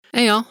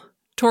Hey y'all,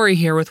 Tori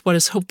here with what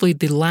is hopefully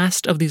the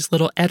last of these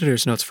little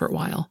editor's notes for a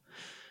while.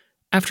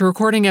 After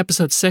recording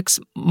episode 6,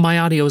 my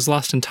audio was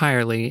lost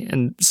entirely,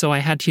 and so I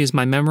had to use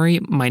my memory,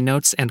 my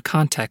notes, and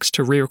context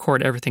to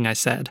re-record everything I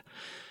said.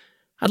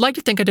 I'd like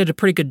to think I did a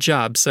pretty good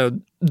job,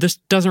 so this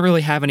doesn't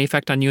really have any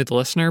effect on you, the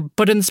listener,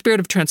 but in the spirit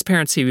of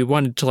transparency, we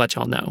wanted to let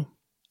y'all know.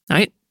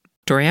 Alright,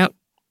 Tori out.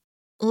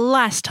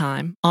 Last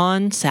time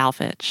on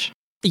Salvage.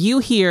 You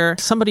hear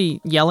somebody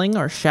yelling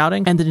or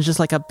shouting, and then just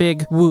like a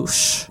big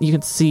whoosh. You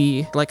can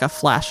see like a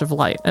flash of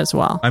light as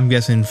well. I'm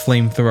guessing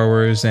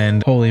flamethrowers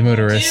and holy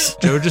motorists.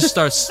 Joe just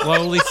starts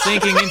slowly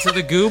sinking into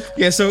the goop.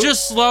 Yeah, so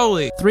Just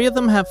slowly. 3 of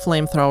them have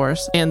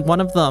flamethrowers, and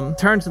one of them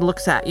turns and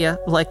looks at you,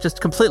 like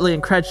just completely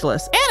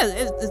incredulous. Anna,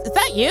 is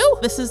that you?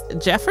 This is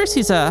Jeffers.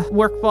 He's a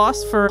work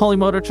boss for Holy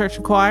Motor Church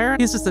and Choir.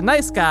 He's just a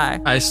nice guy.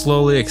 I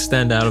slowly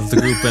extend out of the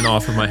group and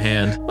offer my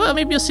hand. Well,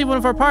 maybe you'll see one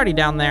of our party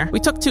down there.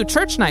 We took 2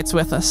 church knights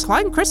with us.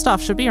 Clyde and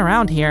Kristoff should be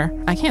around here.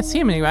 I can't see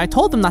him anywhere. I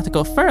told them not to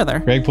go further.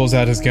 Greg pulls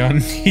out his gun.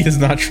 He does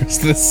not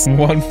trust this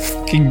one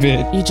fucking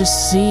bit. You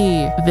just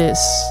see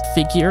this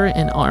figure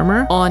in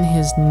armor on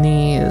his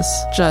knees,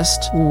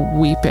 just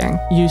weeping.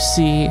 You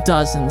see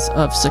dozens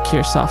of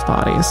secure soft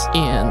bodies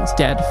and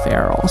dead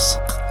ferals.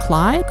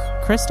 Clyde?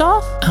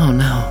 Kristoff? Oh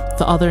no.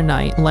 The other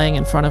knight laying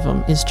in front of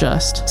him is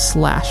just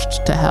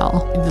slashed to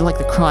hell. Like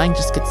the crying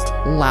just gets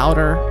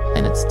louder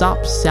and it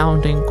stops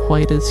sounding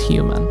quite as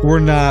human. We're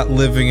not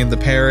living in the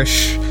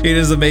parish. It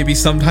is a maybe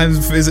sometimes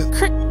visit.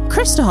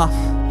 Kristoff!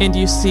 And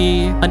you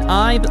see an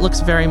eye that looks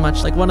very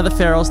much like one of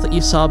the ferals that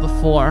you saw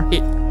before.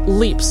 It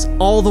leaps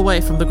all the way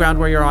from the ground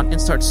where you're on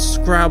and starts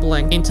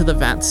scrabbling into the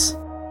vents.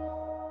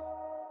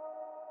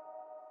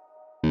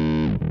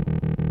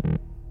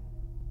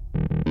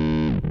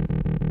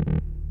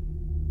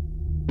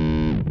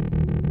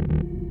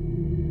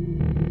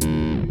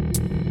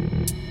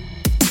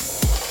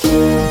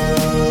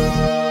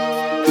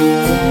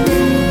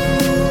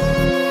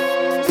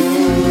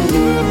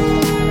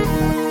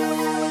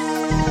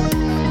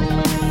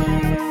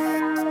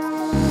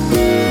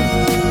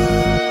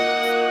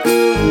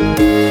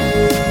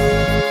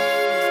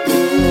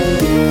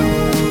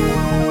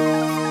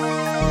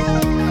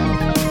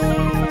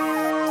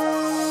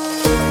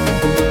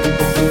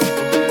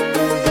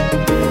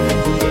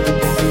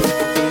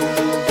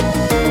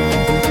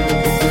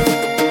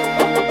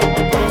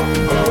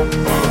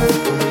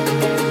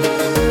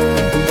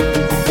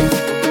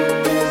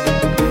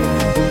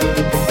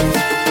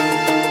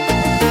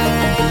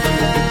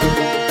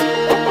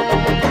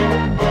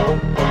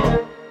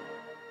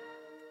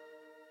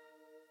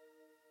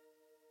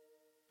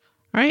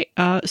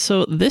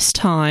 So this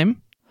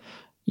time,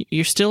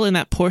 you're still in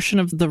that portion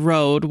of the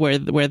road where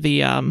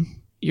the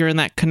you're in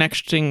that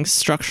connecting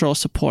structural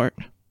support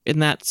in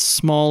that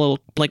small little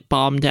like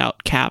bombed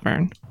out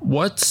cavern.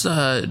 What's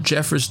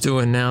Jeffers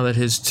doing now that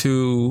his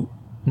 2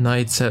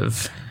 knights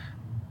have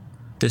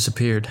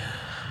disappeared?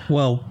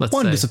 Well,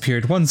 one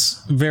disappeared.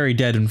 One's very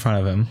dead in front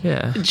of him.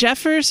 Yeah.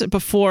 Jeffers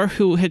before,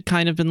 who had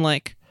kind of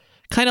like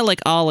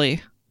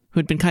Ollie, who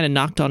had been kind of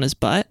knocked on his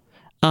butt.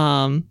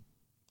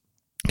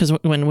 Because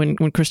when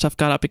Kristoff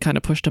got up, he kind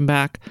of pushed him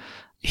back.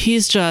 He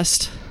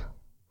just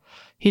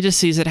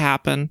sees it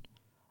happen,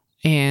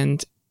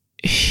 and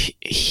he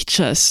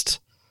just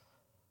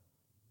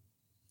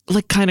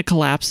like kind of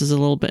collapses a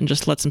little bit and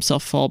just lets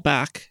himself fall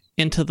back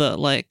into the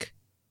like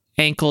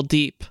ankle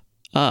deep,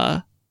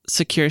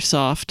 secure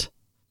soft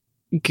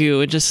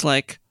goo, and just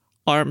like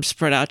arms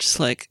spread out, just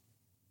like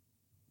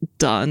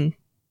done.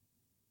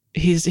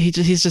 He's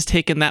just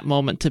taken that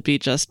moment to be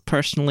just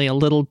personally a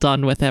little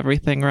done with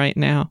everything right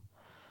now.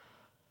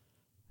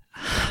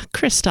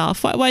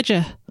 Kristoff,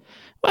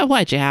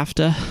 why'd you have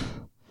to?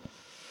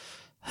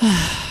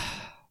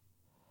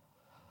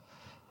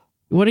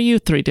 What are you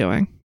 3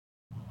 doing?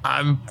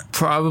 I'm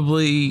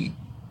probably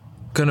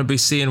gonna be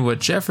seeing what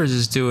Jeffers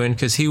is doing,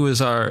 because he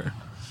was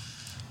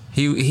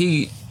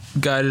he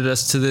guided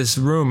us to this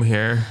room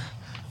here.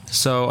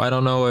 So I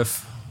don't know.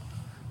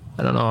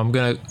 I'm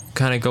gonna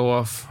kind of go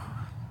off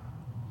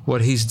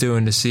what he's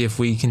doing to see if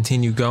we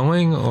continue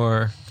going,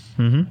 or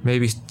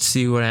maybe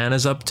see what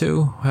Anna's up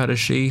to. How does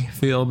she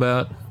feel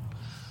about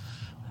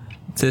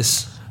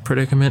this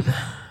predicament?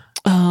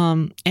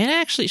 Anna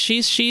actually,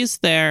 she's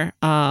there.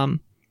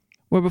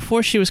 Where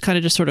before she was kind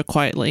of just sort of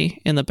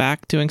quietly in the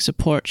back doing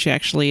support, she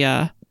actually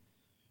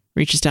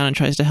reaches down and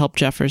tries to help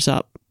Jeffers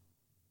up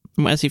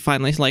as he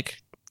finally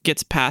like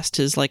gets past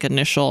his like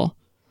initial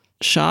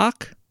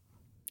shock.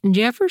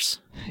 Jeffers?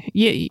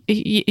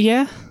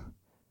 Yeah.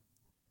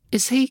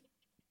 Is he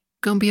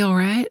gonna be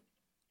alright?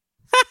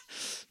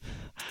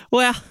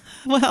 I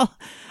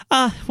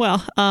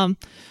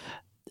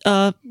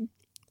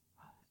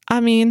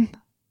mean,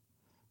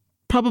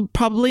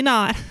 probably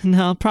not.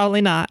 No,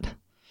 probably not.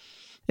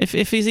 If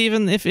there's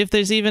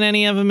even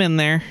any of them in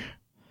there,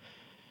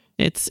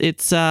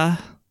 it's not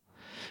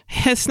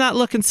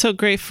looking so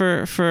great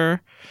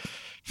for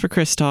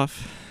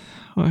Kristoff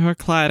or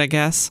Clyde, I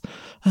guess.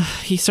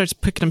 He starts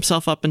picking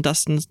himself up and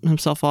dusting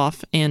himself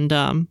off, and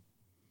you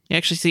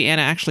actually see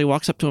Anna actually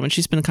walks up to him, and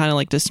she's been kind of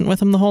like distant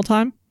with him the whole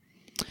time.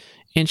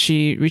 and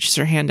she reaches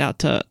her hand out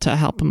to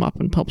help him up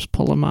and helps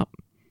pull him up.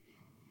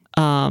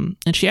 And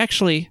she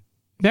actually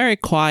very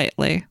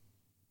quietly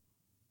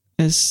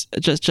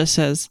just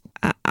says,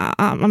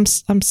 I'm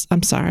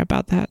sorry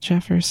about that,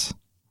 Jeffers.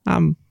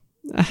 And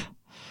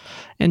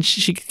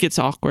she gets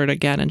awkward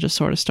again and just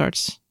sort of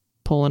starts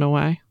pulling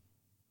away.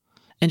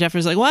 And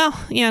Jeffers like, well,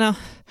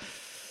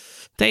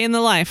 day in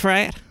the life,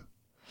 right?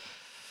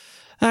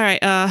 All right.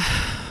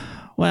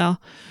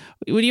 Well,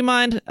 would you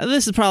mind?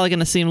 This is probably going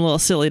to seem a little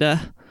silly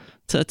to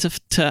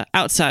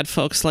outside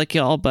folks like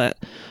y'all,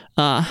 but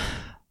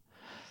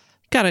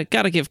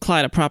gotta give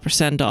Clyde a proper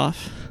send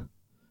off.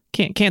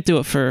 Can't do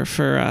it for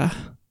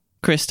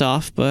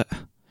Kristoff, but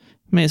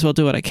may as well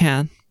do what I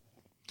can.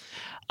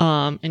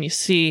 And you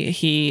see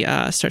he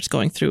starts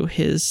going through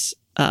his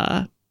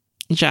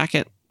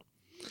jacket,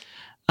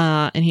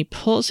 and he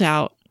pulls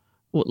out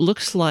what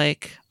looks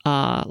like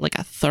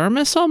a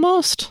thermos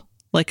almost,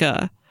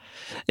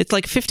 it's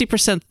like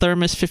 50%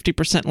 thermos,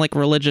 50% like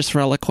religious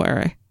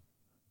reliquary.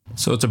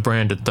 So it's a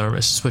branded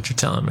thermos, is what you're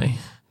telling me.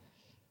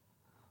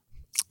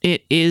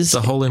 It is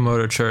the Holy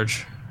Motor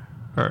Church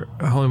or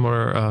Holy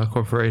Motor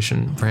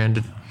Corporation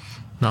branded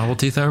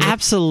novelty thermos.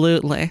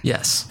 Absolutely.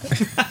 Yes.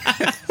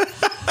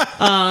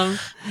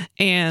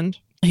 And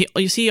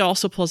you see, he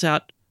also pulls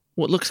out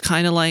what looks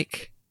kind of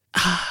like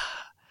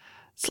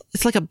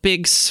it's like a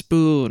big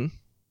spoon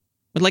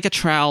with like a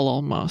trowel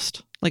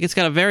almost. Like it's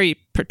got a very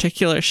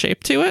particular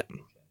shape to it.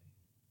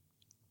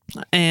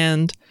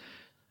 And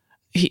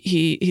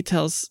he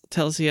tells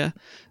you,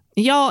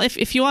 y'all,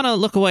 if you want to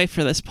look away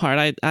for this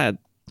part, I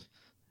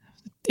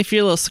if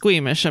you're a little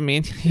squeamish, I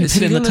mean, is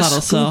he in the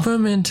tunnel, scoop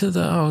him into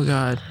the? Oh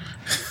God!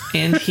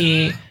 And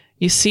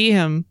you see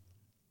him,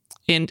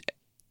 and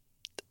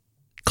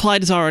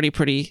Clyde is already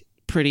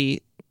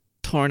pretty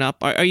torn up.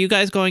 Are you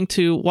guys going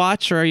to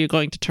watch, or are you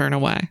going to turn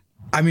away?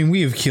 I mean,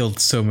 we have killed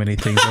so many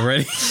things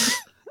already.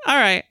 All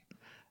right.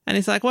 And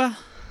he's like, well,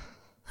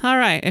 all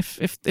right,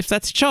 if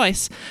that's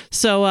choice.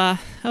 So,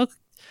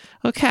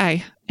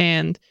 okay.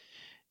 And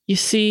you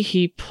see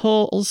he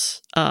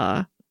pulls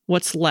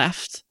what's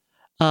left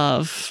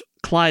of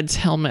Clyde's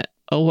helmet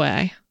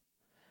away.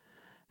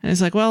 And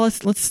he's like, well,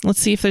 let's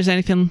see if there's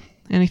anything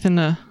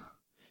to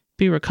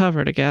be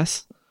recovered, I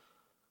guess.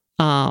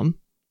 And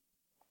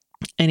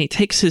he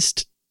takes his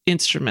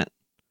instrument,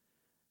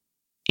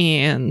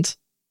 and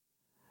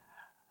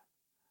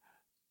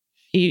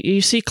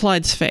you see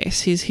Clyde's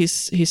face.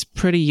 He's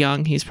pretty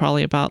young. He's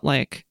probably about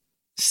like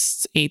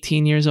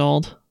 18 years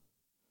old.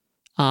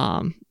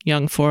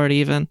 Young for it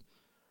even.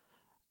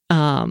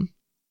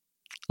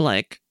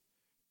 Like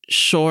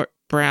short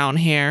brown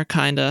hair,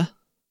 kind of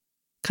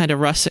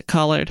russet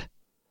colored.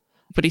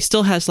 But he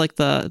still has like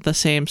the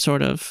same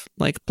sort of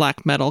like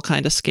black metal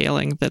kind of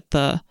scaling that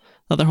the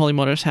other Holy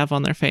Motors have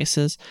on their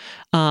faces.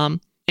 And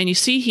you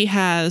see he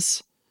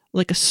has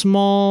like a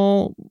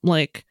small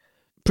like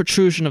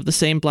protrusion of the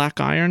same black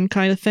iron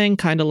kind of thing,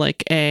 kind of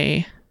like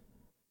a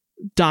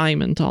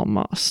diamond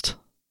almost.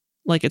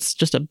 Like it's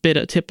just a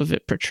tip of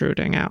it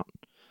protruding out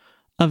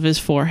of his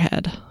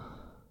forehead.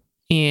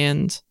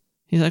 And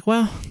he's like,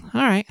 well,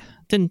 all right.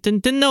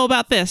 Didn't know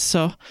about this.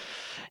 So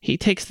he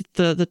takes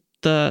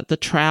the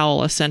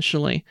trowel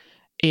essentially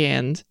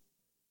and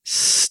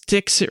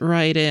sticks it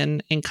right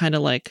in and kind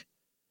of like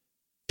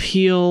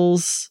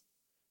peels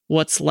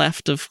what's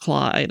left of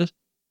Clyde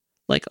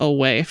like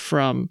away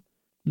from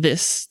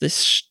this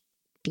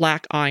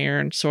black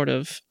iron, sort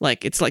of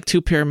like it's like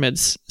two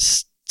pyramids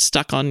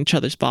stuck on each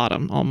other's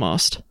bottom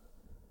almost.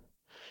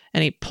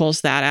 And he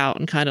pulls that out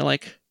and kind of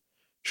like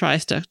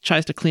tries to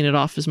clean it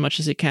off as much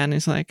as he can.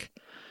 He's like,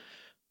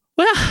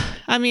 well,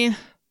 I mean,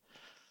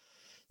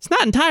 it's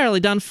not entirely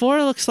done for.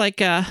 It looks like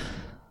got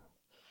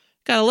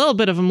a little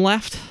bit of them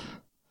left.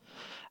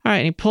 All right,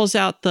 and he pulls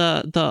out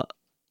the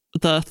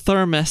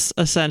thermos,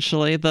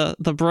 essentially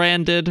the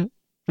branded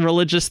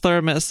religious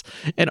thermos,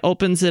 and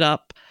opens it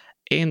up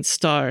and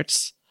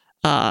starts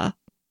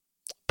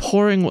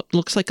pouring what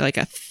looks like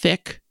a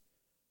thick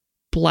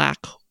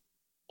black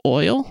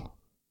oil,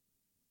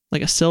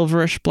 like a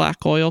silverish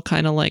black oil,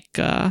 kind of like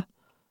that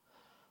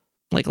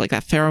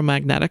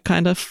ferromagnetic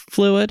kind of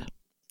fluid,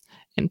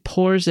 and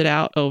pours it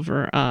out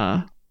over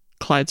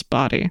Clyde's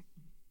body.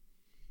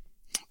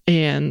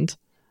 And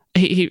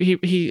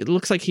he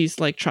looks like he's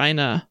like trying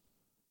to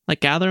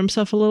like gather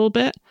himself a little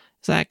bit.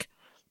 He's like,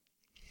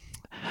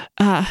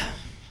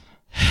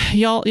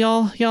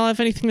 y'all have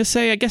anything to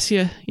say? I guess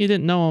you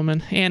didn't know him,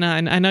 and Anna,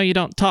 I know you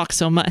don't talk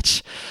so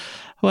much.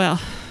 Well,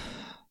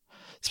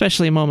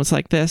 especially in moments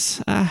like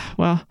this.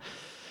 Well,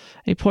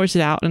 he pours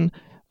it out, and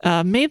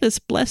may this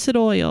blessed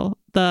oil,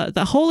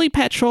 the holy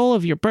petrol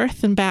of your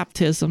birth and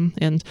baptism,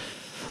 and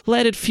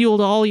let it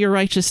fuel all your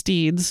righteous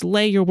deeds,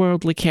 lay your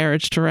worldly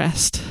carriage to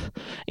rest.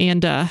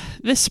 And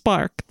this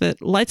spark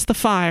that lights the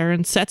fire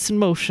and sets in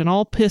motion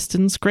all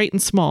pistons, great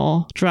and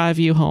small, drive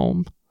you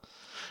home.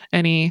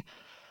 And he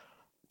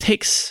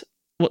takes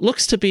what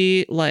looks to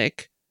be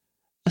like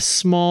a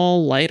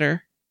small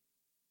lighter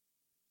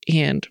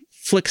and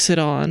flicks it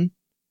on.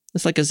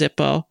 It's like a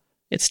Zippo.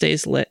 It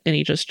stays lit, and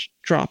he just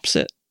drops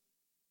it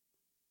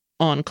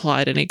on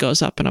Clyde and he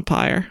goes up in a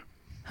pyre.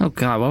 Oh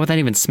God, what would that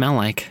even smell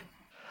like?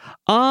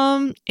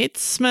 It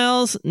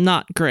smells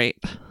not great.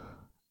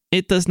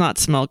 It does not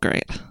smell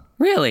great.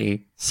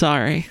 Really?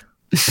 Sorry.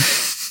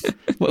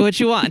 What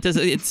you want?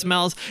 It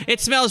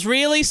smells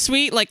really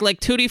sweet, like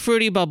Tutti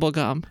Frutti bubble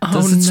gum.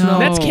 Does it smell-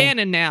 That's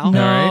canon now.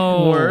 No.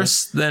 All right.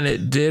 Worse than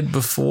it did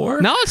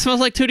before? No, it smells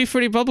like Tutti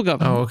Frutti bubble gum.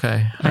 Oh,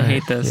 okay. I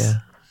hate this. Yeah.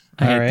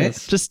 I hate All right.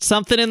 this. Just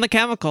something in the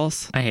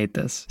chemicals. I hate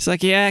this. It's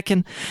like, yeah, I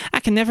can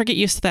never get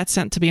used to that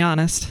scent, to be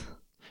honest.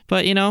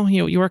 But you know,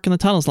 you work in the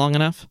tunnels long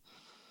enough.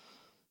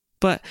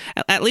 But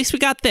at least we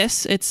got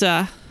this. It's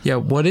Yeah,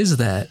 what is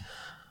that?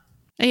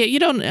 hey, you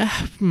don't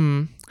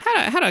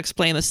how to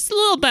explain this? It's a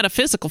little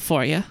metaphysical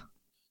for you.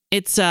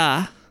 It's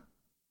well,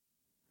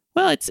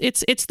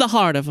 it's the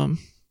heart of him.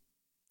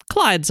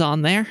 Clyde's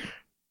on there.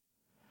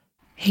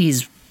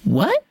 He's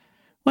what?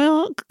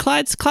 Well,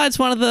 Clyde's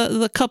one of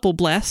the couple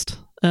blessed.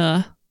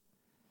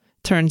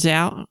 Turns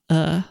out,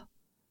 you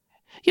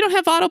don't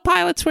have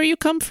autopilots where you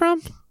come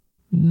from?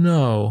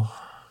 No.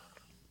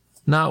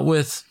 Not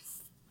with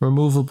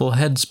removable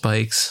head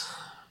spikes.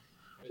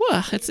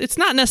 Well, it's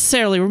not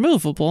necessarily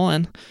removable,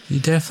 and You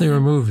definitely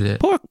removed it.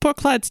 poor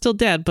Clyde's still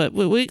dead, but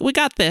we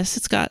got this.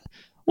 It's got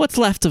what's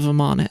left of him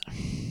on it.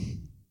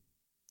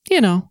 You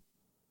know,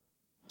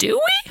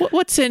 Do we?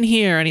 what's in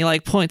here? And he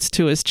like points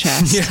to his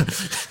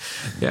chest.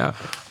 Yeah,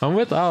 I'm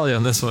with Ollie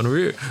on this one.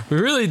 We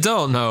really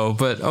don't know,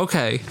 but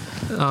okay.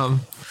 I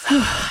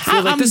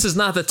feel like this is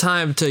not the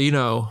time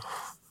to,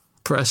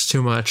 press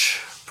too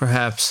much,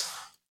 perhaps.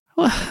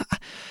 Well,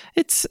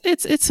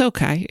 it's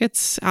okay.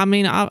 I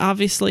mean,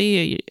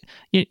 obviously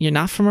you're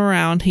not from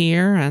around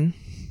here, and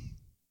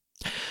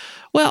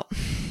well,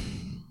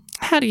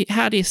 how do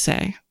you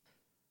say?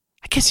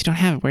 I guess you don't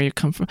have it where you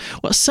come from.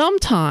 Well,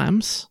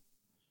 sometimes,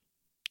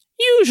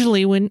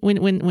 usually when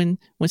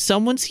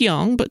someone's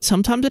young, but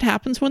sometimes it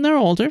happens when they're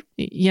older,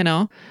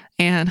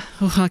 And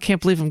I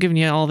can't believe I'm giving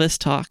you all this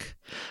talk.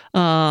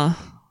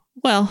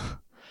 Well,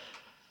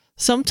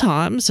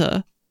 sometimes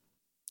a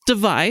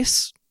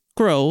device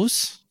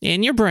grows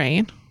in your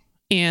brain,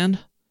 and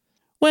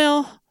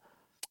well,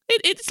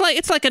 it's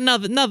like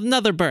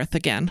another birth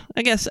again.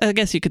 I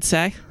guess you could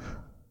say.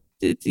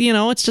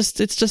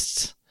 It's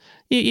just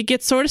you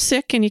get sort of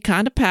sick and you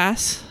kind of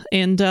pass,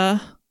 and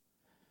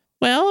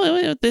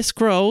well, this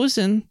grows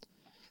and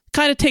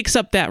kind of takes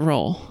up that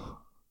role.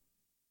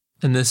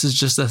 And this is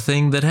just a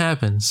thing that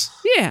happens.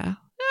 Yeah, an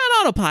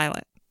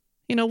autopilot.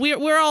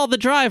 We're all the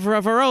driver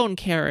of our own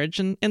carriage,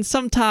 and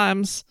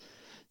sometimes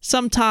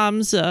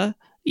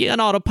an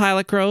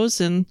autopilot grows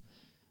and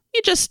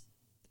you just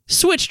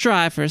switch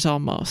drivers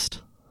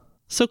almost.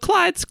 So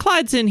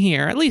Clyde's in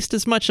here, at least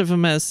as much of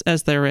him as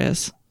there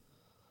is.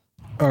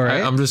 All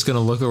right. I'm just gonna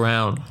look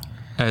around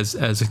as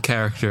a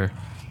character.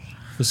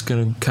 Just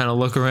gonna kind of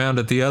look around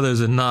at the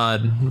others and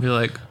nod and be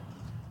like,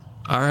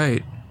 all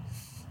right.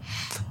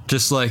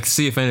 Just like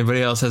see if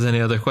anybody else has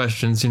any other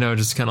questions,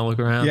 just kind of look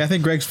around. Yeah, I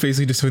think Greg's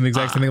basically just doing the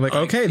exact same thing. Like,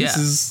 okay, this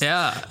is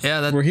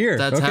yeah. we're here.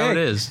 That's how Okay. it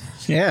is.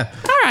 yeah.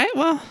 All right,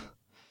 well,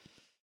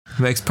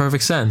 Makes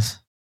perfect sense.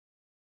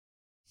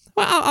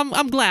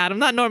 I'm glad. I'm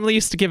not normally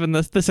used to giving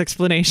this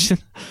explanation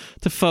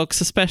to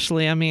folks,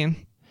 especially. I mean,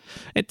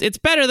 it's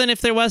better than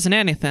if there wasn't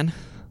anything.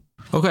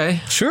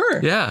 Okay.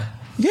 Sure. Yeah.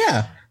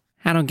 Yeah.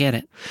 I don't get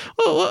it.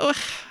 Well,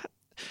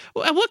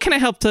 what can I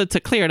help to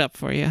clear it up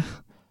for you?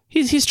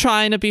 He's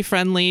trying to be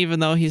friendly, even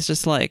though he's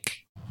just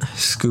like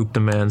Scoop the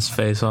man's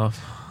face off.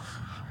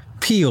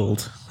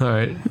 Peeled. All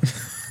right.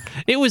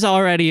 it was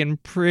already in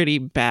pretty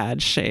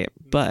bad shape,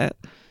 but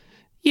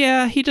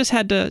yeah, he just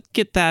had to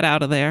get that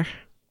out of there.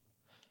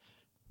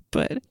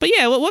 But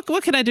yeah,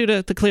 what can I do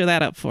to clear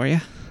that up for you?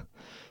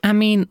 I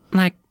mean,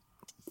 like,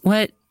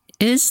 what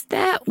is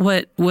that?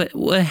 What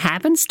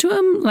happens to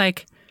him?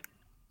 Like,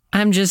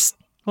 I'm just...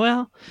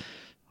 Well,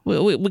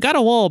 we got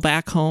a wall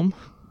back home,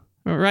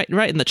 right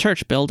in the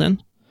church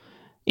building,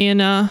 and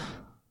well,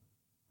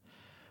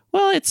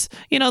 it's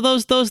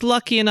those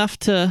lucky enough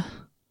to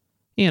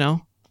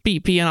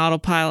be an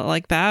autopilot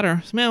like that,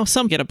 or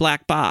some get a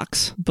black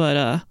box,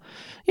 but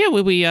yeah,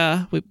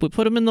 we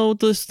put them in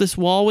this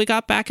wall we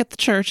got back at the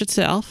church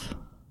itself,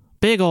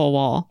 big old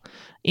wall,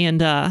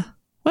 and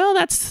well,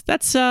 that's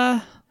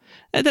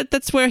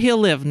where he'll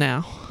live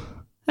now.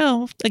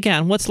 Oh,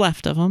 again, what's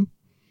left of him.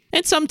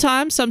 And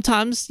sometimes,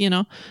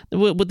 you'll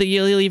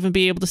even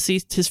be able to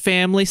see his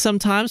family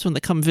sometimes when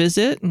they come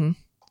visit, and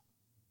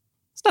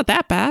it's not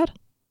that bad.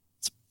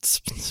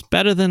 It's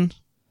better than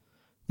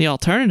the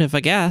alternative, I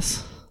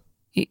guess.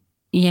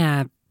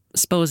 Yeah,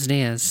 suppose it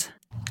is.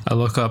 I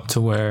look up to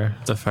where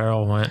the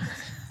feral went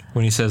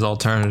when he says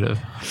alternative.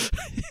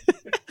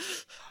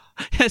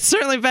 It's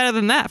certainly better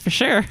than that, for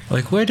sure.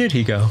 Like, where did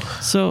he go?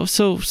 So,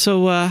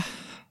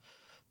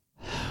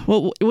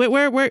 well,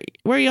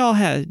 where y'all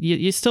head?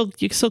 You still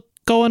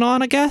going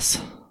on, I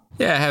guess?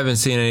 Yeah, I haven't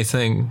seen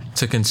anything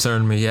to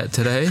concern me yet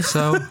today,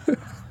 so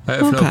I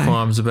have no Okay.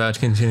 qualms about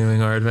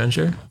continuing our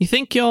adventure. You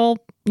think y'all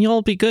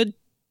be good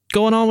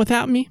going on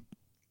without me?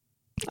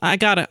 I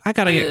gotta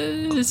get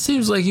It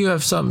seems like you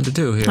have something to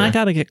do here. I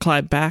gotta get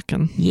Clyde back,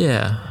 and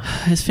Yeah.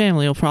 his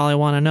family will probably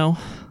want to know,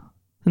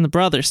 and the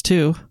brothers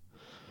too.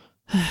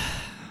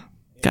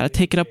 Gotta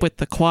take it up with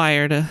the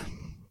choir to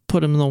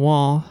put him in the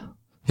wall.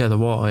 Yeah, the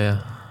wall,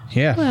 yeah.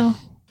 Yeah.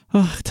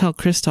 Well, tell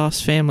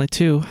Kristoff's family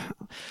too.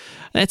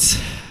 It's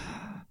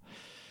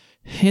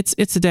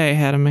a day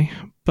ahead of me,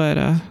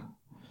 but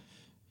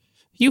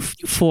you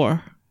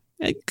four,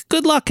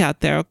 good luck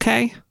out there,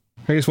 okay?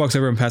 He just walks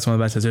over and pats him on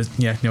the back and says,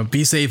 yeah,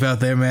 be safe out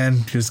there,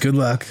 man. Just good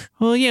luck.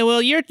 Well, yeah,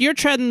 you're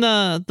treading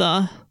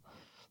the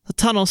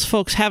tunnels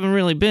folks haven't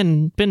really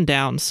been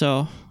down,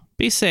 so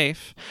be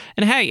safe.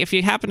 And hey, if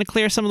you happen to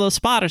clear some of those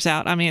spotters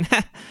out, I mean,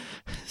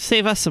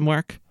 save us some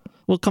work.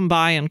 We'll come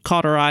by and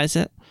cauterize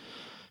it.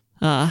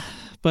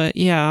 But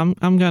yeah,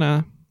 I'm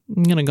gonna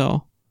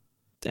go.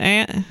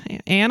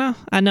 Anna,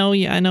 I know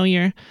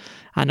you're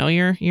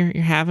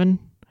having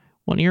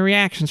one of your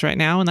reactions right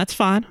now, and that's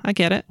fine. I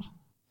get it.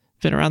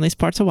 Been around these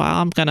parts a while.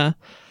 I'm gonna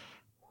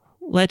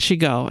let you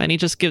go. And he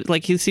just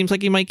he seems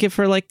like he might give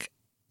her like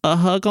a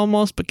hug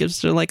almost, but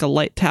gives her like a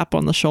light tap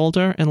on the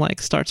shoulder and like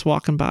starts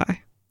walking by.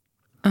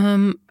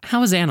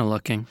 How is Anna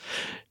looking?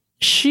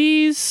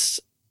 She's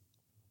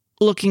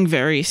looking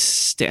very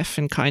stiff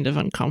and kind of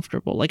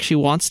uncomfortable. Like she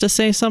wants to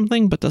say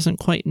something, but doesn't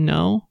quite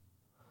know.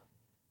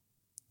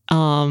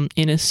 And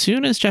as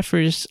soon as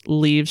Jeffers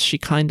leaves, she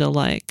kind of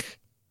like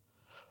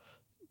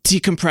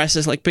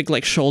decompresses, like big,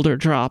 like shoulder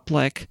drop,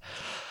 like,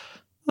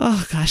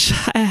 oh gosh.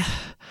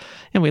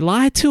 And we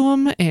lied to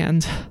him,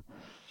 and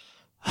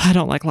I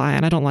don't like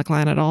lying. I don't like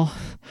lying at all.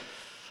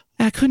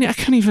 And I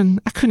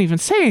couldn't even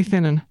say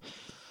anything and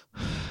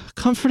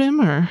comfort him,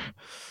 or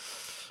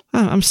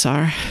I'm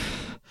sorry.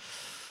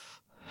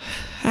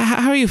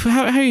 How are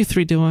you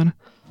three doing?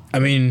 I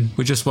mean,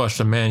 We just watched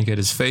a man get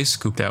his face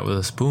scooped out with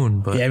a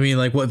spoon, but yeah, I mean,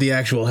 like, what the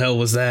actual hell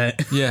was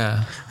that?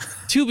 yeah.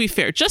 To be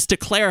fair, just to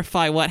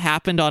clarify what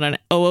happened on an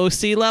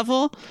OOC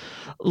level,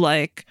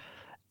 like,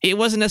 it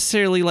wasn't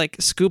necessarily like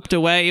scooped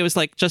away. It was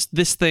like just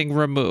this thing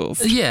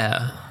removed.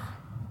 Yeah.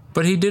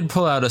 But he did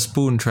pull out a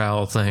spoon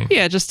trowel thing.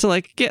 Yeah, just to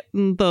like get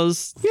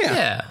those.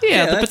 Yeah.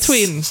 Yeah, the that's-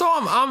 between. So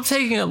I'm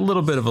taking a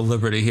little bit of a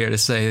liberty here to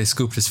say they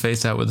scooped his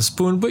face out with a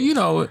spoon, but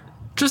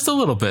just a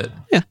little bit.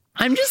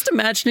 I'm just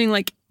imagining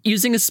like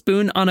using a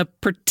spoon on a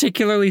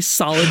particularly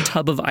solid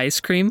tub of ice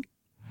cream.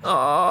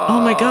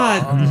 Oh my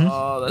god,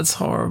 Oh, that's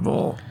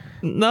horrible.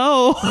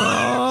 no!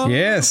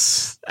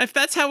 Yes. If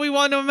that's how we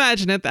want to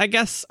imagine it, I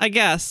guess. I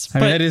But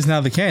mean, that is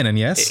now the canon,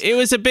 yes? it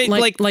was a bit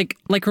like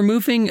Like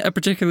removing a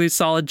particularly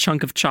solid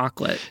chunk of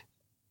chocolate.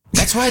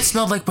 That's why it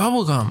smelled like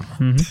bubblegum.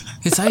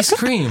 It's ice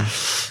cream.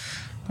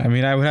 I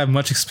mean, I would have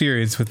much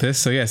experience with this,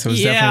 so yes, it was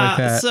definitely like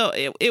that. So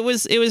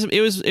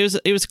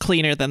it was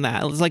cleaner than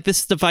that. It was like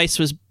this device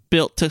was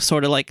built to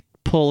sort of like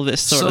pull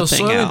this sort of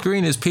thing Soylent out.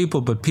 Green is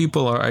people, but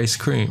people are ice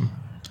cream.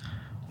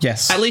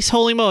 Yes. At least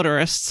holy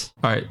motorists.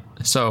 All right,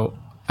 so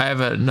I have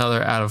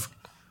another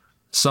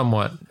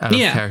somewhat out of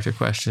character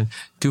question.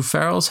 Do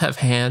ferals have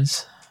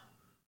hands?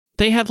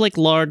 They have like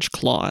large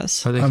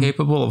claws. Are they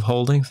capable of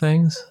holding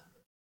things?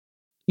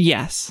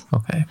 Yes.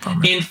 Okay,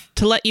 bummer. And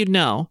to let you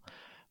know,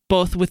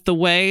 both with the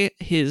way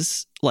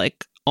his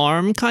like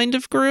arm kind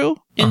of grew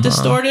and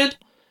distorted,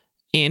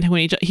 and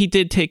when he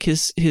did take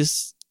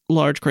his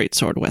large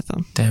greatsword with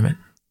him. Damn it.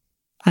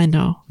 I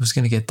know. I was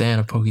going to get Dan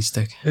a pokey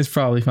stick. It's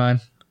probably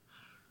fine.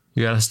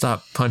 You got to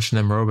stop punching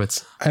them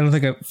robots. I don't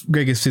think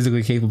Greg is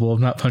physically capable of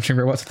not punching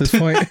robots at this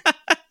point.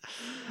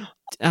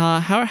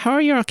 How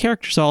are your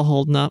characters all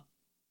holding up?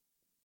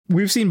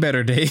 We've seen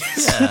better days.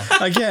 Yeah.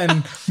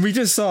 Again, we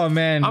just saw a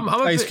man I'm a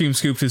ice bit- cream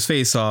scooped his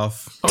face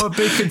off. I'm a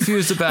bit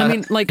confused about I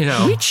mean, like you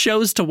know. we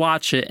chose to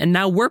watch it, and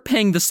now we're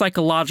paying the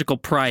psychological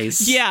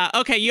price. Yeah,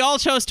 okay, you all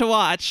chose to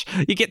watch.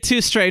 You get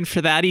 2 strained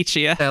for that, each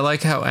of you. I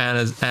like how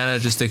Anna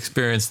just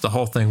experienced the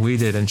whole thing we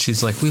did, and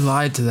she's like, we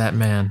lied to that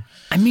man.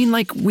 I mean,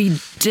 like we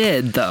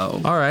did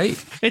though. All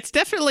right. It's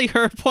definitely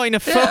her point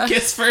of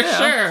focus for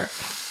sure.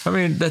 I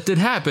mean, that did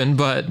happen,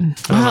 but I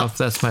don't know if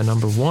that's my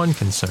number one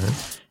concern.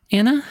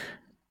 Anna,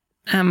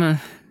 I'm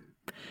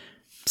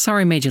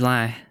sorry I made you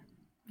lie,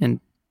 and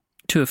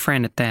to a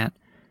friend at that.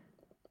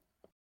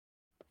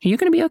 Are you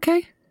gonna be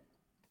okay?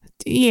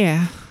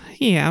 Yeah,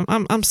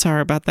 I'm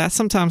sorry about that.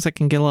 Sometimes I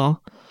can get a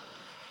little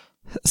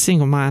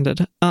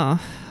single-minded. All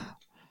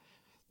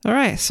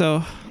right,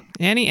 so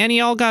any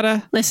y'all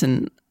gotta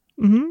Listen,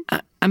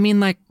 I mean,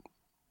 like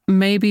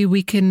maybe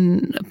we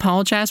can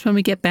apologize when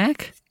we get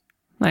back.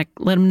 Like,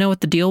 let them know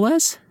what the deal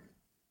was.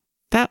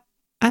 that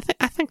I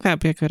think that'd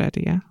be a good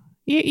idea.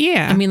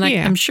 Yeah. I mean, like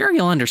yeah. I'm sure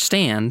you'll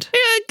understand.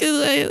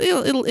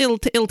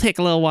 It'll take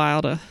a little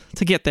while to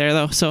get there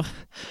though. So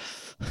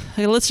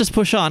hey, let's just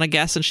push on, I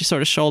guess. And she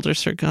sort of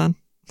shoulders her gun.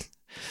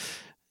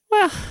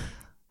 Well,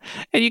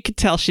 and you can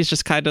tell she's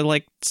just kind of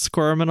like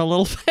squirming a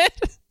little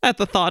bit at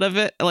the thought of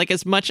it. Like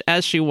as much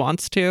as she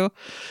wants to,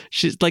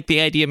 she's like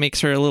the idea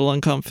makes her a little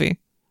uncomfy.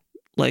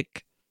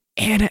 Like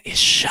Anna is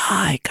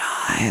shy,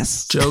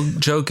 guys.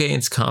 Joe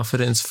gains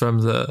confidence from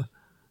the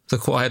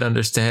quiet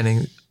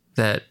understanding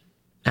that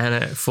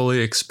Anna fully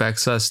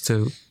expects us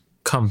to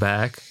come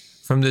back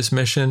from this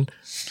mission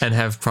and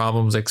have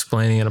problems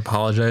explaining and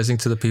apologizing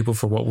to the people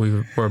for what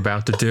we were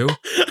about to do.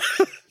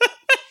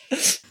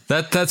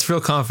 That's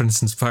real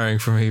confidence inspiring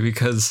for me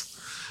because,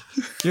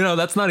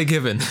 that's not a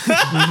given.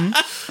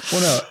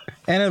 Well, no.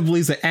 Anna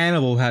believes that Anna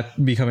will have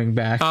to be coming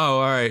back. Oh,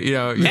 all right.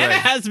 You're Anna right.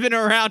 has been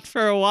around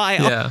for a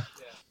while. Yeah.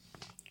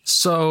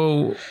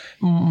 So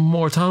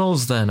more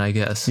tunnels then, I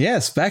guess.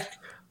 Yes,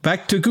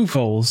 back to goof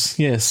holes.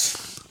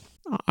 Yes.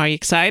 Are you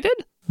excited?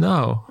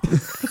 No.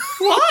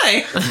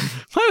 Why?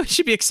 Why would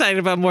you be excited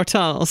about more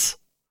tunnels?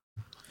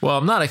 Well,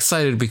 I'm not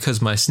excited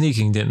because my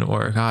sneaking didn't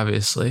work,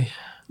 obviously.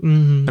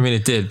 Mm-hmm. I mean,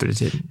 it did, but it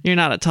didn't. You're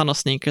not a tunnel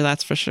sneaker,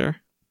 that's for sure.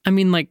 I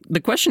mean, like,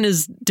 the question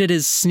is, did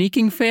his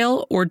sneaking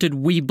fail or did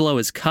we blow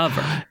his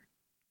cover?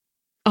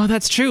 Oh,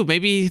 that's true.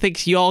 Maybe he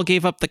thinks you all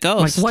gave up the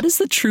ghost. Like, what is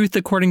the truth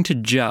according to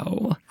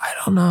Joe? I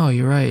don't know.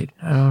 You're right.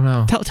 I don't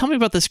know. Tell me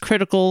about this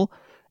critical,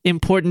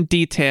 important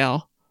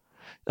detail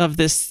of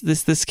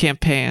this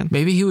campaign.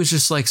 Maybe he was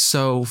just like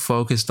so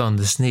focused on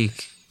the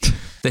sneak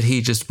that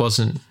he just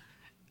wasn't.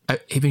 I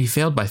mean, he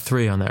failed by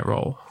 3 on that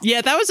roll.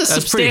 Yeah, that was a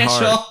That's pretty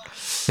substantial. hard.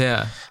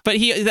 Yeah. But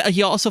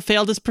he also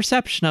failed his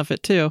perception of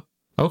it too.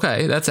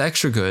 Okay, that's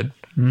extra good.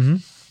 Mm-hmm.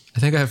 I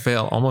think I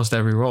failed almost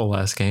every roll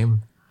last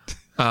game.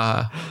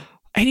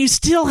 And you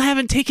still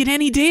haven't taken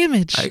any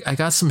damage. I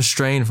got some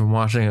strain from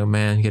watching a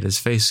man get his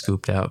face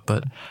scooped out,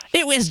 but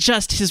It was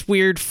just his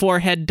weird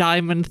forehead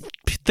diamond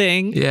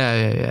thing.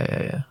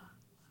 yeah.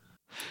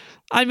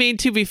 I mean,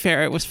 to be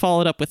fair, it was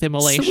followed up with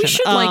immolation. So we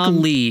should,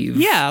 leave.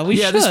 Yeah, we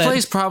should. This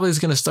place probably is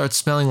going to start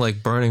smelling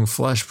like burning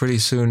flesh pretty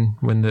soon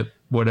when the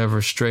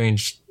whatever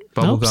strange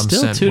bubblegum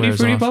still scent tutti wears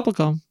frutti off.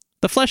 bubblegum.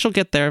 The flesh will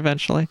get there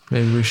eventually.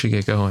 Maybe we should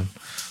get going.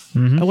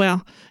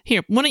 Well,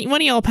 here, one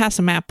of y'all pass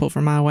a map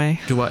over my way.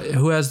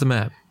 Who has the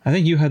map? I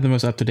think you had the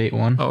most up-to-date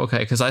one. Oh, okay,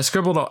 because I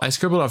scribbled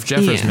off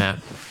Jeffers' Yeah. map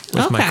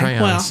with my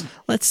crayons. Well,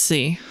 let's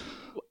see.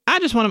 I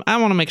want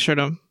to make sure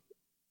to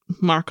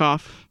mark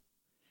off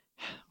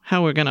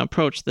how we're gonna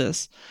approach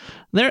this.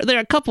 There are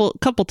a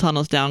couple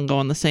tunnels down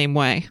going the same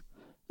way.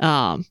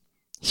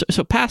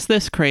 So past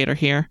this crater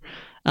here,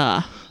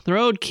 the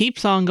road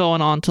keeps on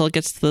going on till it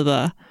gets to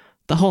the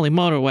holy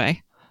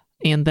motorway,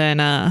 and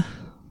then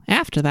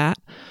after that,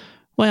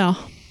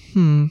 well,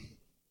 and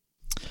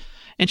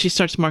she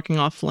starts marking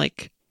off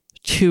like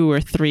 2 or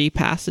 3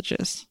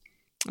 passages.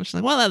 I'm just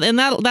like, well, and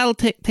that'll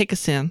take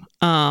us in.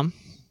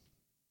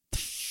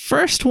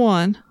 First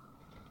one,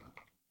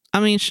 I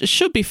mean,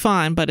 should be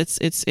fine, but it's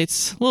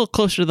a little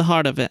closer to the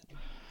heart of it.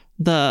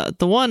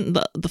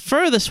 The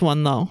furthest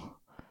one though,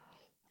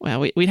 well,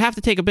 we'd have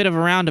to take a bit of a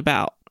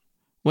roundabout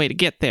way to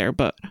get there,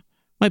 but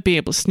might be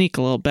able to sneak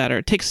a little better.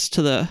 It takes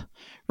us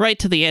right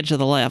to the edge of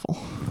the level.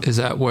 Is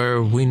that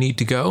where we need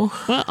to go?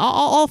 Well,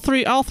 all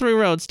three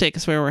roads take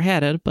us where we're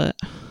headed, but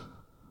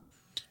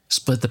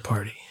Split the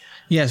party.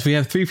 Yes, we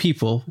have 3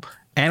 people.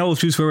 Anna will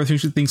choose whoever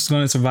she thinks is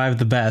going to survive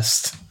the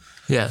best.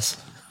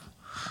 Yes.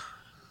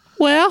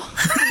 well,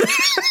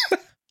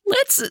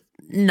 Let's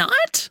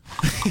not.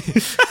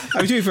 I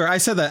mean, to be fair, I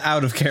said that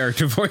out of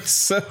character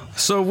voice.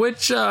 So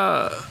which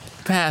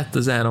path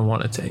does Anna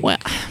want to take? well.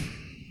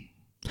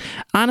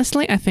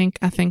 Honestly, I think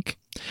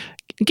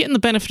getting the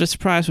benefit of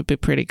surprise would be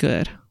pretty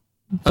good.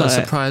 A But,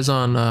 surprise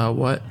on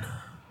what?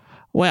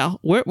 well,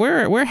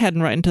 we're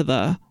heading right into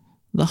the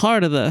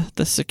heart of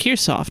the Secure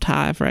Soft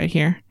hive right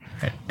here.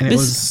 And it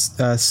was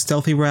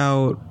stealthy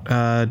route,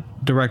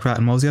 direct route,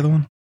 and what was the other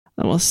one?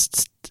 Well,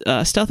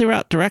 stealthy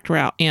route, direct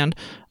route, and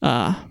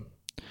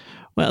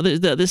well,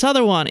 this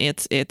other one,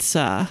 it's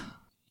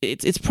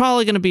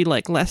probably going to be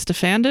like less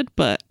defended,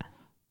 but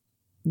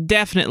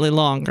definitely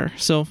longer.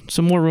 So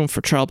some more room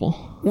for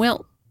trouble.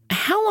 Well,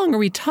 how long are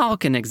we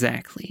talking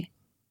exactly?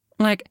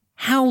 Like,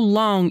 how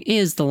long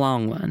is the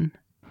long one?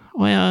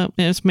 Well,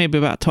 it's maybe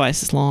about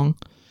twice as long.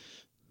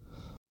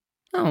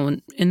 Oh,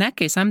 in that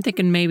case, I'm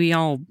thinking maybe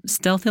all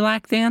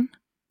stealthy-like then?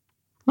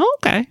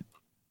 Okay.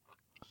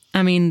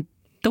 I mean,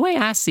 the way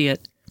I see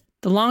it,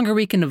 the longer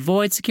we can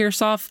avoid Secure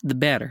Soft, the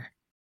better.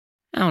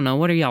 I don't know,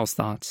 what are y'all's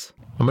thoughts?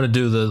 I'm gonna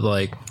do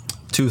the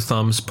 2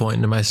 thumbs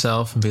pointing to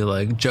myself and be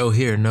like, Joe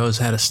here knows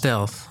how to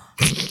stealth.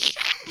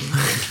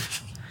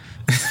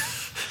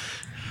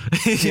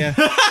 Yeah.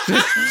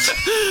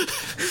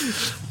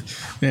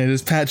 Yeah,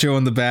 just pat Joe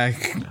on the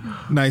back.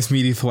 Nice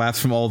meaty thwaps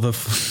from all the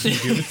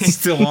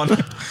still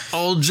on.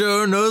 Old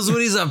Joe knows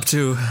what he's up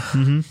to.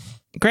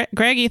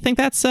 Greg, you think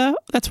that's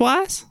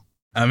wise?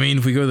 I mean,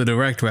 if we go the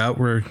direct route,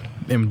 we're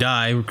gonna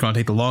die. We're gonna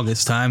take the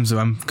longest time, so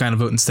I'm kind of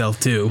voting stealth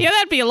too. Yeah,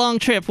 that'd be a long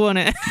trip,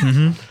 wouldn't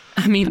it?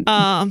 I mean,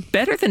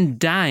 better than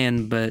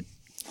dying, but...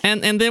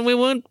 And then we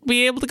won't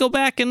be able to go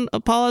back and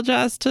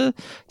apologize to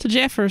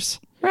Jeffers.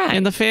 Right.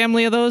 And the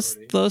family of those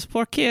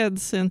poor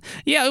kids. And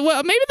yeah,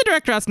 well, maybe the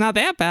direct route's not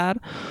that bad.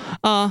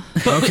 But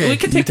Okay, we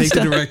can you take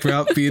the direct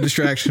route, be a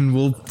distraction.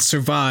 We'll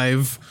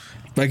survive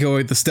by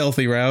going the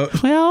stealthy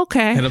route Well,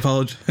 okay. and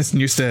apologize in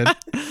your stead. All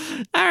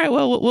right.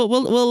 Well,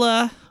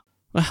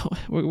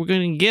 we're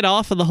going to get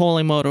off of the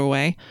holy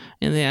motorway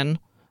and then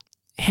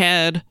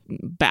head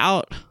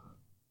about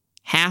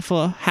half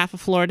a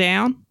floor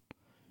down,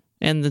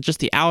 and just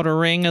the outer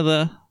ring of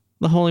the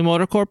Holy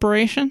Motor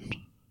Corporation.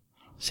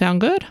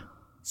 Sound good?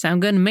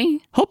 Sound good to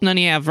me. Hope none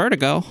of you have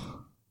vertigo.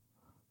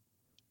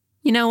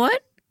 You know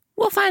what?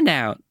 We'll find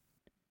out.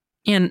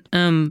 And,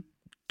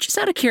 just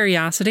out of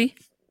curiosity,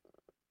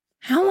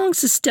 how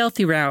long's the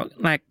stealthy route,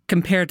 like,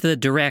 compared to the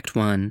direct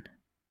one?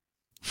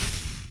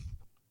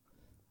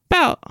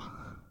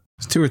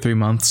 It's 2 or 3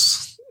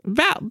 months.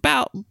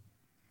 About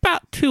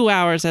 2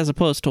 hours as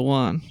opposed to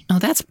 1. Oh,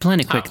 that's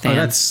plenty quick then.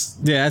 That's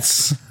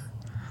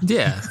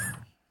Yeah.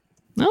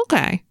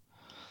 Okay.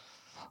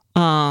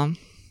 All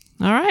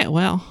right.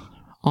 Well,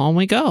 on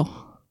we go.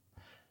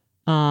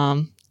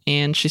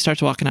 And she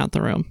starts walking out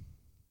the room,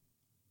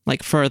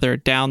 like further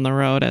down the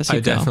road as you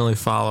I go. definitely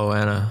follow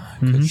Anna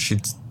because she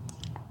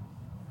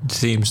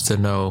seems to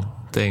know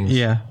things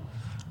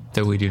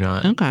that we do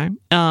not. Okay.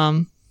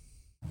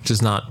 Which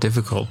is not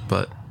difficult,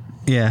 but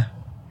Yeah.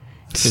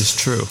 it's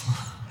true.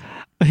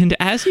 And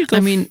as you go, I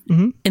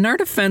mean, in our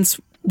defense,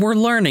 we're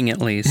learning at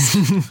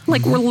least.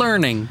 Like, we're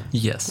learning.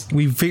 Yes.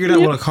 We figured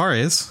out what a car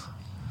is.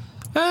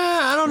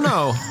 I don't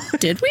know.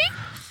 Did we?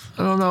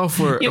 I don't know if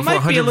we're you if might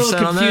we're 100% be a little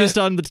on confused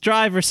that. on the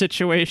driver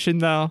situation,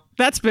 though.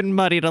 That's been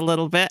muddied a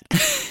little bit.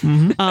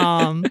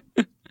 All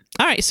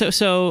right.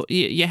 So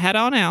you head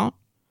on out.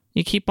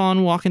 You keep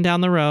on walking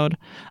down the road.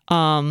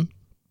 And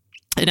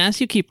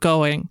as you keep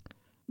going,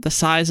 the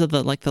size of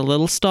the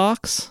little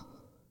stalks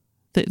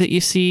that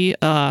you see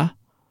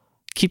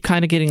keep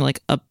kind of getting like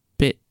a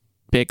bit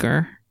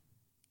bigger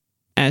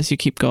as you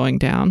keep going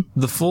down.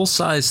 The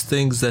full-size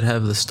things that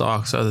have the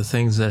stalks are the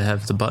things that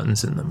have the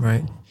buttons in them,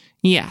 right?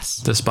 Yes.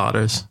 The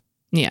spotters.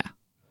 Yeah.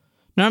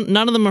 None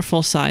of them are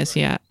full size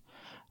yet,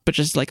 but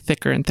just like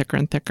thicker and thicker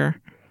and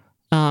thicker.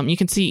 You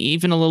can see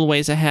even a little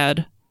ways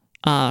ahead,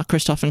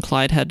 Kristoff and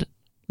Clyde had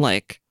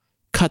like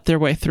cut their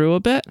way through a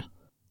bit.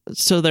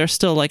 So there's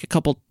still like a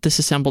couple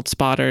disassembled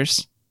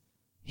spotters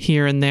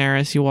here and there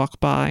as you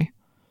walk by.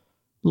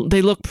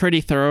 They look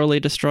pretty thoroughly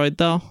destroyed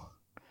though.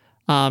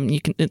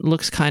 It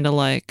looks kind of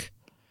like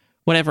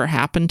whatever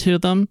happened to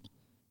them,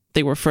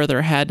 they were further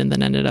ahead and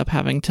then ended up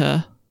having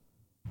to.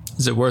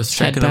 Is it worth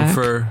Head checking them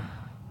back.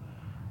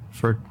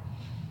 for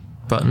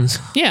buttons?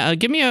 Yeah,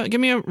 give me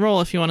a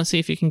roll if you want to see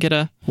if you can get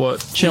a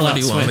What chill out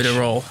do you want me switch. to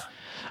roll?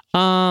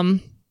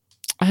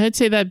 I'd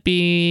say that'd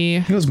be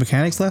I think it was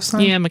mechanics last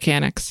time.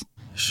 mechanics.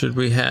 should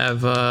we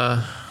have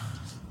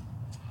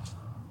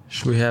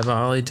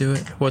Ollie do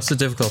it? What's the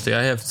difficulty?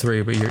 I have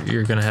 3, but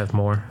you're gonna have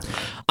more.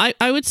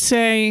 I would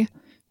say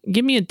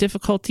give me a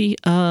difficulty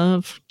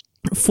of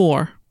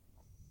 4.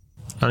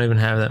 I don't even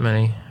have that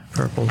many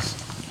purples.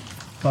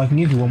 Well, I can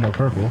give you one more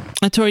purple.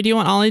 Tori, do you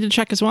want Ollie to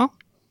check as well?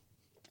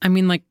 I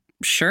mean, like,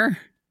 sure.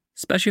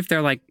 Especially if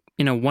they're like,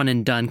 one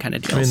and done kind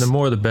of deals. I mean, the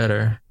more the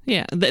better.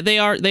 Yeah, they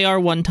are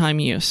one-time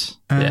use.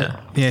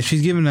 Yeah,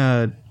 she's giving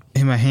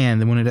him a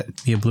hand. They wanted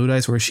it be a blue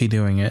dice, or is she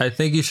doing it? I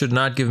think you should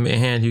not give me a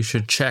hand. You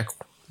should check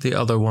the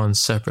other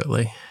ones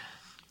separately.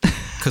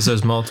 Because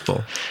there's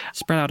multiple.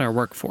 Spread out our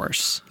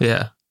workforce.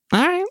 Yeah.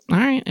 All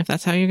right. If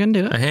that's how you're gonna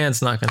do it. A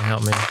hand's not going to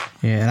help me.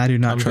 Yeah, and I do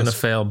not I'm going to trust.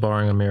 fail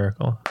barring a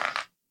miracle.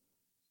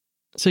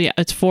 So yeah,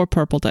 it's 4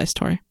 purple dice,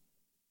 Tori.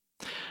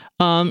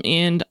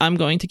 And I'm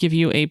going to give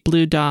you a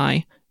blue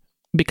die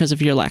because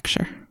of your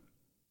lecture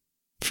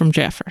from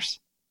Jeffers.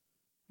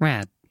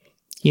 Rad.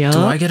 Yeah. Do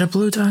I get a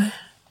blue die?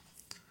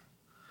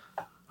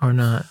 Or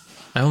not?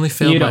 I only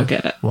failed You by don't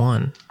get it.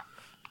 1.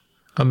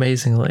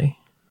 Amazingly.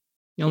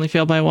 You only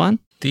fail by 1?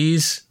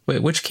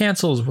 Wait, which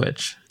cancels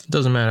which? It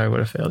doesn't matter. I would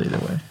have failed either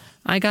way.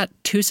 I got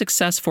 2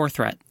 success, 4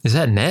 threat. Is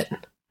that net?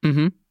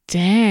 Mm-hmm.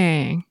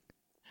 Dang.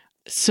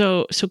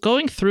 So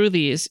going through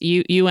these,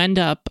 you end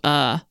up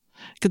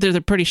because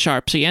they're pretty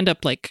sharp, so you end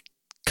up like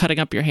cutting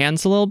up your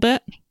hands a little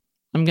bit.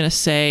 I'm gonna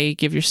say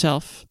give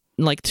yourself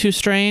like 2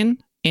 strain,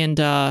 and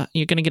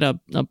you're gonna get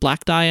a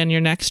black die on your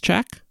next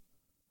check.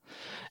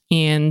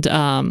 And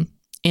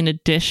in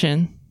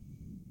addition,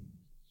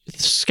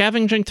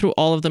 scavenging through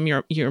all of them,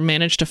 you're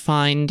managed to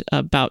find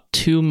about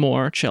 2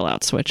 more chill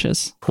out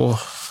switches. Cool.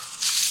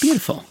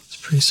 Beautiful. It's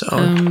pretty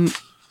solid.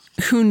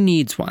 Who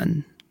needs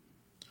one?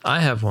 I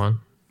have one.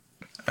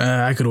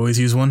 I could always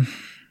use one.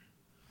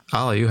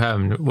 Ollie, you have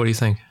them. What do you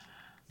think?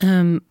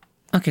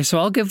 Okay, so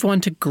I'll give one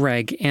to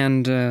Greg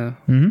and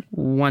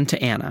one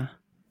to Anna.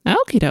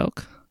 Okie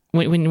doke.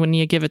 When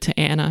you give it to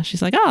Anna,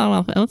 she's like,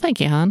 "Oh well,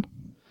 thank you, hon,"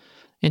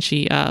 and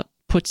she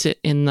puts it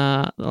in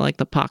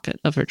the pocket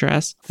of her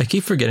dress. I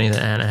keep forgetting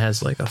that Anna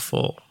has like a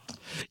full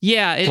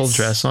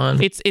dress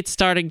on. It's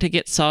starting to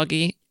get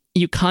soggy.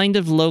 You kind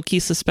of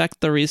low-key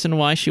suspect the reason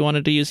why she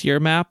wanted to use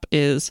your map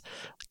is,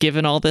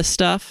 given all this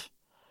stuff,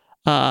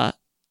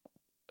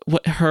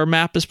 what her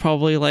map is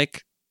probably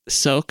like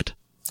soaked.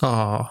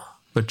 Oh,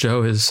 but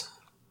Joe is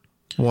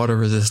water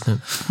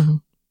resistant.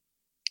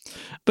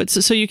 But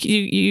so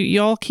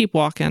you all keep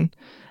walking,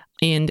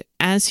 and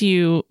as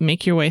you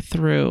make your way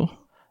through,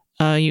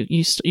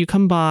 you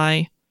come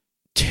by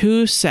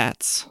 2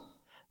 sets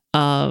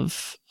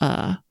of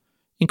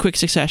in quick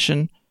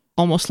succession,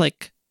 almost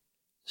like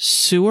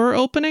sewer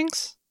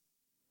openings.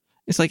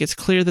 It's like it's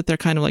clear that they're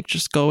kind of like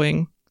just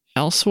going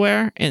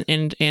elsewhere,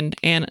 and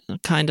Anna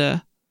kind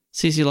of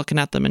sees you looking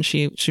at them, and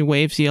she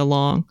waves you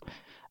along.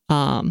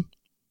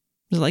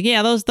 It's like,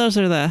 yeah, those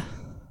are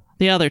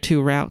the other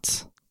two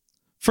routes.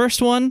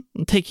 First one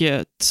will take you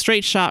a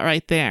straight shot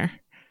right there.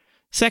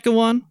 Second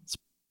one, it's a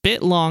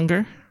bit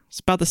longer. It's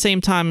about the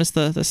same time as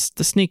the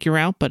sneaky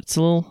route, but it's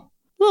a little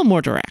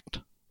more direct.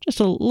 Just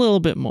a little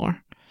bit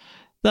more.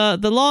 The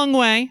long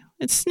way,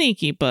 it's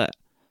sneaky, but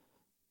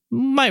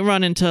might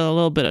run into a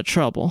little bit of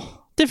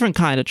trouble. Different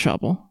kind of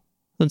trouble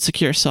than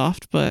Secure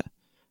Soft, but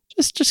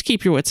just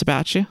keep your wits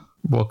about you.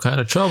 What kind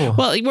of trouble?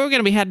 Well, we're going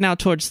to be heading out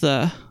towards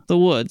the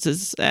woods.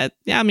 As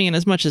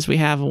much as we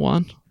have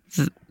one.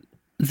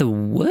 The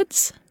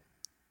woods?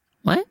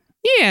 What?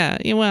 Yeah,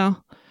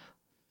 well,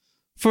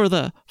 for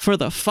the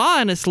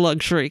finest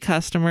luxury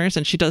customers,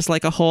 and she does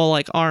like a whole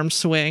like arm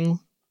swing,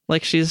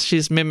 like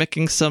she's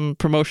mimicking some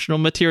promotional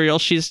material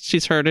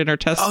she's heard in her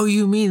test. Oh,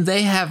 you mean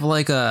they have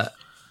like a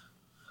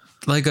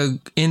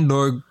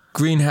indoor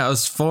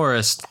greenhouse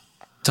forest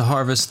to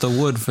harvest the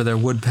wood for their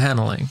wood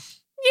paneling?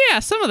 Yeah,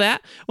 some of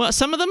that. Well,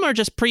 some of them are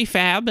just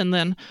prefab, and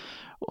then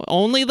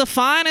only the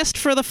finest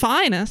for the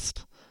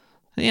finest.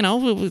 You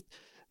know,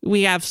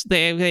 they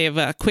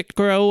have quick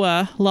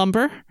grow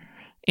lumber,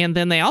 and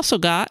then they also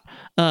got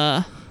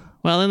then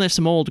there's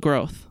some old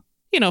growth.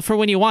 You know, for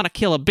when you want to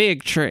kill a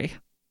big tree.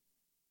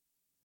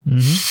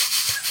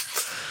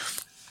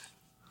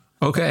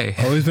 Okay.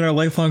 Always been our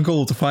lifelong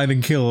goal to find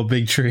and kill a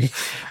big tree.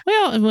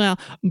 Well,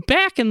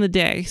 back in the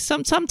day,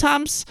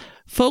 sometimes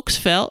folks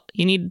felt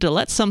you needed to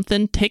let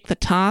something take the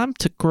time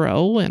to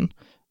grow and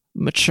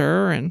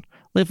mature and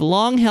live a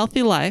long,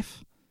 healthy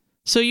life,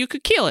 so you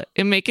could kill it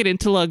and make it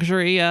into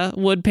luxury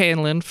wood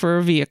paneling for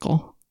a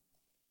vehicle.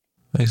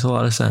 Makes a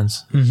lot of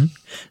sense. Mm-hmm.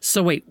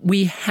 So wait,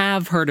 we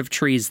have heard of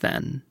trees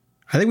then?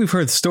 I think we've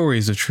heard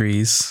stories of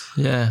trees.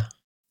 Yeah.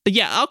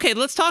 Yeah, okay,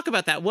 let's talk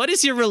about that. What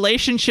is your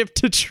relationship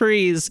to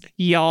trees,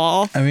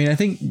 y'all? I mean, I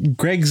think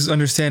Greg's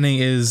understanding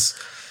is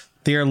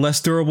they are less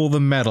durable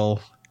than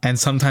metal and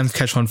sometimes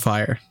catch on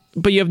fire.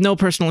 But you have no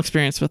personal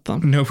experience with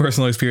them. No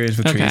personal experience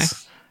with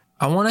trees.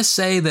 I want to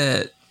say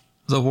that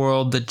the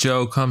world that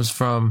Joe comes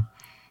from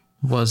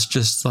was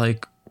just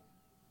like,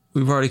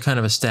 we've already kind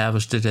of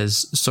established it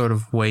as sort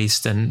of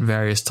waste and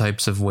various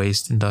types of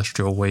waste,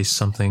 industrial waste,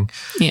 something,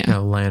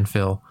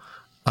 landfill.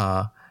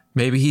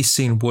 Maybe he's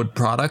seen wood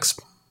products,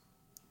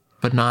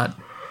 but not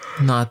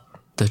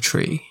the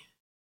tree.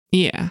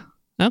 Yeah.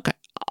 Okay.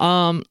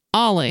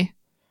 Ollie,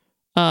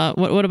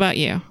 what about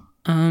you?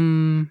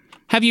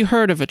 Have you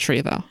heard of a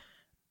tree though?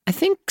 I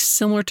think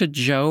similar to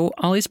Joe,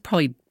 Ollie's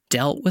probably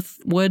dealt with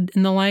wood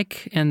and the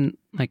like, and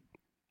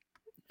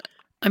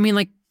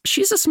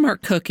she's a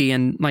smart cookie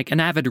and like an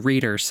avid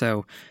reader,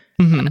 so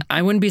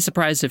I wouldn't be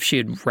surprised if she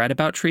had read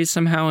about trees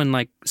somehow in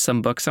like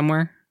some book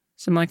somewhere,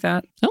 something like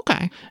that.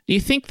 Okay. Do you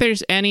think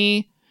there's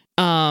any?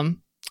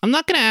 I'm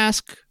not going to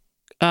ask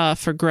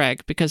for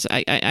Greg because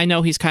I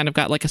know he's kind of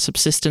got like a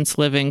subsistence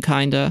living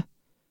kind of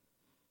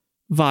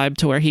vibe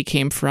to where he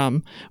came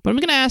from, but I'm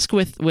going to ask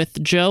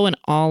with Joe and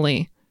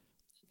Ollie.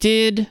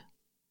 Did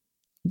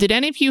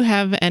any of you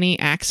have any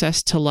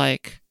access to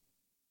like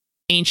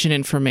ancient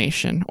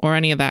information or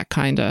any of that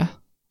kind of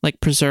like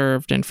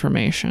preserved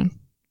information?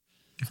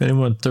 If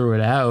anyone threw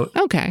it out.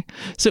 Okay.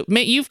 So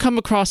you've come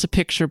across a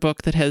picture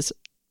book that has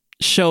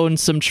shown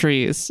some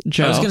trees,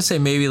 Joe. I was going to say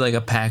maybe like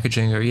a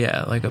packaging or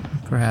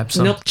perhaps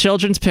some... Nope,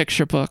 children's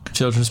picture book.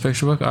 Children's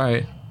picture book? All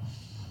right.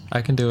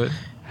 I can do it.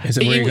 Is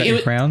it where you got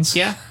your crayons?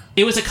 Yeah.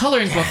 It was a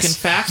coloring book, in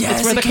fact. Yes,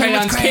 it's where the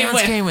crayons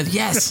came with.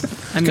 Yes.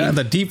 I got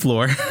the deep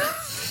lore.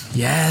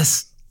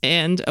 Yes.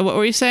 And what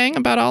were you saying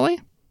about Ollie?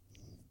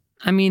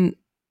 I mean,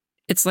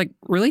 it's like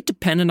really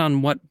dependent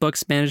on what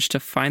books manage to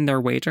find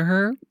their way to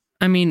her.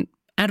 I mean,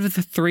 out of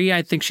the three,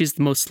 I think she's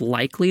the most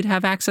likely to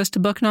have access to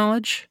book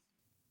knowledge.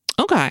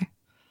 Okay.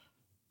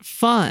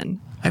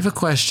 Fun. I have a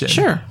question.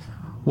 Sure.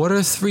 What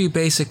are three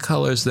basic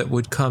colors that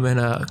would come in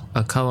a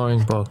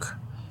coloring book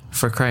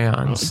for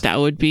crayons? That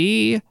would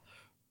be,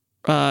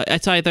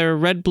 it's either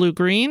red, blue,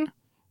 green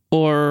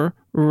or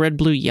red,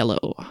 blue,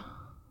 yellow.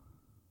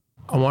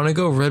 I want to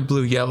go red,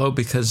 blue, yellow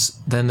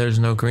because then there's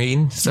no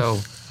green. So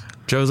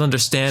Joe's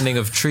understanding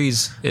of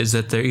trees is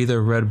that they're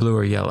either red, blue,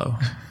 or yellow.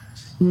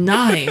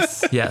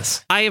 Nice.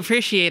 Yes. I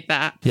appreciate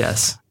that.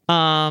 Yes.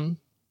 Oh,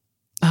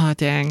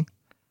 dang.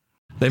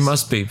 They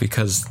must be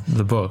because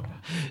the book.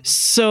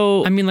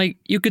 So I mean, like,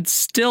 you could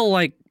still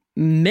like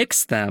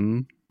mix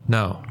them.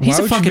 No. He's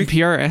a fucking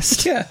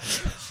purist. Yeah.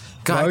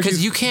 God,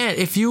 because you can't,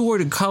 if you were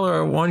to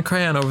color one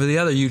crayon over the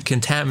other, you'd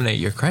contaminate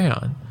your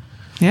crayon.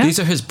 Yeah. These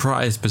are his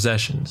prized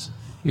possessions.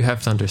 You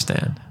have to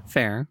understand.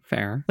 Fair.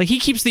 Like, he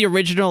keeps the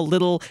original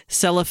little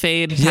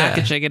cellophane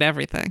packaging and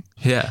everything.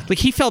 Yeah. Like,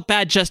 he felt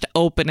bad just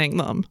opening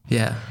them.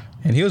 Yeah.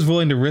 And he was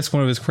willing to risk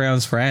one of his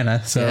crayons for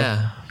Anna. So,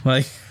 Yeah.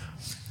 like,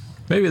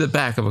 Maybe the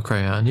back of a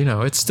crayon,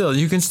 it's still,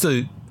 you can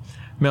still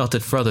melt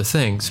it for other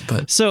things,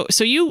 but... So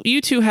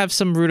you two have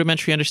some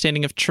rudimentary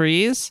understanding of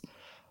trees.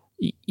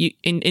 You,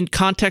 in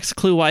context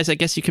clue-wise, I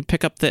guess you could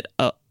pick up that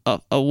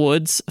a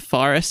woods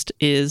forest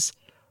is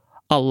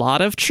a lot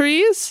of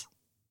trees.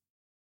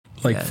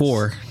 like Yes.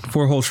 four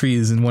whole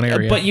trees in one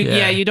area. But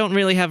Yeah. you don't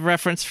really have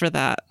reference for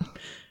that.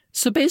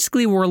 So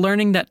basically, we're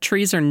learning that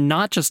trees are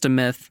not just a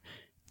myth,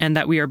 and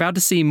that we are about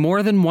to see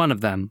more than one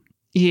of them.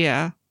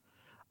 Yeah.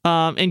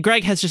 And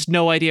Greg has just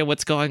no idea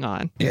what's going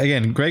on. Yeah,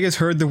 again, Greg has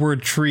heard the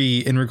word tree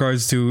in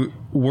regards to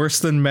worse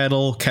than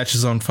metal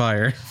catches on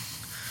fire.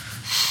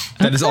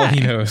 That is all he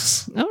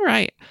knows. All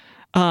right.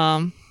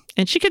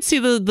 And she could see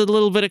the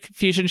little bit of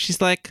confusion. She's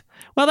like,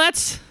 "Well,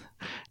 that's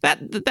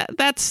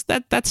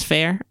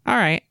fair. All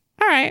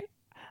right.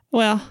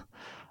 Well,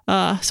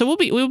 so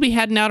we'll be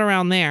heading out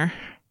around there,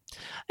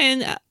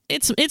 and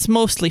it's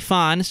mostly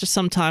fine. It's just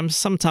sometimes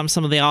some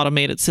of the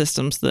automated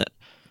systems that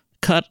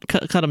cut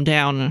them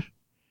down.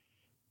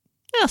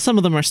 Yeah, some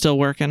of them are still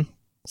working.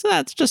 So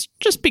that's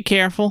just be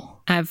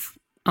careful. I've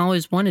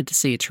always wanted to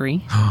see a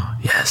tree.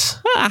 Yes.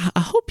 I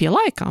hope you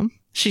like them."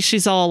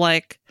 She's all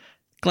like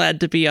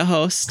glad to be a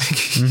host.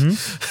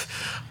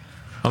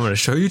 I'm gonna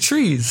show you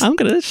trees. I'm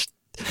gonna.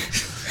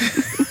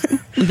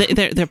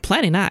 They're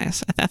plenty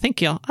nice. I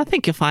think you'll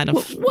find them.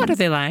 What are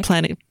they like?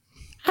 Plenty.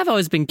 I've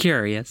always been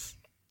curious.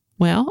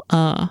 Well,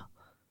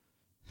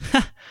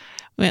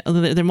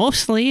 they're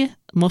mostly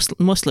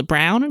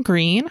brown and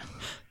green.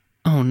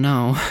 Oh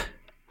no.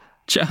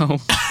 Joe.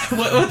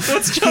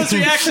 What's Joe's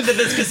reaction to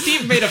this? Because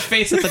Steve made a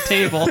face at the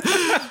table.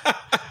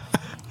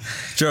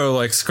 Joe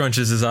like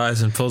scrunches his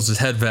eyes and pulls his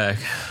head back.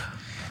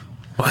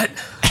 What?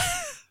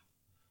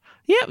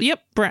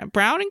 Yep.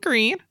 Brown and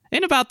green,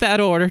 in about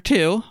that order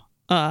too.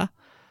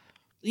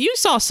 You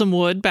saw some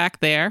wood back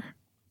there.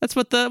 That's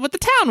what the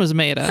town was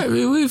made I of.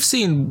 mean, we've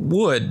seen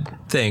wood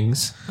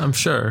things, I'm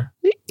sure,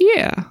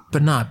 Yeah.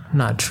 but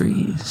not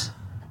trees.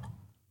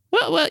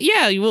 Well,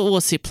 yeah.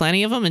 We'll see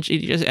plenty of them, and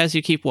as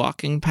you keep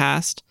walking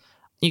past,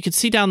 you can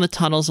see down the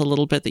tunnels a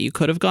little bit that you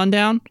could have gone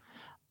down,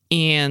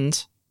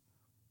 and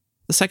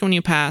the second one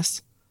you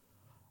pass,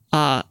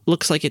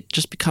 looks like it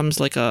just becomes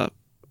like a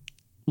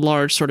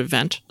large sort of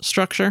vent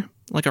structure,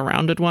 like a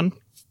rounded one.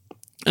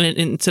 And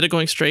instead of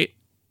going straight,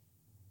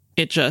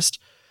 it just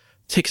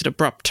takes an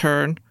abrupt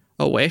turn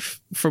away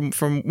from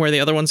where the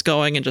other one's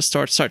going and just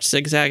starts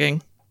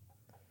zigzagging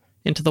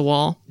into the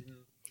wall.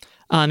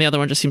 And the other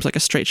one just seems like a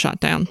straight shot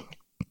down.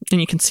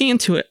 And you can see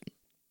into it,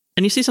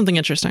 and you see something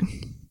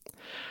interesting.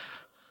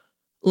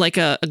 Like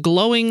a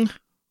glowing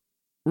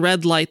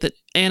red light that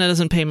Anna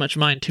doesn't pay much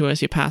mind to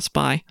as you pass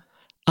by.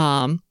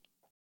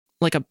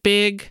 Like a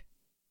big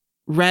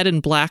red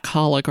and black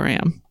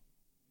hologram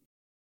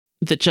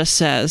that just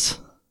says,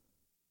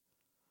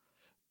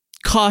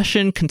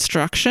 "Caution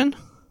construction,"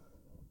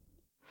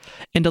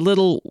 and a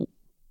little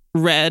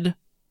red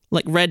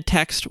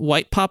text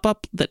white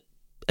pop-up that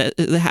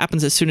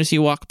happens as soon as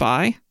you walk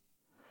by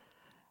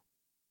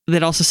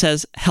that also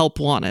says "Help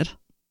wanted."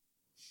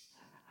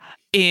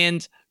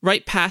 And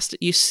right past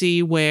it, you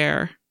see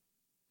where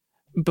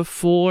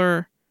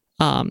before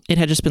it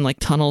had just been like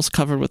tunnels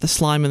covered with the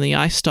slime and the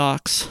eye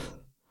stalks.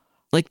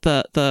 Like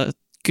the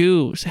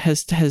goo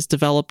has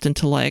developed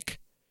into like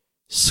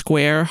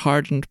square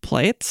hardened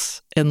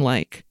plates and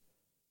like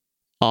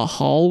a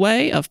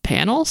hallway of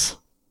panels.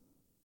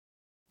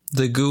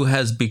 The goo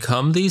has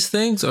become these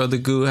things, or the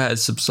goo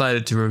has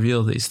subsided to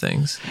reveal these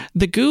things?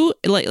 The goo,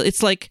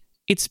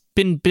 it's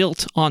been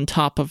built on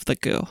top of the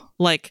goo.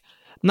 Like,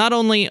 not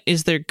only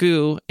is there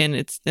goo and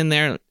it's in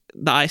there,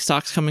 the eye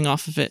stalks coming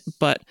off of it,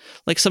 but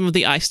like some of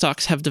the eye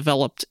stalks have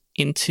developed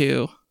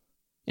into,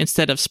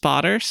 instead of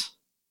spotters,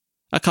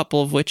 a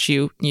couple of which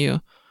you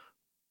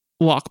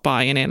walk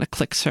by and Anna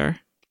clicks her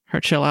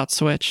chill out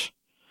switch.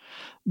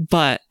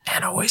 But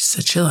Anna wastes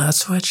the chill out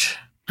switch.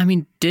 I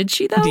mean, did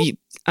she though?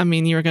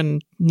 you're going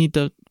to need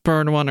to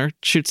burn one or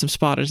shoot some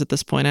spotters at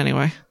this point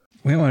anyway.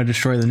 We don't want to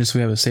destroy them just so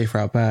we have a safe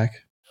route back.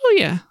 Oh,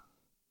 yeah.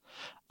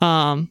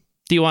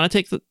 Do you want to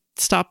take the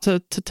stop to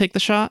take the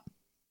shot?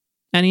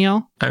 Any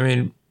y'all? I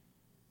mean,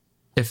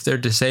 if they're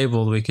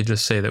disabled, we could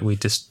just say that we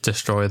just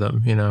destroy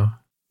them, you know?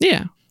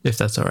 Yeah. If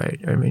that's all right.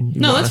 I mean,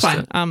 No, that's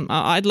fine.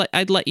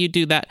 I'd let you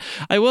do that.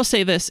 I will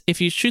say this: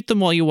 if you shoot them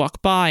while you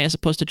walk by, as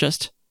opposed to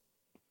just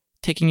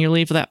taking your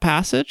leave of that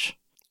passage,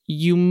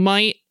 you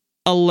might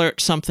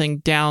alert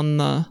something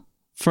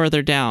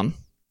further down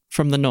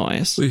from the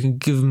noise. We can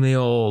give them the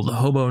old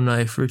hobo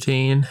knife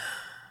routine.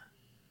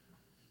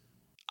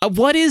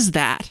 What is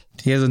that?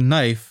 He has a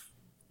knife,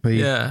 but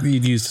Yeah.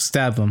 you'd use to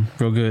stab them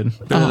real good.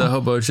 Bit of the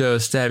hobo Joe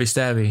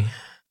stabby.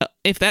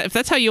 If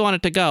that's how you want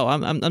it to go,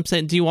 I'm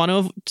saying, do you want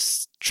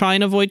to try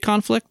and avoid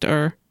conflict,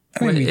 or?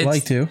 I mean, we'd It's-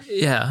 like to.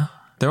 Yeah.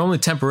 They're only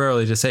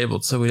temporarily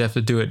disabled, so we'd have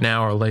to do it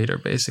now or later,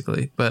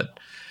 basically. But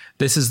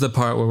this is the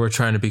part where we're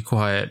trying to be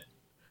quiet.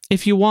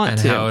 If you want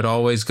And to. how it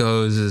always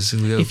goes is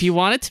we go, If you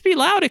want it to be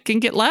loud, it can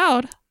get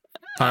loud.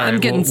 all right, I'm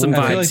getting some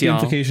I feel like vibes, the y'all.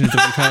 implication is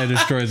if we try to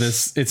destroy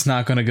this, it's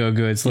not going to go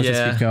good. So let's just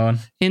Yeah. keep going.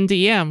 In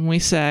DM, we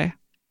say,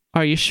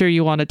 "Are you sure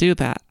you want to do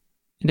that?"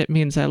 And it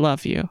means I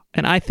love you.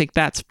 And I think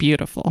that's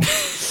beautiful.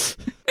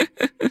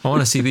 I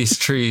want to see these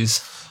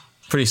trees.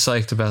 Pretty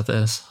psyched about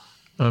this.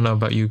 I don't know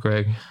about you,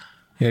 Greg.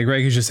 Yeah,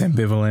 Greg is just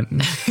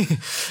ambivalent.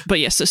 But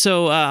yes,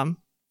 so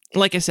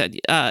like I said,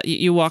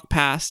 you walk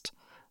past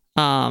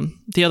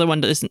The other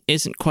one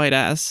isn't quite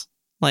as,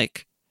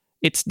 like,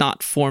 it's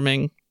not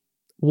forming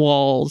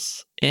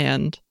walls,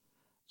 and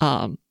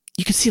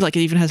you can see, like,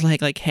 it even has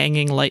like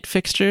hanging light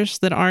fixtures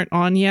that aren't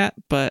on yet,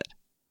 but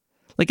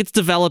like it's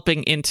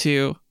developing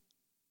into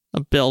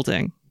a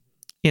building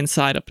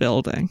inside a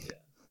building.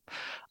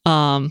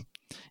 And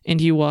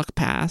you walk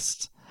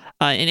past,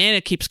 and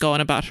Anna keeps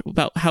going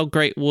about how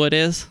great wood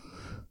is.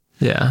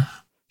 Yeah.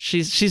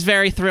 She's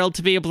very thrilled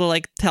to be able to,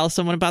 like, tell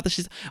someone about this.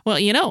 She's, well,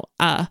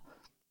 I've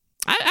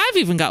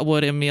even got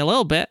wood in me a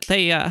little bit.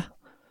 They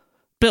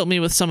built me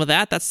with some of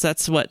that.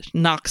 That's what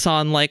knocks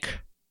on, like,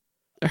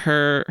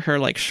 her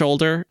like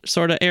shoulder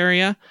sort of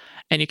area,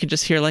 and you can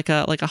just hear like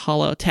a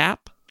hollow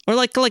tap, or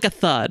like a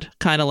thud,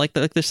 kind of like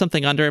there's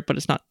something under it, but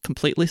it's not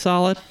completely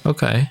solid.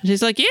 Okay. And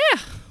she's like, yeah,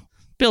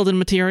 building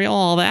material,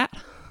 all that.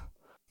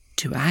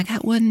 Do I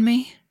got wood in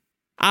me?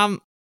 I'm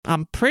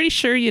pretty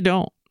sure you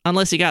don't,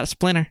 unless you got a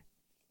splinter.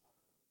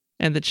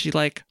 And then she,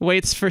 like,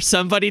 waits for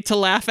somebody to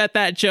laugh at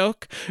that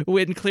joke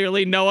when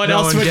clearly no one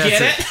else would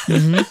get it.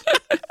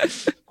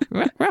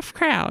 Mm-hmm. Rough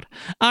crowd.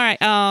 All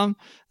right.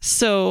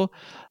 So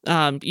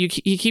you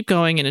keep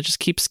going, and it just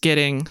keeps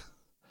getting,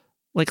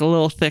 like, a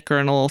little thicker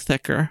and a little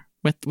thicker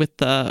with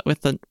the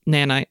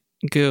nanite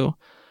goo.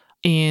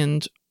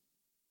 And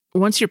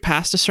once you're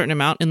past a certain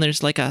amount, and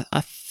there's like a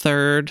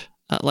third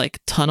like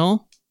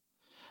tunnel,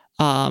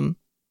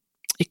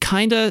 it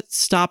kind of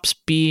stops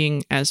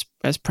being as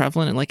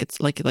prevalent, and like it's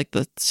like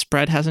the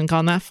spread hasn't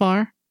gone that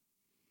far.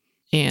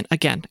 And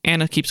again,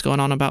 Anna keeps going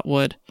on about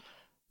wood,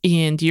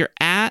 and you're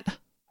at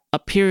a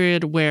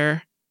period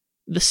where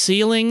the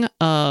ceiling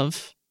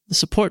of the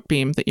support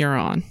beam that you're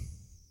on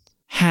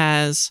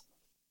has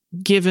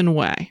given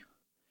way,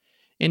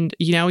 and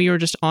you're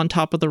just on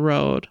top of the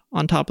road,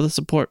 on top of the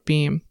support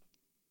beam.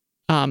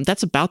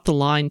 That's about the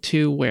line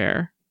too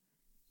where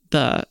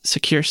the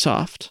Secure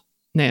Soft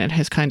nanite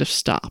has kind of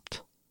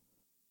stopped.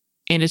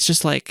 And it's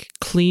just like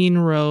clean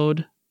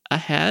road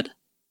ahead.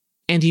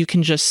 And you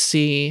can just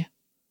see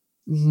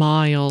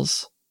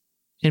miles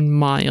and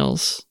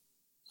miles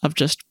of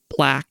just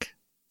black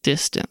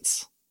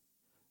distance.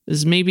 This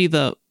is maybe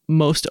the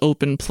most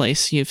open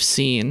place you've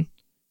seen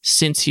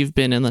since you've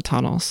been in the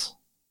tunnels.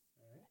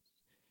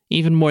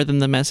 Even more than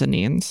the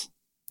mezzanines.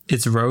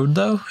 It's road,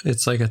 though?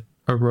 It's like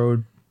a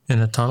road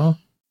in a tunnel?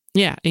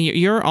 Yeah,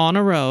 you're on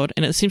a road,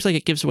 and it seems like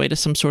it gives way to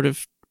some sort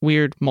of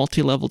weird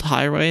multi-leveled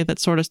highway that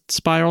sort of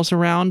spirals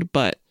around,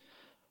 but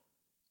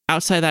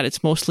outside that,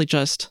 it's mostly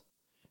just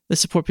the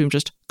support beam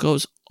just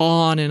goes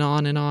on and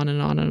on and on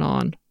and on and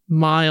on,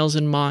 miles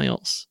and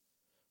miles,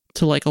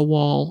 to like a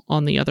wall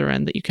on the other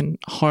end that you can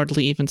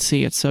hardly even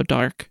see. It's so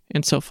dark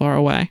and so far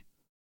away.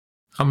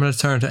 I'm going to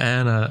turn to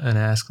Anna and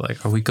ask,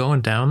 like, are we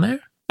going down there?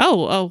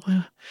 Oh,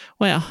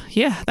 well,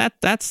 yeah, that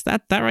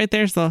right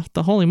there's the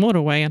holy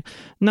motorway. And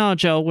no,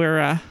 Joe,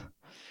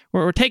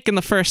 we're taking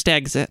the first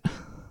exit.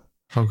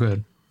 Oh,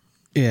 good.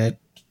 Yeah,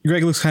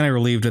 Greg looks kind of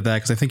relieved at that,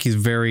 because I think he's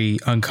very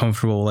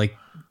uncomfortable, like,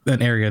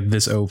 an area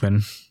this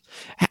open.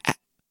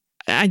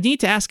 I need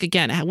to ask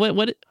again.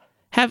 What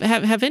have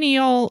any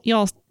of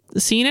y'all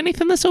seen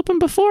anything this open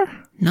before?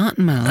 Not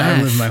in my life.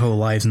 I've lived my whole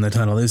life in the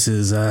tunnel. This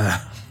is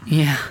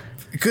Yeah.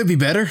 it could be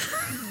better.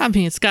 I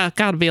mean, it's got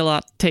to be a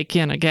lot to take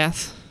in, I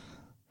guess.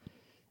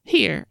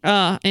 Here,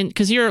 and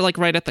because you're like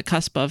right at the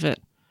cusp of it.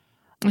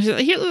 She's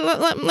like, here,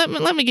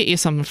 let me get you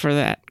something for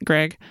that,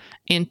 Greg.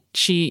 And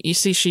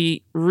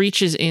she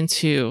reaches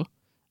into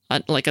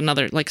like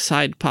another like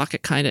side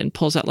pocket kind of, and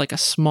pulls out like a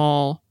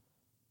small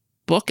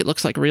book. It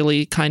looks like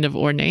really kind of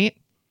ornate,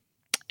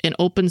 and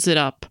opens it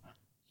up.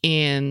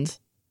 And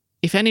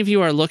if any of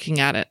you are looking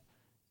at it,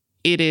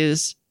 it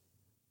is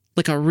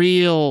like a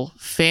real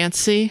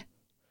fancy,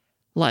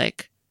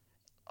 like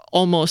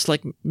almost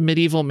like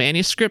medieval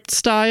manuscript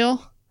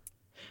style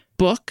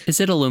book. Is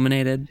it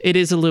illuminated? It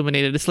is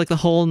illuminated. It's like the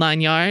whole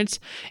 9 yards.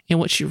 And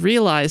what you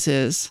realize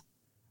is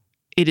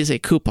it is a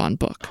coupon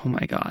book. Oh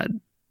my God.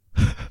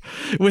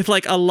 With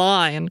like a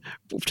line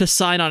to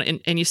sign on.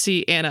 And you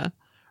see Anna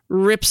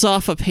rips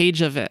off a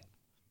page of it.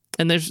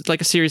 And there's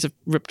like a series of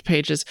ripped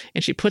pages.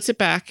 And she puts it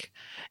back.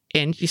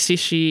 And you see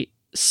she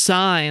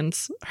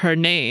signs her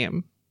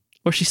name.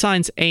 Or she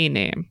signs a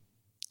name.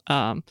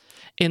 And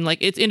like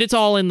it's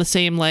all in the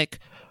same like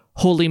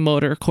Holy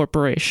Motor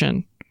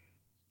Corporation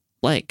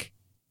like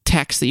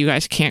text that you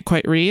guys can't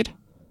quite read,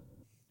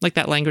 like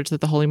that language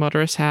that the Holy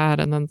Motorists had,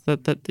 and then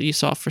that you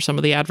saw for some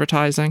of the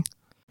advertising.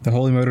 The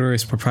Holy Motor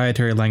is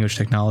proprietary language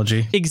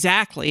technology.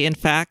 Exactly. In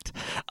fact,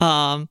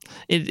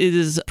 it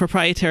is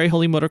proprietary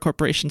Holy Motor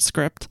Corporation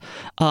script,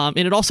 and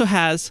it also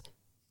has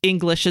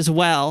English as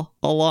well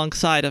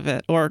alongside of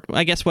it, or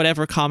I guess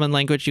whatever common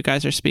language you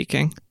guys are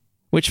speaking,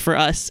 which for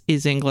us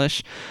is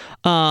English,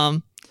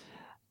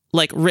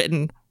 like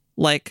written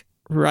like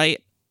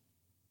right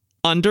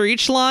under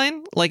each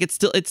line. Like it's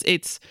still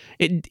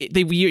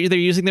they're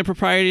using their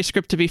proprietary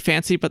script to be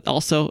fancy, but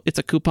also it's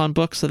a coupon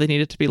book, so they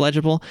need it to be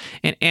legible.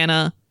 And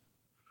Anna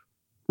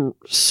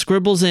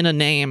scribbles in a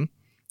name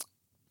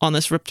on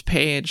this ripped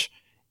page,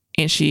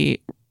 and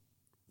she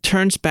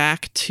turns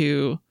back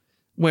to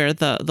where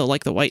the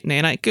white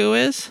nanite goo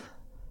is.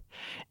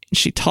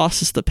 She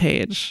tosses the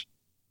page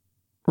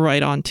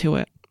right onto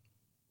it.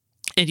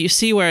 And you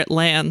see where it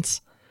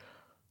lands,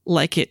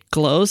 like it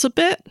glows a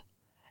bit,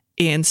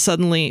 and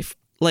suddenly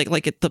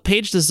the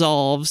page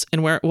dissolves,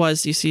 and where it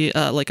was, you see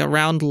like a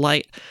round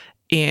light,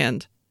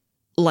 and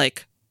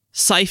like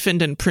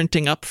siphoned and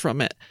printing up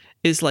from it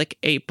is like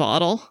a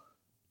bottle,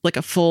 like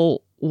a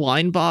full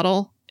wine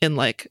bottle, and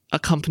like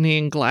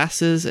accompanying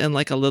glasses, and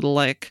like a little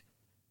like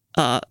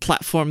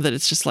platform that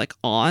it's just like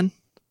on.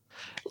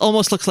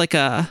 Almost looks like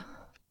a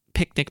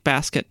picnic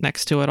basket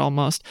next to it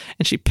almost.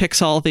 And she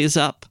picks all these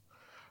up.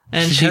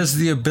 And she has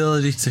the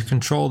ability to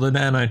control the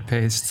nanite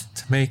paste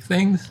to make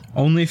things.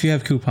 Only if you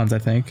have coupons, I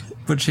think.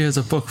 But she has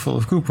a book full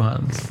of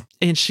coupons.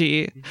 And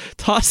she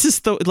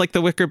tosses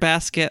the wicker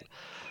basket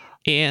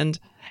and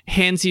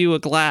hands you a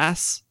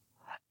glass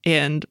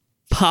and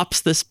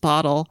pops this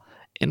bottle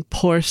and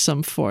pours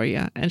some for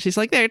you. And she's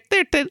like, there,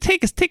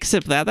 take a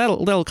sip of that.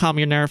 That'll calm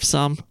your nerves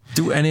some.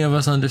 Do any of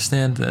us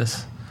understand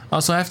this?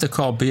 Also, I have to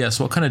call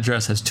BS. What kind of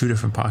dress has 2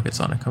 different pockets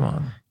on it? Come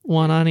on.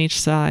 One on each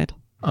side.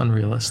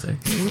 Unrealistic.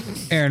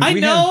 Aaron, we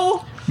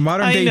have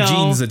modern day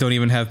jeans that don't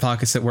even have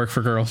pockets that work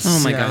for girls.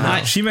 Oh my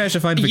God. She managed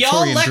to find a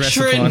Victorian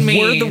dress. Me.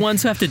 We're the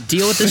ones who have to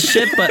deal with this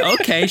shit, but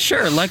okay,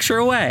 sure, lecture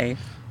away.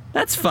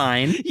 That's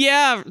fine.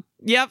 Yeah,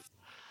 yep.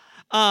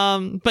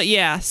 But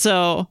yeah,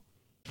 so...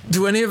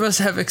 Do any of us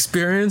have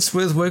experience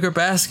with wicker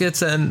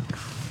baskets and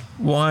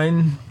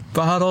wine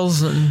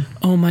bottles? And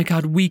oh my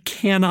God, we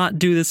cannot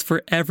do this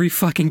for every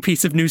fucking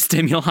piece of new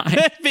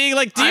stimuli. Being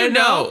like, do you I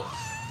know?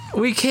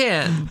 We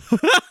can.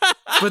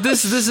 But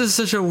this is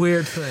such a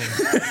weird thing.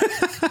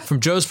 From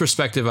Joe's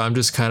perspective, I'm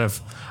just kind of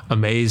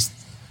amazed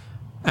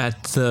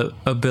at the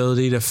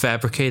ability to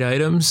fabricate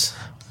items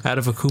out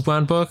of a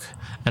coupon book,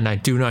 and I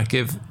do not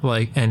give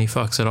like any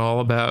fucks at all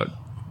about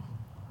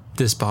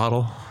this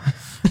bottle.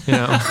 You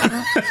know.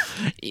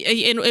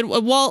 and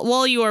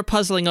while you are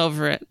puzzling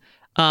over it,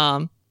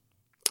 and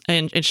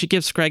she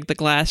gives Greg the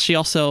glass, she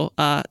also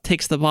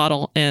takes the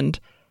bottle and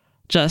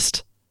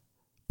just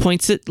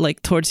points it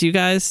like towards you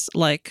guys,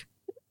 like,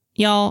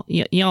 y'all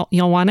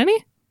want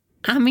any?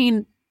 I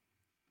mean,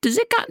 does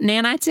it got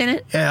nanites in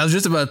it? Yeah, I was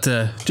just about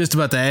to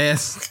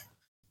ask.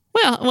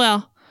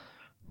 Well,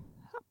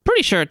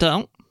 pretty sure it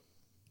don't.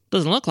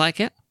 Doesn't look like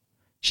it.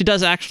 She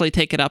does actually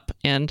take it up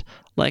and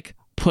like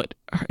put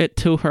it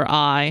to her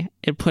eye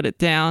and put it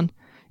down,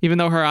 even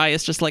though her eye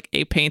is just like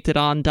a painted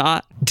on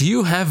dot. Do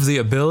you have the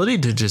ability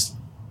to just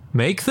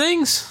make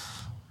things?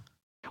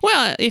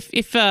 Well,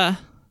 if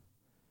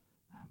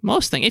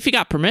most thing, if you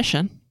got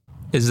permission.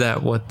 Is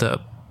that what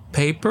the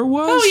paper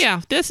was? Oh yeah,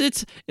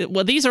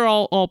 these are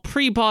all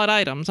pre-bought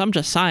items. I'm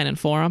just signing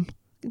for them.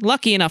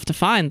 Lucky enough to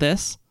find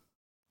this.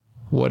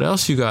 What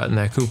else you got in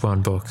that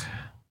coupon book?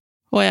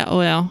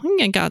 Well,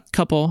 I got a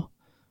couple,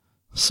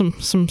 some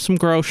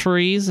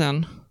groceries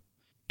and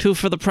 2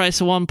 for the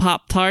price of 1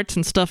 Pop-Tarts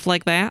and stuff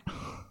like that.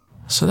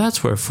 So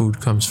that's where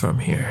food comes from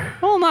here.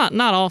 Well,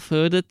 not all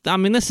food.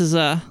 This is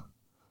a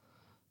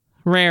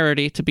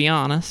rarity, to be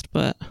honest,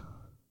 but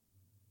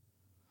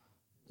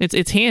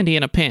it's handy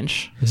in a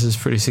pinch. This is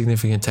pretty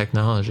significant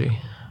technology.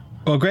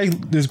 Well,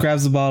 Greg just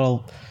grabs the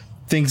bottle,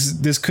 thinks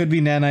this could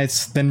be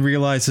nanites, then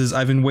realizes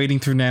I've been wading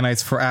through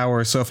nanites for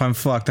hours, so if I'm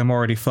fucked, I'm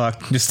already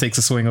fucked. Just takes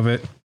a swing of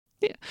it.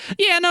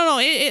 Yeah, no,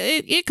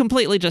 it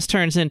completely just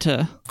turns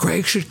into...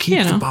 Greg should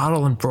keep the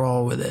bottle and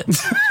brawl with it.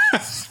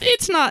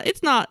 It's not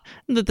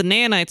that the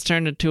nanites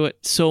turned into it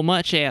so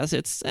much as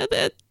it's...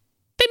 they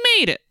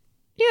made it,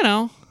 you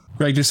know.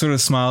 Greg just sort of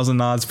smiles and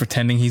nods,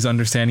 pretending he's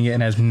understanding it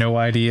and has no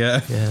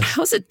idea. Yeah.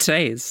 How's it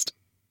taste?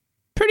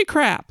 Pretty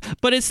crap.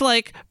 But it's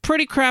like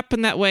pretty crap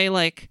in that way,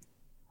 like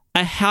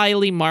a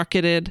highly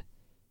marketed,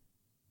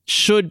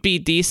 should be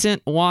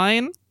decent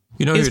wine.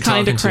 You know who is you're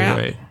kind talking of crap.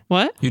 to, right?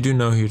 What? You do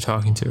know who you're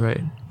talking to,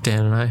 right?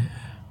 Dan and I.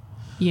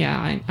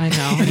 Yeah, I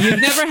know. You've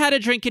never had a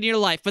drink in your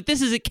life, but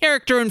this is a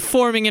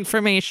character-informing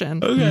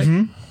information. Okay.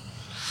 Mm-hmm.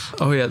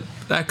 Oh, yeah,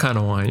 that kind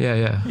of wine.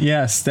 Yeah.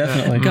 Yes,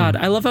 definitely. God,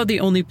 I love how the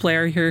only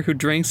player here who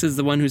drinks is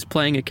the one who's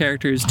playing a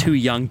character who's too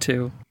young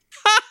to.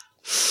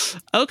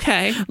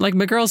 Okay. Like,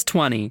 my girl's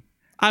 20.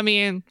 I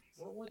mean,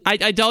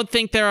 I don't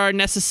think there are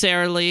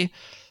necessarily,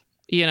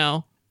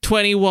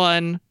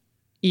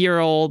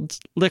 21-year-old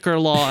liquor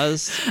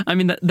laws. I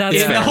mean, that's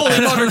in fair. the Holy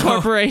Motor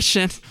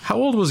Corporation. How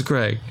old was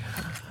Greg?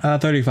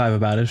 35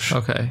 about-ish.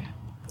 Okay.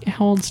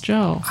 How old's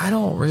Joe? I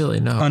don't really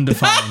know.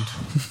 Undefined.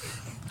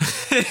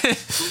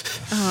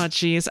 Oh,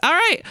 jeez. All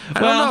right. I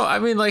don't know. I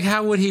mean, like,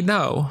 how would he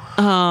know?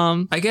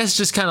 I guess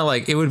just kind of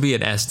like, it would be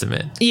an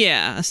estimate.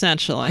 Yeah,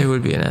 essentially. It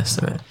would be an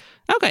estimate.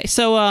 Okay,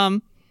 so,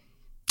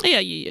 yeah,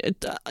 you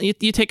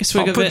take a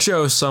swig I'll of put it.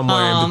 Joe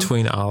somewhere in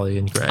between Ollie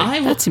and Greg.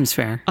 That seems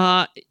fair.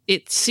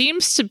 It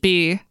seems to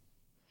be,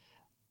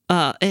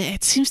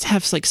 it seems to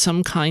have like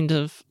some kind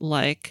of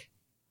like,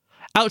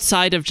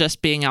 outside of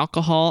just being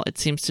alcohol, it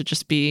seems to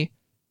just be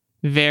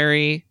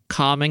very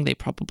calming, they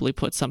probably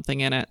put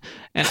something in it.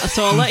 And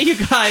so I'll let you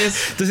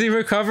guys. Does he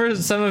recover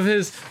some of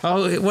his?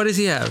 Oh, what does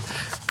he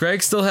have?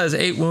 Greg still has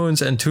 8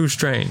 wounds and 2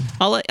 strain.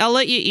 I'll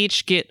let you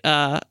each get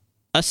a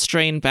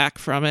strain back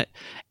from it,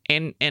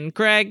 and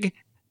Greg,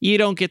 you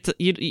don't get to.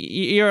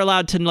 You're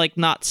allowed to like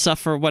not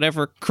suffer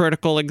whatever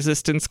critical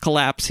existence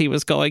collapse he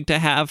was going to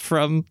have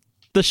from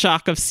the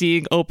shock of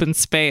seeing open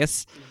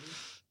space.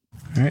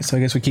 All right, so I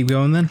guess we keep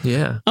going then.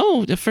 Yeah.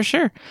 Oh, for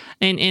sure.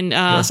 And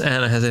Unless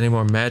Anna has any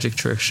more magic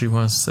tricks she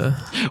wants to.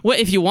 well,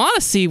 if you want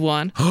to see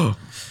one,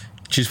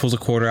 She just pulls a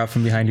quarter out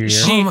from behind your ear.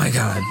 Oh my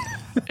god.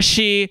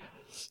 she.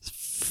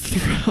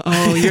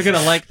 Oh, you're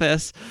gonna like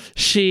this.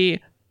 She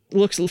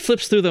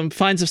flips through them,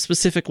 finds a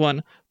specific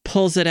one,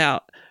 pulls it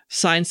out,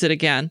 signs it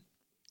again,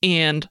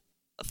 and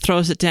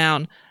throws it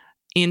down,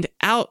 and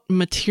out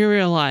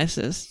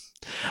materializes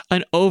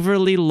an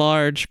overly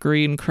large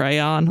green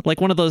crayon, like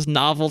one of those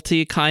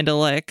novelty kind of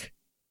like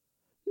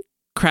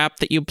crap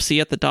that you see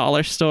at the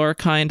dollar store,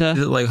 kind Is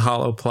of. it like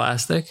hollow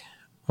plastic,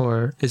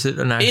 or is it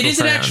an actual? It is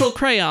crayon? an actual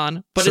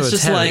crayon, but So it's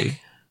just heavy.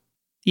 like,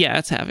 yeah,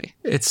 it's heavy.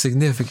 It's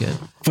significant.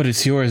 But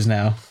it's yours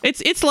now.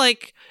 It's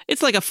like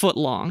a foot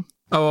long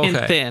Oh, okay.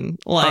 and thin,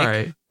 like. All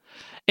right.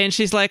 And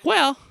she's like,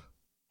 "Well,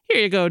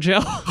 here you go,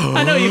 Joe.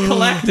 I know you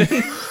collected."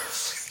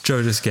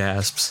 Joe just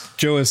gasps.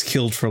 Joe is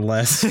killed for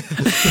less.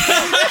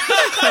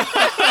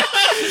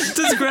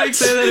 Does Greg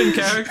say that in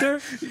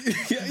character?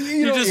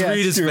 You just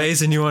read his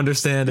face and you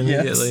understand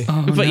immediately.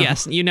 But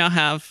yes, you now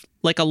have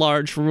like a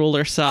large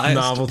ruler size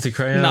Novelty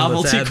crayon.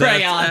 novelty Let's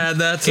crayon. Add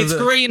that to It's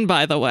green,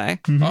 by the way.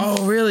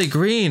 Oh, really?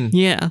 Green?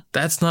 Yeah.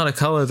 That's not a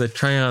color that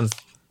crayons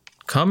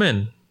come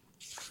in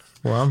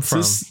where I'm from.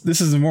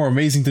 This is more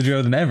amazing to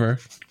Joe than ever.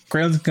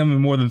 Crayons come in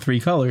more than 3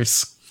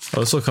 colors. Oh,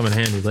 this will come in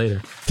handy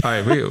later. All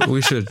right,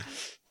 we should.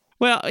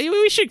 Well,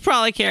 we should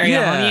probably carry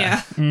on.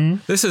 Yeah.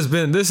 This has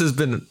been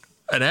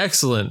an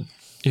excellent,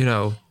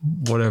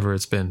 whatever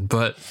it's been,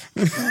 but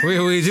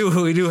we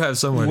do have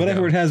somewhere.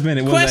 Whatever it has been,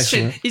 it was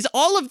Question: excellent. is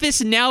all of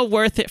this now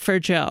worth it for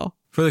Joe?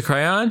 For the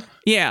crayon.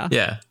 Yeah.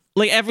 Yeah,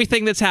 Like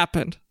everything that's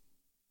happened.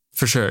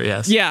 for sure.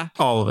 Yes. Yeah.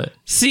 All of it.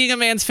 Seeing a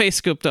man's face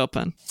scooped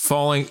open.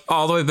 Falling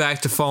all the way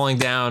back to falling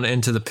down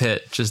into the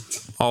pit.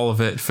 Just all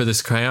of it for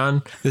this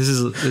crayon. This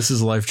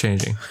is life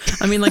changing.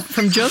 I mean, like,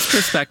 from Joe's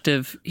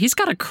perspective, he's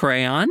got a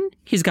crayon,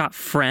 he's got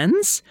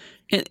friends,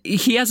 and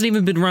he hasn't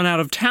even been run out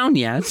of town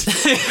yet.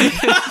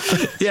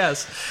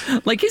 Yes.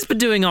 Like, he's been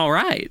doing all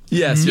right.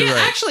 Yes. You're Yeah,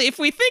 right. actually, if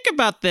we think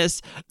about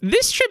this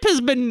trip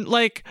has been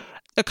like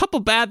a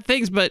couple bad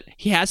things, but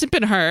he hasn't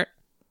been hurt.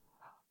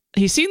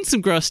 He's seen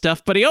some gross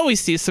stuff, but he always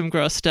sees some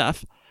gross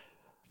stuff.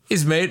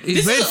 He's made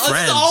This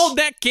friends. is all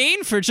net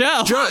gain for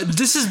Joe.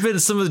 This has been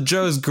some of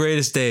Joe's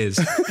greatest days,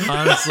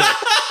 honestly.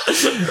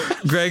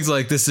 Greg's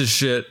like, this is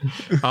shit.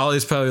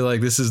 Ollie's probably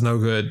like, this is no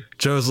good.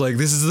 Joe's like,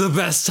 this is the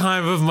best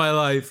time of my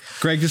life.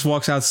 Greg just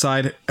walks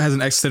outside, has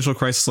an existential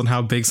crisis on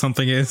how big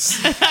something is.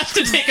 Has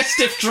to take a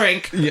stiff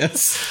drink.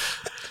 Yes.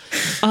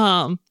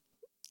 And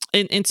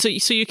so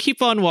you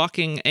keep on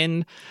walking,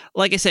 and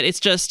like I said, it's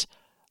just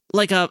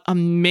like a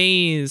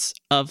maze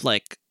of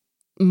like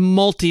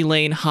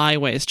multi-lane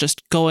highways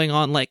just going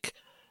on, like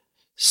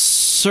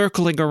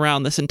circling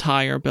around this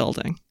entire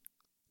building,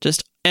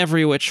 just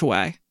every which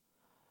way.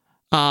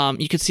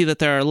 You can see that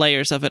there are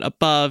layers of it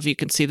above. You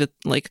can see that,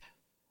 like,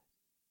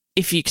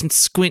 if you can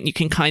squint, you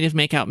can kind of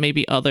make out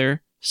maybe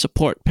other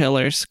support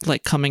pillars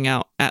like coming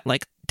out at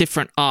like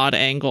different odd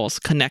angles,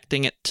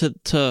 connecting it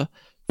to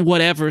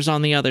whatever's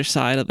on the other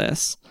side of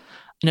this.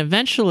 And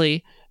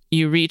eventually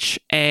you reach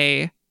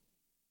a,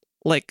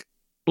 like,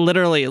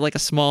 literally like a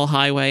small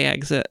highway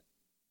exit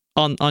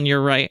on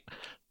your right,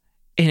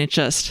 and it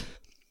just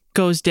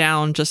goes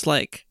down just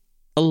like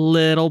a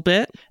little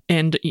bit,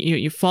 and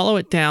you follow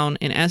it down,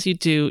 and as you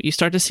do, you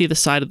start to see the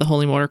side of the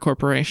Holy Motor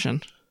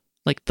Corporation,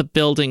 like the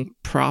building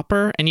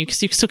proper, and you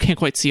still can't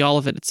quite see all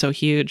of it, it's so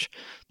huge,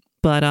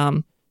 but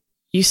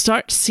you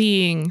start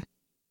seeing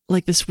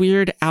like this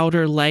weird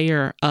outer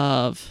layer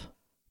of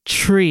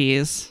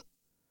trees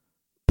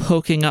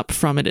poking up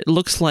from it. It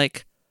looks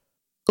like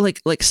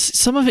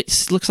some of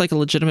it looks like a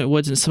legitimate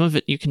woods, and some of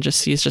it you can just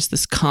see is just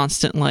this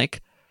constant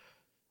like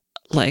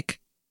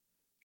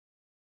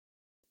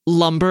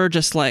lumber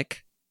just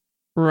like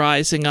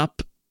rising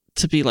up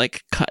to be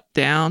like cut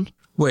down.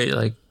 Wait,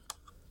 like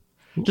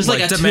Just like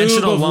a tube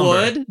dimensional of lumber.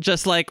 wood,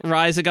 just like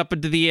rising up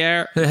into the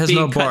air, It has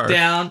being no cut bark.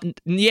 down.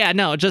 Yeah,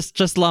 no,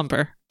 just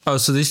lumber. Oh,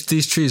 so these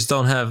trees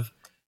don't have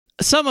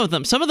Some of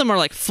them are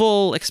like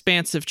full,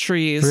 expansive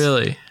trees.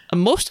 really.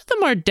 Most of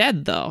them are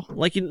dead though.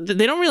 Like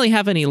they don't really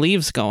have any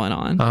leaves going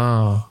on.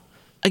 Oh,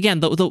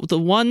 Again, the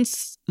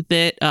ones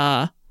that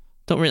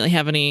don't really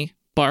have any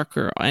bark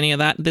or any of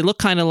that, they look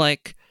kind of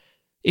like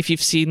if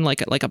you've seen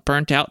like a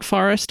burnt out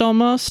forest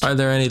almost. are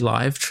there any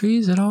live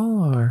trees at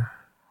all, or?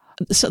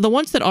 So the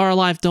ones that are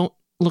alive don't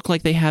look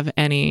like they have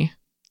any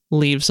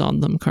leaves on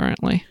them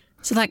currently.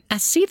 So, like, I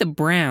see the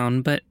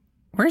brown, but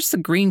where's the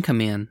green come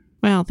in?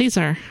 Well, these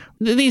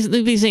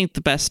ain't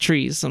the best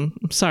trees. I'm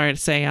sorry to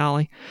say,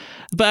 Ollie,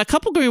 but a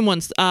couple green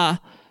ones. I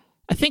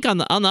think on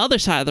the other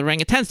side of the ring,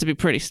 it tends to be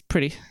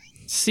pretty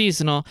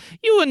Seasonal.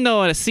 You wouldn't know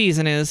what a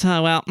season is,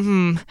 huh? Well,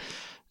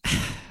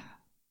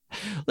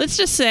 let's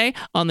just say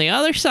on the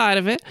other side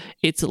of it,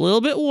 it's a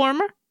little bit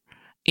warmer,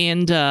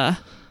 and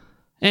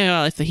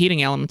if the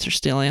heating elements are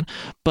still in,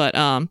 but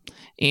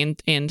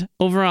and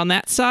over on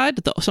that side,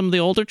 some of the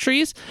older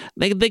trees,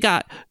 they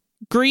got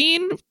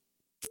green.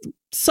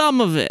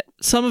 Some of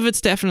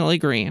it's definitely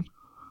green.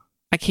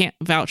 I can't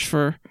vouch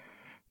for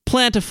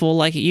plentiful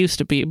like it used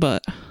to be,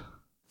 but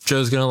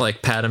Joe's gonna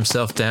like pat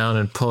himself down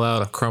and pull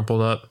out a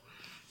crumpled up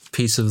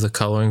piece of the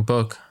coloring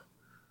book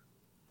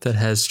that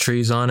has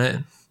trees on it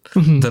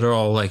that are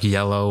all like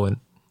yellow and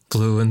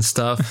blue and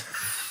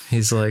stuff.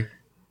 He's like,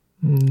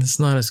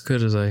 it's not as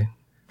good as I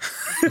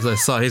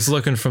thought. He's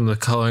looking from the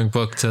coloring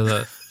book to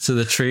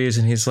the trees,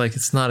 and he's like,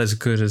 it's not as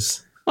good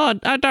as. Oh,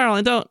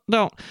 darling, don't.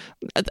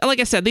 Like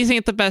I said, these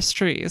ain't the best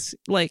trees.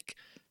 Like,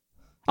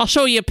 I'll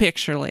show you a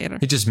picture later.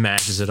 He just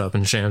mashes it up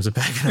and jams it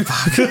back in the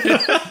pocket.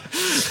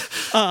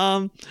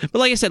 But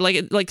like I said,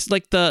 like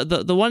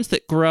the ones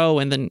that grow,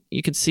 and then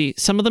you can see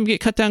some of them get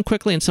cut down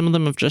quickly, and some of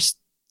them have just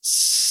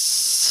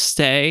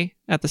stay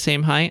at the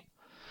same height.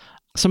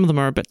 Some of them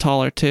are a bit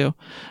taller too.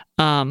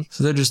 So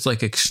they're just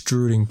like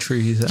extruding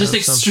trees. Just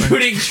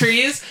extruding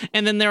trees,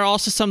 and then there are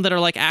also some that are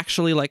like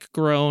actually like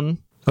grown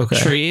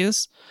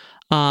trees.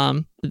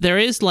 There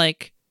is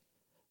like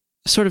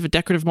sort of a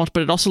decorative mulch,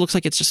 but it also looks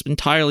like it's just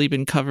entirely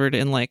been covered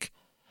in like,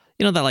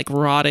 you know, that like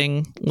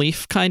rotting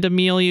leaf kind of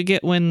meal you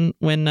get when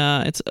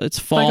it's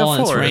fall like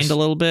and it's rained a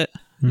little bit.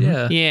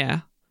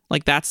 Yeah,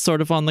 like that's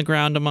sort of on the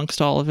ground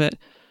amongst all of it.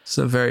 It's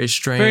a very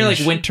strange, very like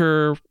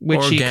winter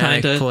witchy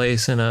kind of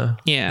place in a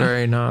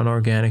very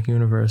non-organic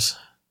universe.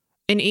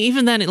 And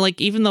even then,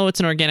 even though it's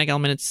an organic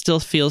element, it still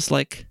feels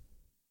like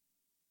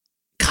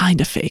kind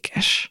of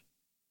fake-ish.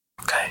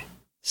 Okay.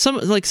 Some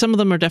of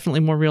them are definitely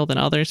more real than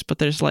others, but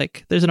there's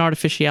an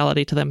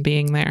artificiality to them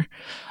being there.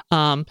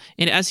 And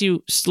as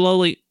you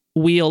slowly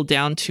wheel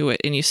down to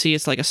it, and you see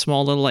it's like a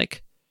small little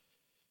like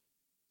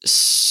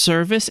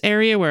service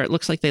area where it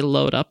looks like they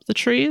load up the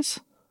trees.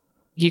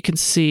 You can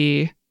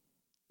see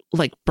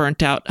like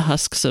burnt out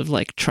husks of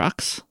like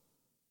trucks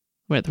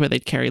where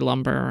they'd carry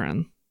lumber,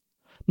 and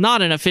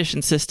not an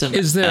efficient system.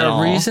 Is there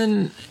a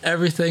reason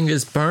everything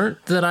is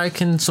burnt that I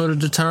can sort of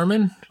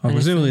determine? Well,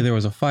 presumably there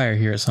was a fire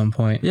here at some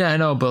point. Yeah, I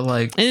know, but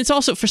like... And it's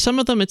also, for some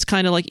of them, it's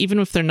kind of like, even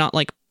if they're not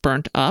like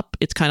burnt up,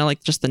 it's kind of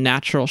like just the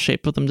natural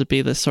shape of them to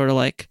be this sort of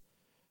like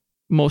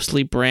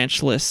mostly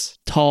branchless,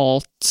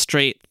 tall,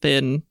 straight,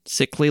 thin,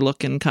 sickly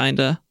looking kind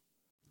of.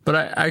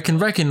 But I can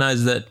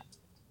recognize that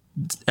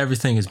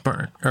everything is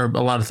burnt, or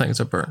a lot of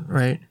things are burnt,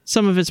 right?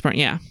 Some of it's burnt,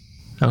 yeah.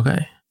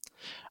 Okay.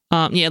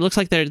 Yeah, it looks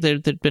like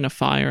there'd been a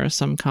fire of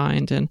some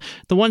kind, and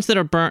the ones that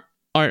are burnt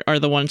are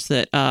the ones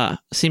that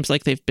seems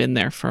like they've been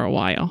there for a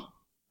while.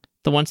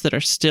 The ones that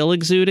are still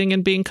exuding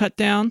and being cut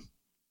down,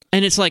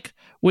 and it's like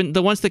when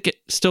the ones that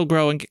still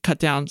grow and get cut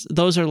down,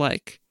 those are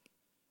like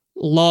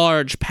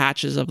large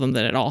patches of them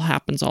that it all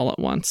happens all at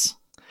once,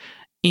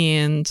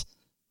 and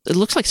it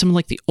looks like some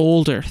like the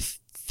older,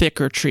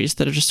 thicker trees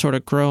that have just sort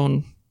of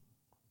grown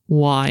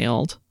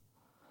wild.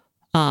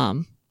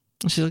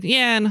 She's like,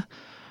 yeah, and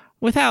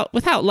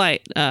without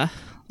light, the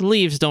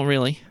leaves don't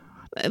really.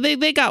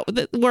 They got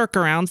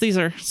workarounds. These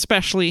are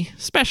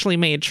specially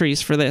made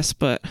trees for this,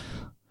 but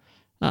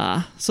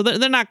so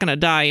they're not gonna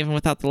die even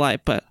without the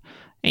light. But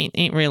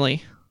ain't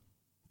really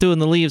doing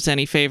the leaves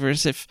any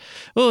favors.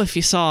 If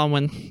you saw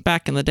them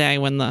back in the day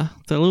when the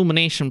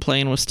illumination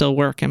plane was still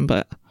working.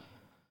 But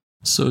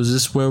so is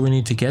this where we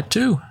need to get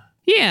to?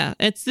 Yeah,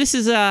 this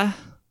is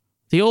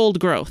the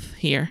old growth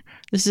here.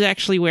 This is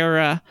actually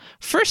where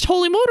first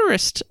Holy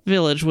Motorist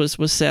village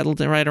was settled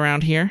right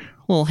around here.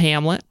 Little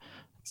hamlet.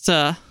 It's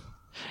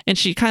and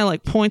she kind of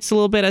like points a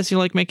little bit as you're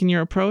like making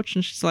your approach,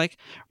 and she's like,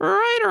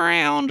 right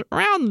around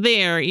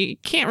there. You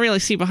can't really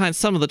see behind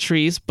some of the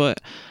trees, but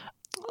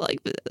like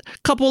a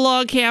couple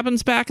log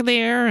cabins back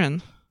there,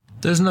 and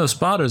there's no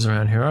spotters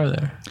around here, are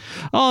there?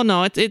 Oh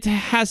no, it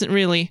hasn't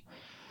really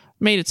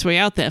made its way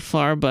out that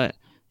far, but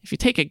if you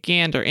take a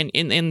gander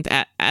and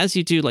as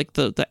you do, like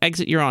the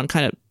exit you're on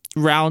kind of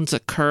rounds a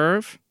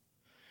curve,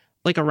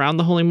 like around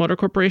the Holy Motor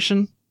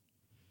Corporation,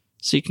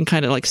 so you can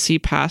kind of like see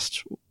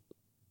past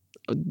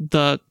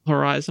the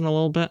horizon a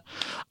little bit,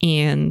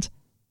 and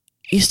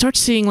you start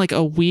seeing like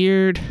a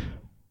weird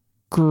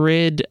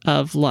grid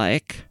of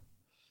like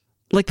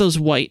those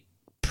white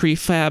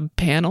prefab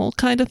panel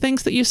kind of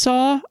things that you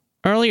saw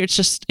earlier.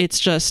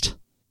 It's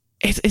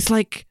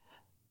like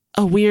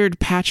a weird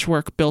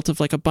patchwork built of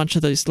like a bunch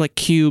of those like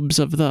cubes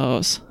of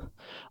those,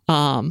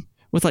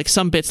 with like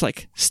some bits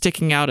like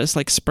sticking out as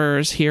like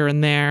spurs here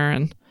and there,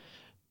 and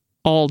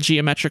all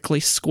geometrically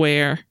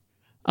square,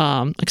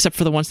 except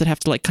for the ones that have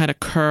to like kind of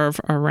curve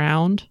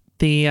around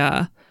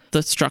the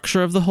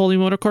structure of the Holy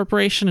Motor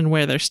Corporation, and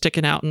where they're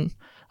sticking out in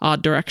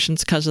odd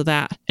directions because of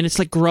that. And it's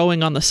like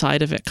growing on the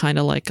side of it, kind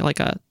of like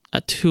a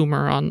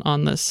tumor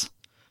on this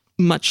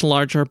much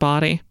larger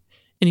body.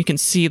 And you can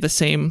see the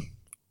same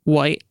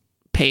white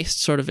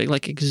paste sort of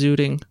like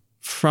exuding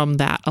from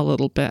that a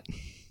little bit.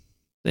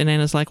 And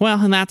Anna's like,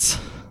 well, and that's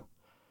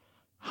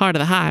heart of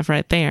the hive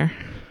right there.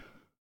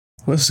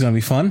 Well, this is gonna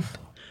be fun.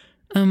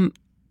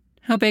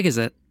 How big is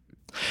it?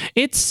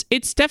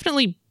 It's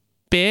definitely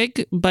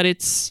big, but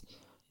it's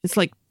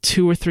like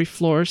 2 or 3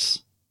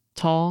 floors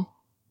tall.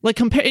 Like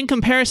in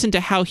comparison to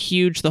how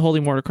huge the Holy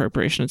Mortar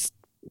Corporation, it's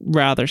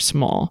rather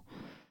small.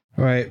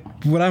 Right.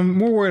 What I'm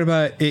more worried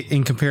about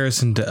in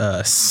comparison to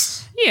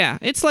us. Yeah,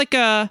 it's like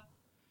a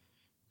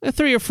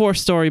 3 or 4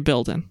 story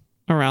building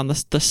around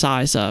the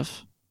size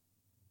of,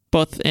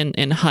 both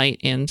in height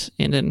and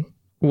in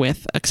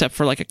width, except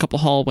for like a couple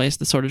hallways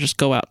that sort of just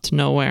go out to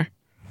nowhere.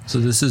 So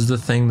this is the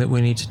thing that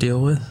we need to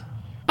deal with?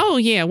 Oh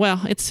yeah,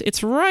 well,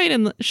 it's right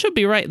it should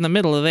be right in the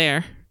middle of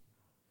there.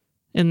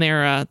 In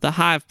their the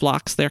hive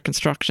blocks, their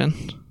construction.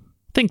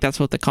 I think that's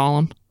what they call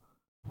them.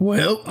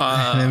 Well,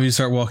 and then we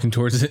start walking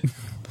towards it.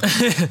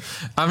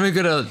 I'm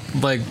gonna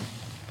like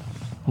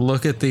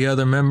look at the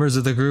other members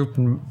of the group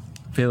and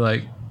be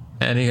like,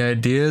 any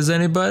ideas,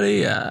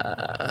 anybody?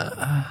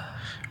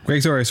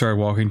 Greg's already started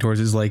walking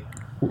towards it. He's like,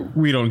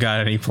 we don't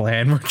got any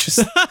plan. We're just...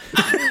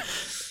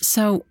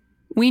 So,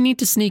 we need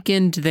to sneak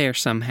into there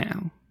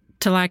somehow.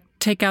 To, like,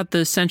 take out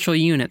the central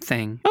unit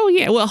thing. Oh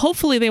yeah, well,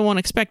 hopefully they won't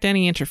expect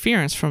any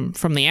interference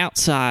from the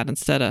outside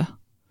instead of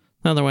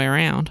the other way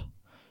around.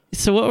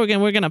 So what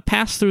we're gonna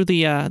pass through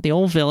the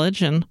old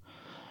village, and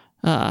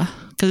because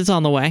it's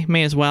on the way,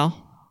 may as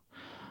well.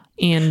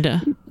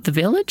 And the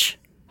village?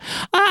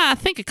 I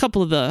think a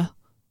couple of the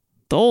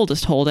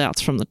oldest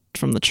holdouts from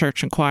the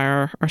church and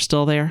choir are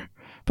still there,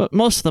 but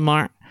most of them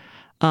aren't.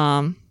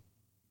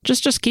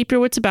 Just keep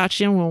your wits about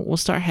you, and we'll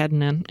start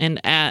heading in.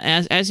 And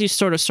as you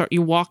sort of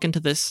you walk into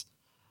this.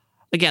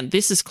 Again,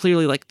 this is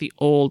clearly like the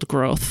old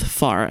growth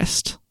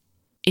forest,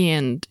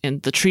 and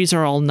the trees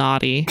are all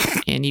knotty,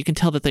 and you can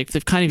tell that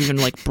they've kind of even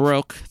like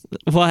broke.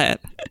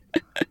 What?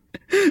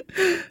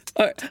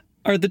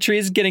 Are the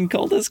trees getting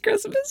cold this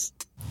Christmas?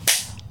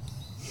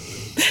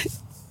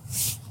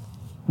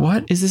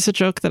 What? Is this a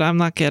joke that I'm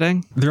not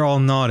getting? They're all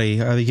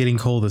naughty. Are they getting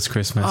cold this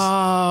Christmas?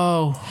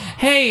 Oh.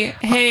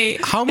 Hey.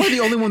 How am I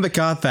the only one that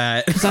got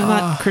that? Because I'm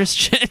not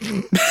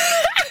Christian.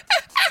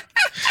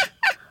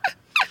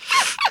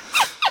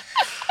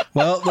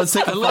 Well, let's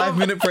take a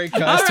 5-minute break,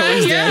 guys.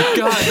 Tori's dead.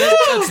 God,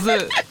 that's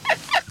the...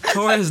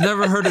 Tori has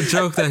never heard a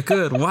joke that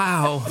good.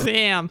 Wow.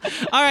 Damn.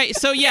 All right,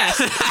 so yes,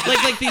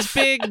 like these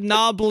big,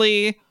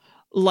 knobbly,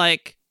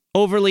 like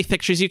overly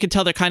thick trees. You can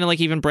tell they're kind of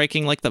like even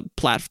breaking like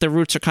the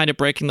roots are kind of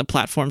breaking the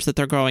platforms that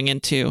they're growing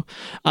into.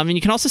 And you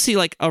can also see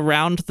like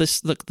around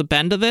this the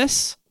bend of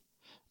this,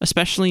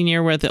 especially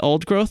near where the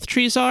old growth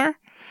trees are,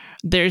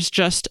 there's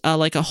just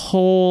like a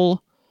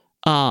whole,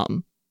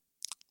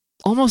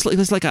 almost like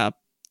there's like a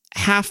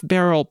half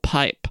barrel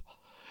pipe,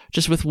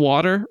 just with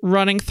water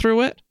running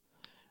through it.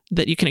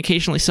 That you can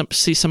occasionally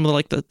see some of the,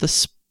 like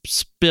the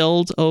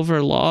spilled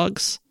over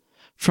logs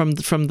from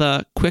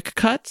the quick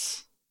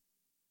cuts,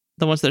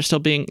 the ones that are still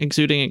being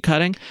exuding and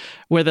cutting,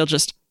 where they'll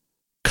just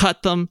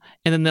cut them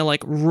and then they'll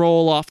like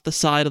roll off the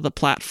side of the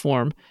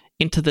platform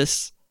into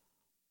this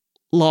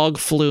log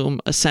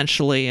flume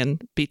essentially,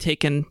 and be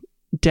taken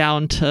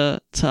down to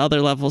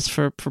other levels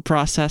for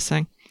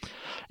processing.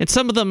 And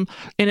some of them,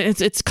 and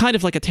it's kind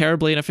of like a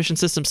terribly inefficient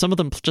system. Some of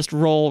them just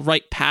roll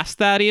right past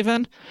that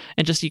even,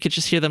 and you could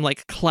just hear them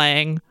like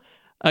clang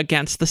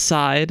against the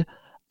side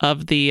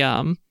of the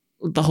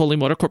Holy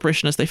Mortar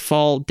Corporation as they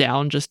fall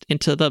down just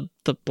into the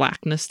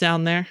blackness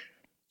down there.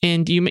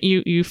 And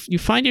you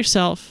find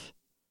yourself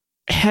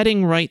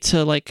heading right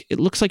to, like, it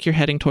looks like you're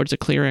heading towards a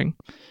clearing.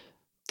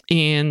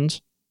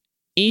 And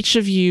each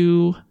of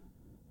you,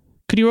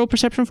 could you roll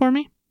perception for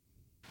me?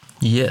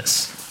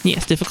 Yes.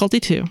 Yes,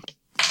 difficulty 2.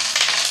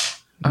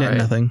 Net right.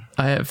 nothing.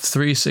 I have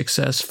 3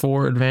 success,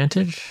 4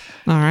 advantage.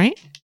 All right.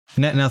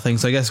 Net nothing.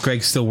 So I guess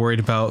Greg's still worried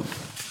about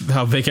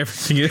how big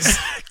everything is.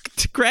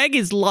 Greg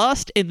is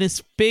lost in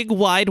this big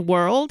wide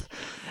world.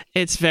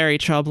 It's very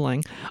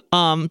troubling.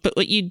 But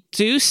what you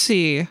do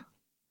see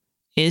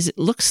is it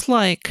looks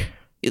like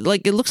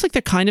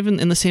they're kind of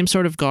in the same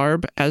sort of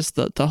garb as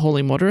the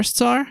Holy Motorists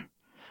are,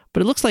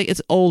 but it looks like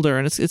it's older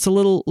and it's a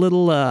little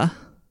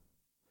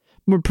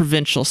more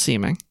provincial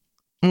seeming.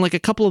 And like a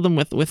couple of them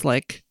with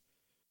like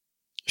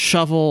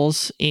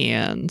shovels,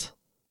 and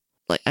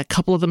like a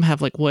couple of them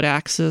have like wood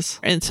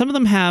axes, and some of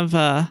them have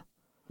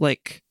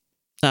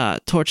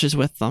torches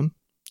with them,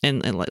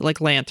 and like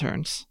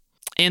lanterns,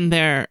 and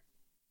they're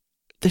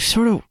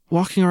sort of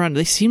walking around.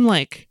 They seem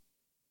like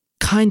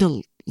kind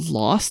of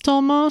lost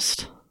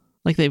almost,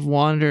 like they've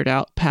wandered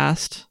out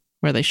past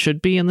where they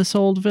should be in this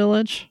old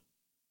village.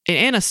 And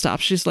Anna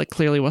stops. She's like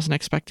clearly wasn't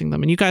expecting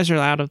them, and you guys are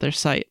out of their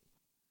sight.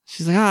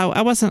 She's like,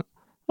 I wasn't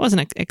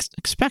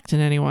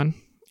expecting anyone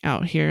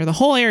out here. The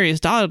whole area is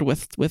dotted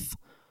with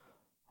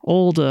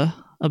old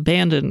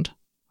abandoned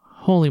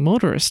Holy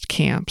Motorist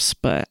camps,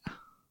 but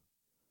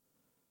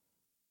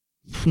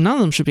none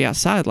of them should be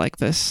outside like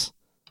this.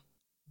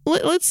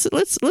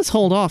 Let's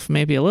hold off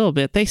maybe a little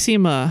bit. They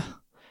seem and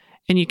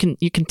you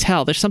can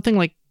tell there's something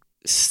like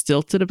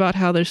stilted about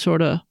how they're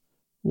sort of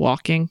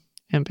walking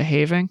and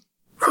behaving.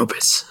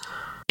 Robots.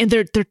 And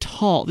they're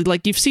tall.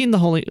 Like you've seen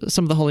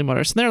some of the Holy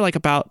Motorists, and they're like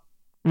about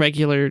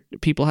regular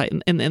people height,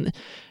 and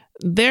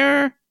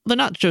they're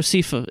not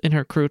Josepha and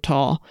her crew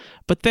tall,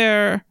 but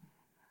they're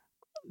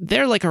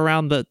like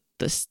around the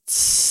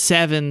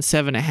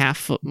 7.5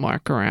 foot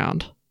mark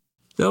around.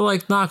 They're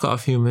like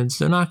knockoff humans.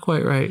 They're not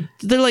quite right.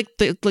 They're like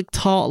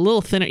tall, a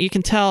little thinner. You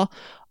can tell.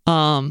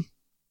 You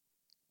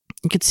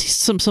can see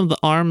some of the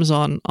arms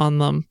on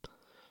them.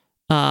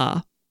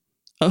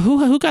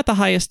 Who got the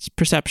highest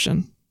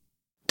perception?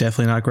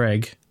 Definitely not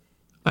Greg.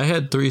 I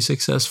had 3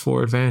 success,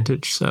 4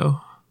 advantage, so.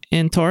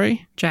 And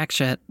Tori? Jack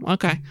shit.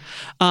 Okay.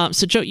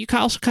 So Joe, you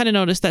also kind of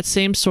noticed that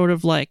same sort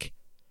of like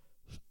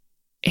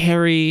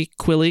hairy,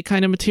 quilly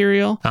kind of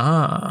material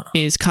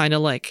is kind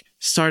of like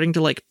starting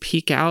to like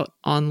peek out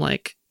on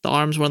like the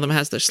arms. One of them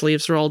has their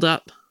sleeves rolled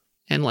up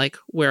and like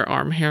where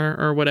arm hair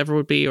or whatever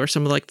would be, or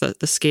some of like the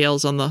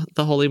scales on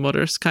the holy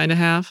motors kind of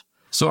have.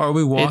 So are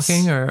we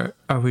walking or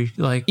are we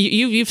like...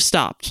 You've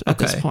stopped at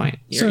this point.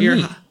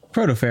 You're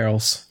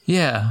proto-ferals.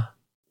 Yeah.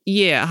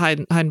 Yeah,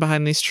 hiding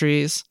behind these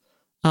trees.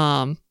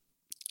 And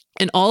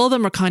all of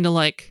them are kind of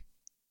like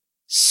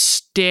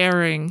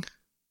staring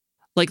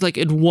like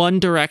in one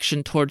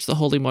direction towards the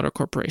Holy Motor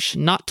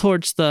Corporation, not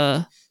towards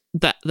the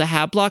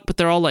hab block, but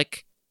they're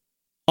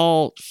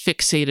all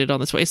fixated on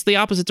this way. It's the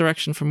opposite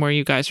direction from where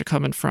you guys are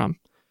coming from.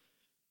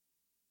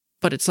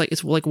 But it's like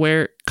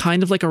where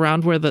kind of like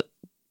around where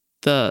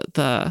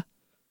the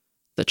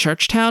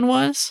church town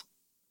was,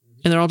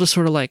 and they're all just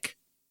sort of like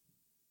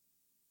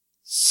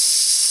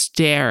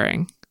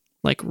staring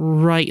like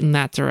right in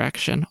that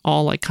direction,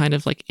 all like kind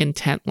of like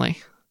intently,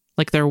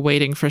 like they're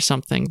waiting for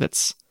something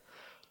that's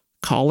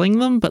calling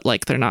them, but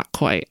like they're not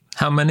quite.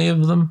 How many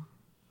of them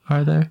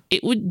are there?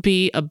 It would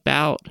be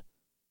about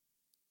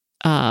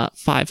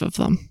 5 of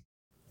them.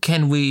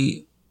 Can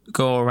we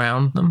go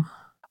around them?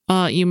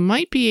 You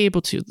might be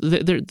able to.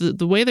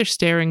 The way they're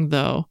staring,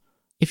 though,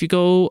 if you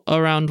go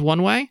around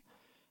one way,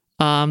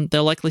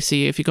 they'll likely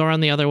see you. If you go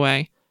around the other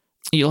way,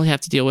 you'll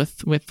have to deal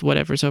with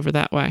whatever's over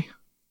that way.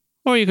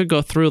 Or you could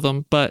go through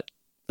them, but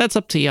that's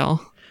up to y'all.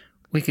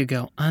 We could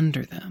go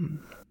under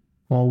them.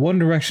 Well, one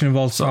direction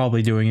involves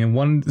probably doing it.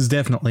 One is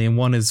definitely, and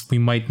one is we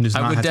might just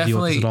not have to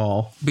deal with it at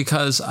all.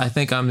 Because I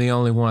think I'm the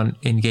only one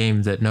in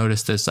game that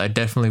noticed this, I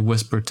definitely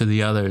whispered to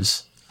the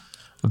others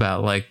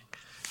about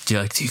do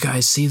you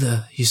guys see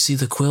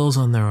the quills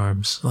on their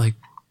arms? Like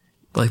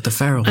the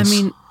ferals. I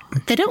mean,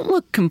 they don't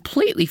look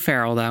completely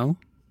feral though.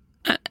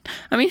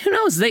 I mean, who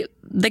knows?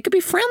 They could be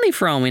friendly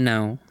for all we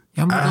know.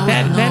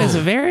 That is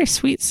a very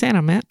sweet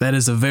sentiment. That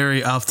is a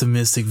very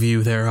optimistic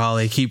view there,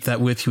 Holly. Keep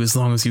that with you as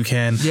long as you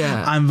can.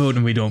 Yeah. I'm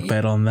voting we don't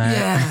bet on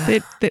that.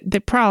 Yeah. They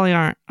probably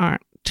aren't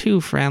too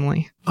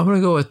friendly. I'm going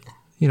to go with,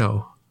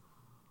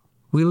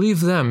 we leave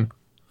them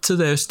to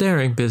their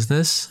staring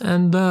business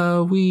and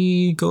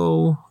we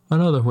go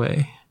another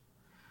way.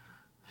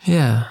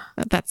 Yeah.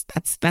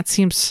 That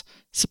seems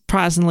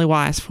surprisingly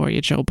wise for you,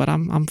 Joe, but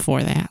I'm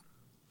for that.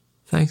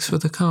 Thanks for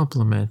the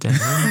compliment,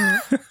 Aaron.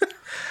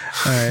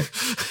 All right.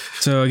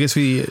 So I guess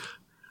should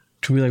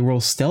we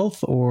roll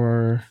stealth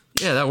or?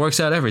 Yeah, that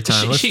works out every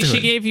time. She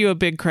gave you a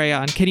big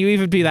crayon. Can you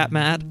even be that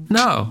mad?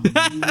 No.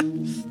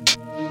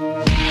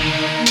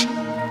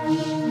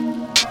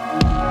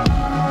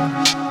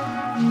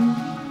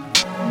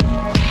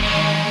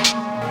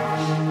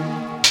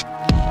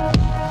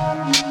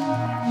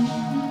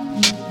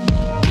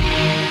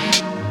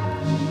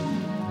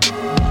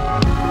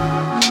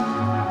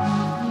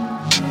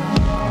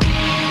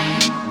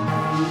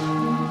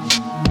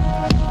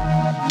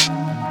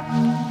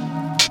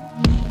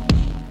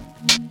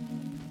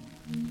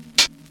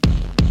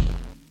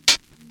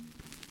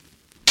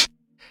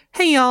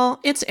 Hey y'all,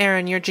 it's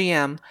Aaron, your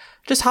GM.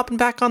 Just hopping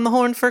back on the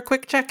horn for a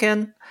quick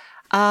check-in.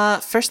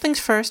 First things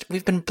first,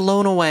 we've been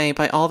blown away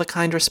by all the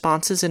kind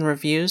responses and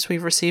reviews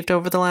we've received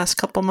over the last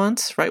couple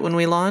months, right when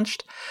we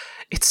launched.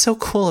 It's so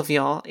cool of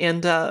y'all,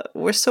 and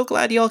we're so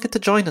glad y'all get to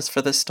join us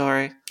for this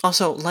story.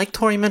 Also, like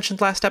Tori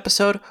mentioned last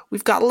episode,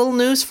 we've got a little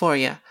news for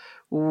you.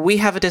 We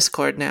have a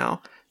Discord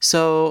now.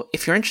 So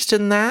if you're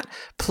interested in that,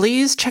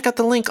 please check out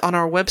the link on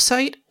our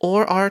website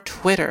or our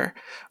Twitter,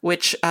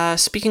 which,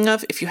 speaking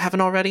of, if you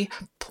haven't already,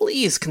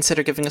 please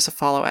consider giving us a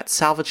follow at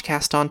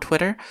SalvageCast on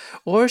Twitter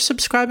or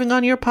subscribing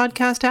on your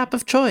podcast app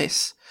of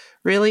choice.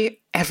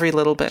 Really, every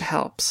little bit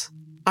helps.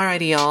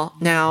 Alrighty, y'all.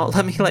 Now,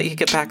 let me let you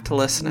get back to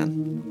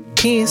listening.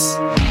 Peace.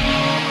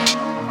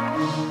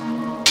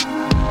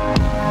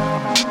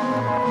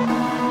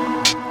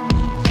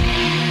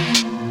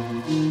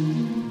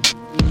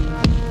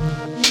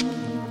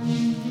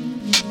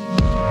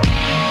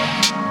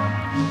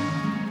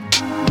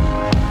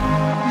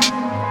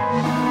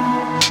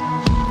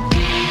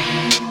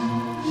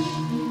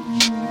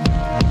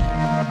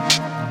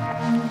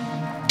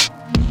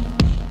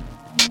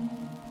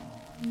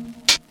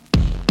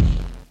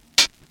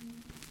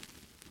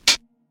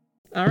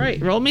 All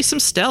right, roll me some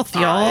stealth,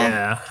 y'all.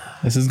 Yeah.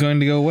 This is going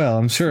to go well.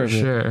 I'm sure of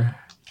it. Sure.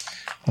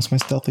 What's my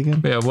stealth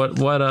again? Yeah,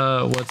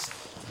 what's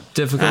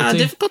difficulty?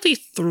 Difficulty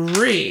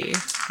 3.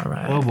 All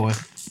right. Oh boy.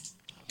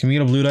 Can we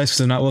get a blue dice because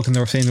they're not looking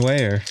the same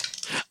way, or?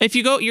 If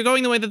you're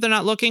going the way that they're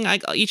not looking,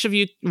 each of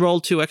you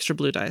roll 2 extra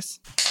blue dice.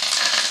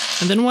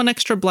 And then 1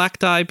 extra black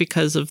die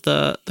because of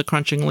the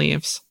crunching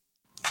leaves.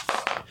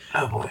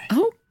 Oh boy.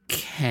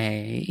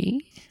 Okay.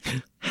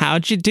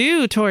 How'd you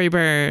do, Tory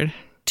Bird?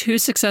 2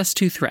 success,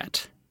 2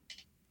 threat.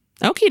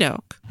 Okie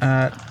doke.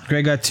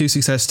 Greg got 2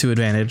 success, 2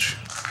 advantage.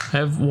 I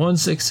have 1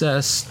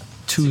 success,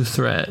 2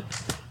 threat.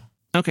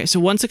 Okay, so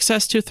 1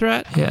 success, 2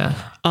 threat.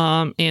 Yeah.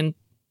 And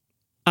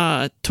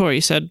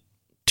Tori said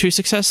 2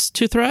 success,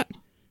 2 threat.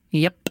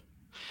 Yep.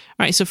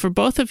 All right, so for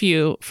both of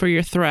you, for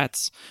your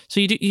threats, so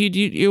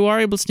you are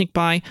able to sneak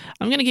by.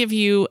 I'm going to give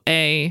you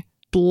a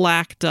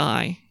black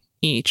die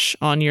each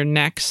on your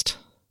next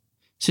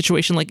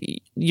situation.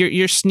 Like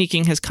your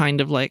sneaking has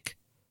kind of like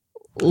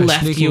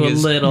left you a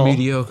little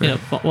mediocre.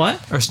 What?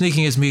 Or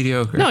sneaking is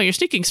mediocre. No, your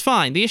sneaking's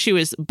fine. The issue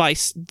is by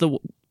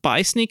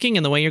sneaking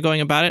and the way you're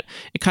going about it,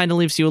 it kind of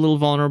leaves you a little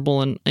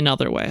vulnerable in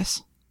other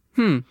ways.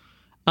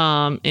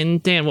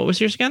 And Dan, what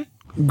was yours again?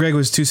 Greg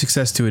was 2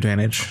 success, 2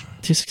 advantage.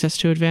 2 success,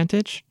 2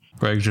 advantage.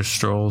 Greg just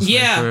strolls.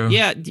 Yeah, right through.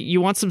 yeah.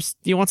 You want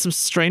some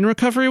strain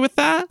recovery with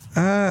that?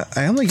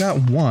 I only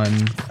got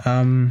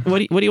 1. What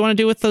do you want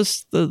to do with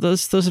those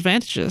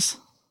advantages?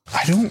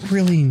 I don't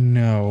really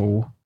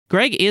know.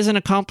 Greg is an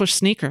accomplished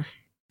sneaker.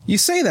 You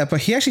say that,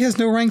 but he actually has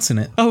no ranks in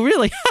it. Oh,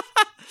 really?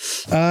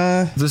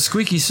 The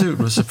squeaky suit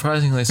was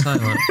surprisingly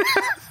silent.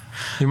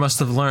 He must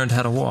have learned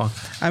how to walk.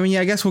 I mean,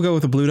 yeah, I guess we'll go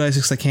with the blue dice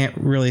because I can't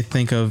really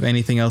think of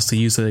anything else to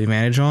use the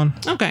advantage on.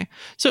 Okay.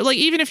 So, like,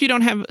 even if you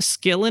don't have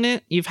skill in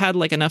it, you've had,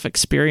 like, enough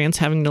experience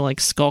having to,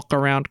 like, skulk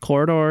around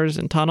corridors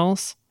and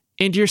tunnels,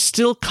 and you're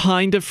still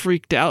kind of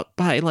freaked out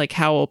by, like,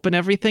 how open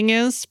everything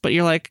is, but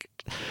you're, like,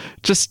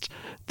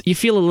 you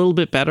feel a little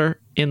bit better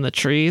in the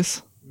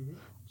trees.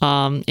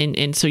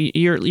 And so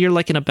you're,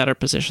 like, in a better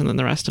position than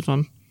the rest of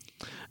them.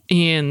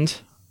 And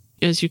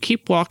as you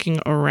keep walking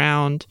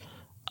around,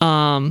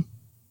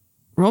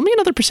 roll me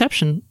another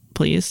perception,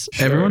 please.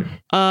 Everyone?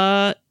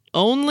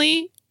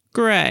 Only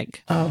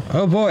Greg.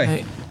 Oh boy.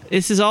 Hey.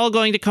 This is all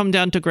going to come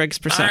down to Greg's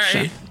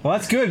perception. All right. Well,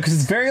 that's good because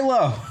it's very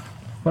low.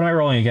 What am I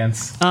rolling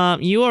against?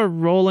 You are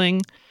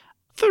rolling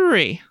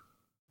 3,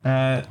 All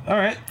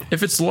right.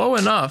 If it's low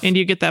enough, and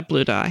you get that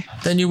blue die.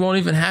 then you won't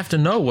even have to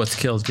know what's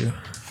killed you.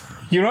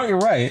 You know what? You're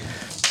right.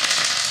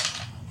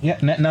 Yeah,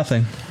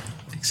 nothing.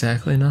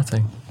 Exactly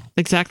nothing.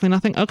 Exactly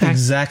nothing? Okay.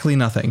 Exactly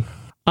nothing.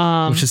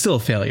 Which is still a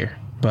failure,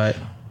 but...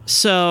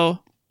 So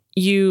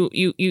you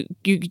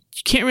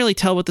can't really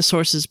tell what the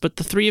source is, but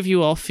the 3 of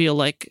you all feel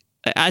like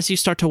as you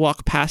start to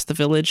walk past the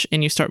village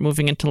and you start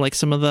moving into like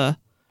some of the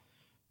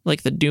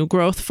new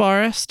growth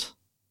forest,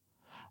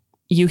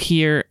 you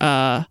hear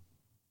a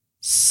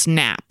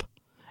snap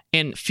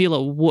and feel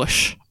a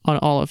whoosh on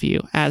all of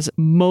you as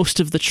most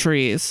of the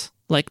trees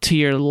like to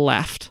your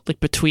left, like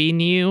between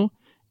you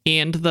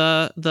and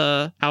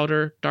the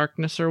outer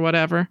darkness or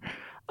whatever,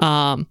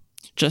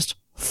 just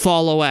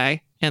fall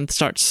away and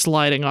start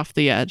sliding off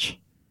the edge.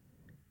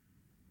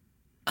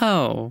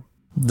 Oh.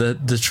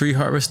 The tree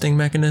harvesting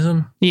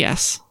mechanism?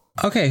 Yes.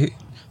 Okay.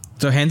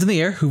 So hands in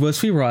the air. Who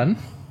votes we run?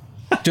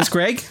 Just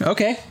Greg?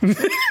 Okay.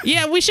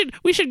 Yeah, we should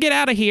get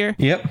out of here.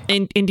 Yep.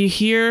 And you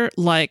hear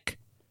like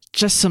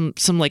just some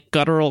like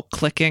guttural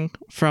clicking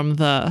from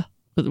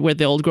where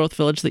the old growth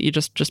village that you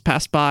just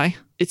passed by.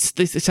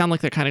 They sound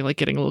like they're kind of like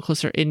getting a little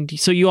closer, and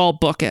so you all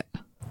book it.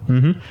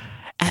 Mm-hmm.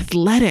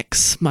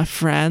 Athletics, my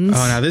friends.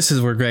 Oh, now this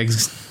is where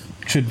Greg's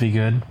should be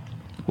good.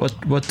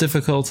 What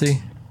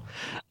difficulty?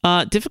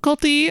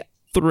 Difficulty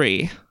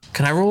 3.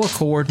 Can I roll a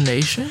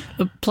coordination?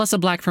 Plus a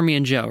black for me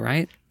and Joe,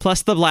 right?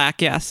 Plus the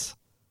black, yes.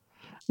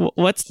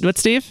 What,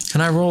 Steve?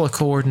 Can I roll a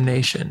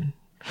coordination?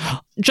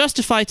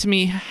 Justify to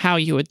me how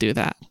you would do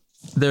that.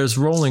 There's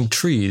rolling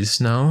trees,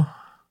 no?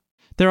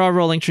 There are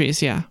rolling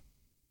trees, yeah.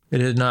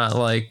 It is not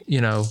like,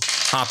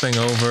 hopping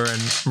over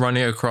and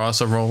running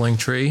across a rolling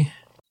tree.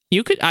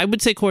 I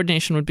would say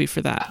coordination would be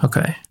for that.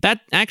 Okay.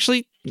 That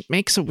actually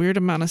makes a weird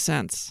amount of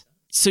sense.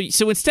 So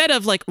instead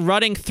of like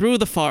running through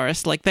the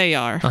forest like they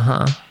are,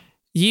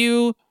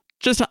 you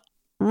just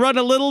run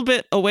a little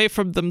bit away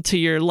from them to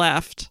your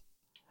left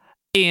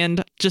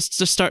and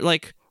just start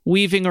like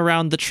weaving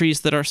around the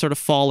trees that are sort of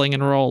falling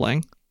and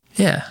rolling.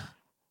 Yeah.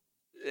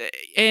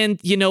 And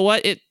you know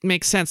what? It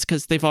makes sense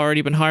because they've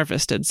already been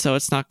harvested, so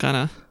it's not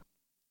gonna...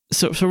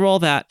 So roll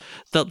that.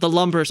 The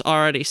lumber's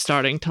already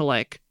starting to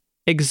like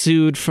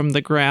exude from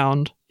the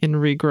ground and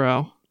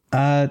regrow.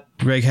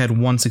 Greg had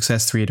 1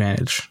 success, 3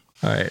 advantage.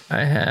 All right.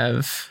 I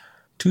have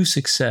 2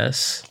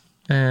 success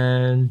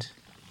and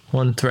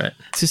 1 threat.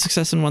 2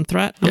 success and 1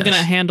 threat. I'm Yes.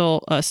 gonna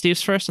handle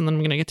Steve's first, and then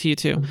I'm gonna get to you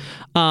too.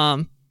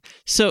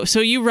 So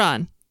you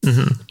run,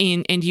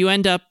 and you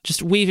end up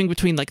just weaving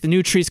between like the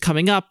new trees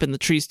coming up and the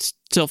trees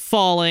still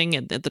falling,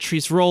 and the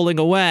trees rolling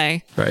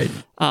away. Right.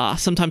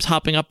 Sometimes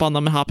hopping up on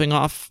them and hopping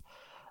off.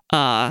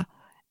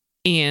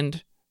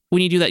 And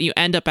when you do that, you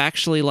end up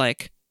actually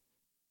like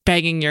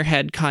banging your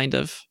head kind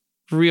of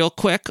real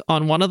quick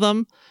on one of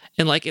them,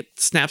 and like it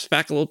snaps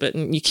back a little bit,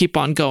 and you keep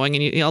on going,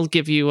 and I'll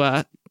give you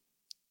a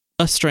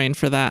strain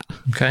for that.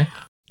 Okay.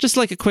 Just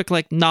like a quick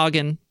like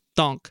noggin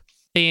donk.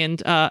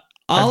 And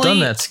I've done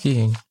that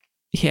skiing.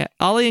 Yeah,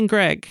 Ollie and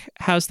Greg,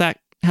 how's that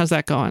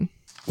going?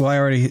 Well, I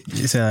already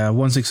said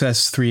 1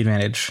 success, 3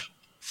 advantage.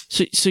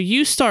 So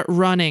you start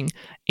running,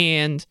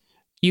 and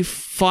you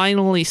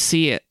finally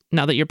see it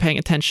now that you're paying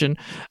attention,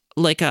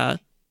 like a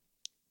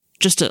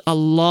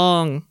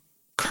long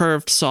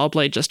curved saw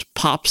blade just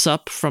pops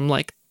up from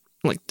like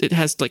it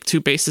has like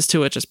 2 bases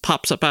to it, just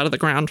pops up out of the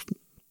ground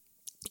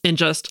and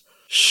just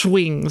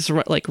swings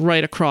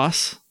right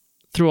across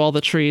through all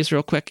the trees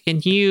real quick,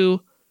 and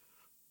you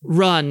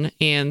run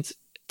and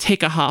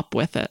take a hop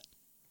with it.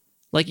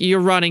 Like you're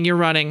running,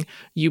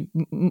 you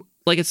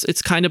like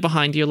it's kind of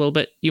behind you a little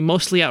bit. You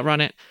mostly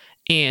outrun it,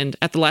 and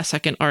at the last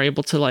second are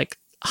able to like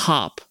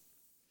hop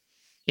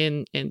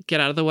in and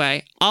get out of the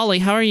way. Ollie,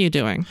 how are you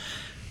doing?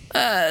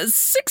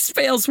 6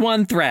 fails,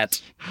 1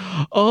 threat.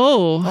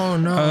 Oh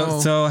no.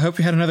 So I hope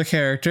you had another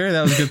character.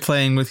 That was good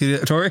playing with you,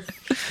 Tori.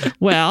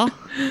 Well,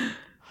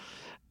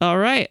 all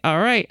right.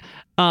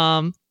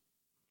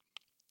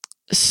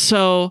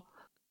 So,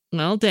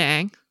 well,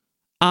 dang.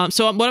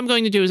 So what I'm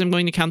going to do is I'm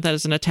going to count that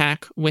as an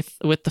attack with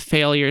the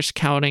failures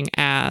counting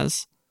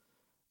as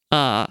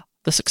the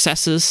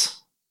successes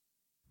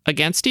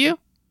against you.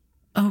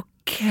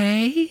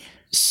 Okay.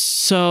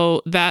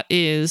 So that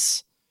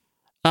is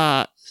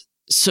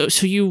so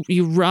you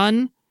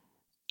run,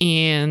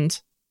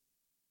 and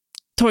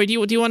Tori, do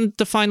you want to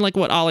define like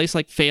what Ollie's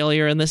like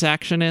failure in this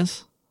action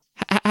is?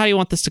 How do you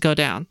want this to go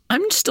down?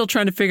 I'm still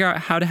trying to figure out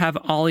how to have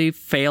Ollie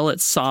fail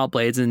at saw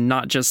blades and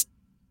not just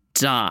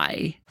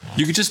die.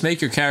 You could just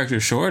make your character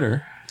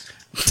shorter.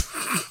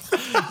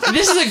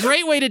 This is a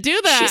great way to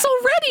do that. She's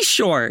already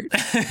short.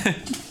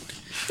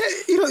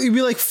 You'd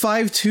be like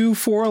 5'2",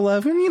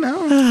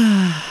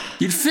 4'11",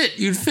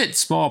 You'd fit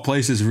small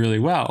places really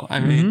well. I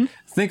mean,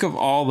 think of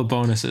all the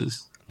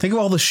bonuses. Think of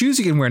all the shoes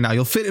you can wear now.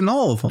 You'll fit in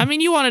all of them. I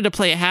mean, you wanted to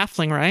play a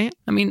halfling, right?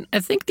 I mean,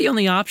 I think the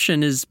only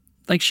option is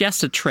like she has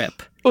to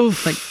trip.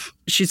 Oof. Like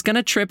she's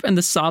gonna trip and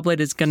the saw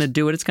blade is gonna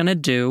do what it's gonna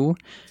do.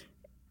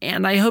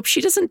 And I hope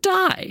she doesn't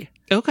die.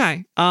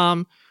 Okay.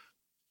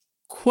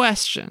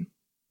 Question.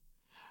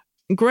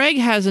 Greg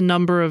has a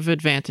number of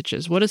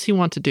advantages. What does he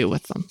want to do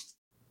with them?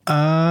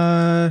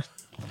 I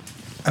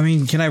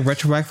mean, can I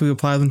retroactively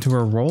apply them to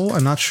her roll?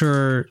 I'm not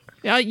sure.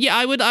 Yeah,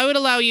 I would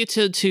allow you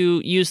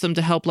to use them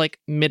to help like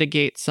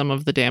mitigate some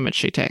of the damage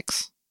she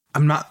takes.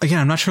 I'm not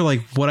sure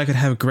like what I could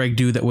have Greg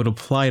do that would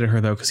apply to her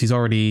though, because he's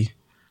already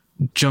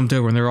jumped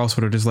over and they're all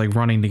sort of just like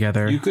running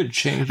together. You could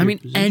change. I mean,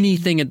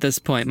 anything at this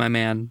point, my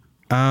man.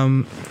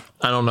 I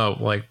don't know.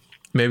 Like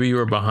maybe you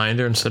were behind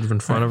her instead of in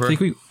front of her. I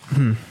think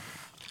And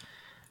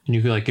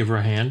you could like give her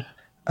a hand.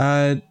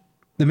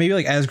 then maybe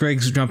like as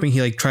Greg's jumping,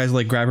 he like tries to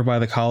like grab her by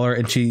the collar,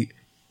 and she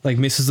like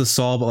misses the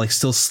saw, but like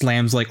still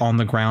slams like on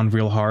the ground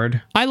real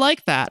hard. I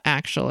like that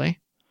actually.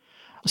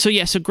 So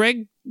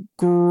Greg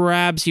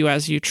grabs you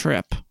as you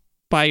trip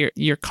by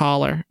your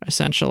collar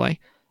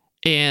essentially,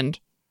 and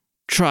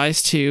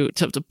tries to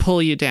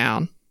pull you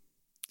down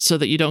so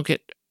that you don't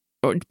get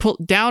or pull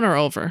down or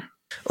over.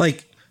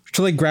 Like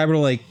to like grab her,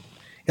 like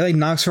it like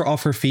knocks her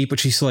off her feet, but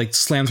she still like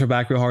slams her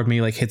back real hard,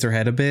 maybe like hits her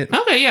head a bit.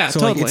 Okay, yeah, So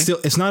totally.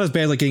 like it's not as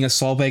bad like getting a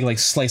saw blade like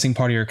slicing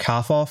part of your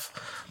calf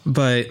off,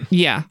 but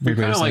Yeah. You're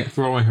kind of like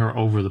throwing her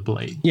over the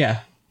blade.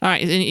 yeah. All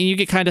right, and you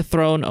get kind of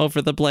thrown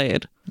over the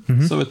blade.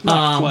 So it's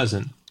not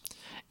pleasant.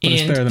 But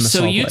it's better than the so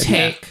saw you blade.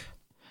 take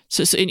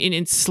so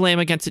in slam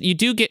against it. You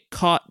do get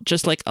caught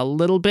just like a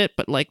little bit,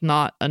 but like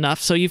not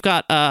enough. So you've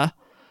got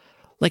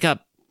like a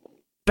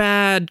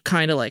bad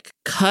kind of like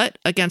cut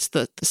against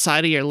the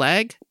side of your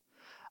leg,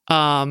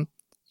 and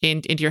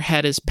your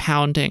head is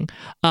pounding.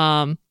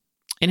 And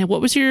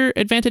what was your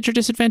advantage or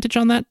disadvantage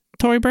on that,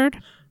 Tory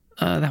Bird?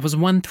 That was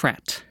 1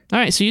 threat. All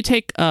right, so you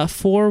take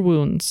 4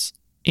 wounds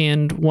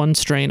and 1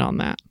 strain on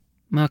that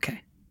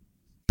Okay.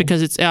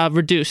 because it's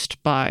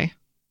reduced by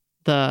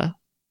the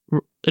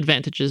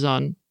advantages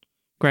on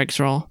Greg's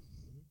roll.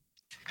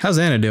 How's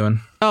Anna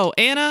doing? Oh,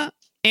 Anna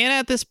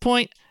at this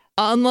point,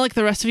 unlike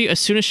the rest of you, as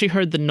soon as she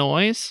heard the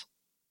noise,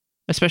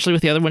 especially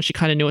with the other one, she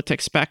kind of knew what to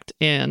expect,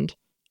 and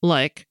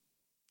like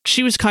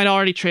she was kind of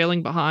already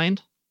trailing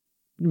behind,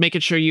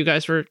 making sure you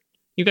guys were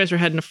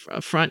heading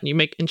front,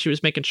 and she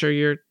was making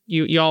sure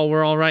y'all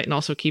were all right, and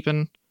also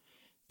keeping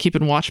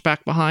watch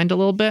back behind a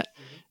little bit.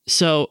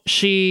 So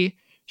she's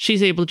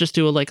able to just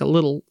do a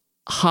little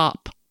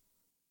hop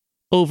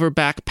over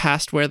back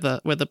past where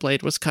the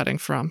blade was cutting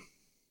from.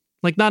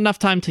 Like not enough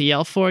time to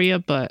yell for you,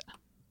 but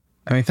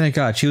I mean, thank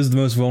God she was the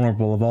most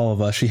vulnerable of all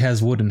of us. She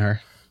has wood in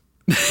her.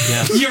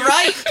 Yeah. you're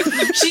right.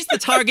 She's the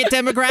target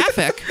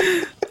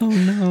demographic. Oh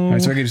no. All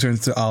right, so I just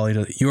turns to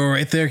Ollie. You were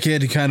right there,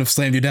 kid. He kind of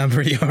slammed you down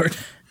pretty hard.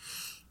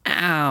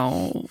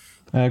 Ow.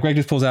 Greg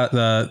just pulls out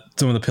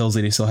some of the pills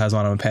that he still has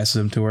on him and passes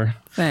them to her.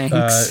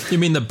 Thanks. You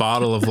mean the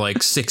bottle of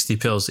like 60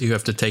 pills that you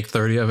have to take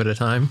 30 of at a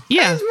time?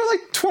 Yeah. We're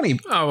like 20.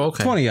 Oh,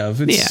 okay. 20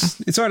 of.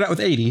 It started out with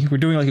 80. We're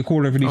doing like a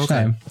quarter of it each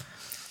time.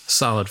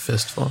 Solid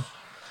fistful.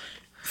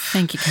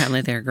 Thank you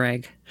kindly there,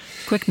 Greg.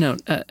 Quick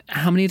note,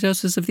 how many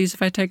doses of these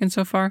have I taken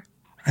so far?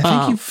 I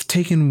think you've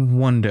taken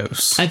 1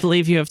 dose. I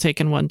believe you have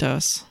taken 1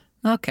 dose.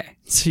 Okay.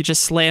 So you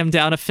just slam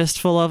down a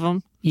fistful of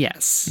them.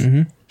 Yes.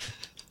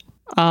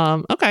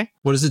 Okay.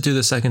 What does it do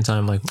the second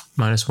time? Like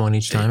 -1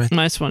 each time?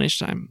 -1 each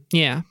time.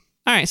 Yeah.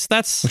 All right. So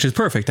that's Which is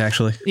perfect,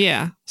 actually.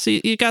 yeah. So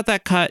you got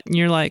that cut, and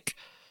you're like,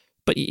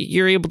 but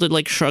you're able to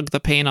like shrug the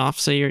pain off,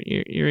 so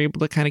you're able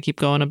to kind of keep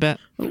going a bit.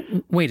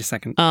 Wait a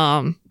second.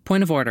 Um,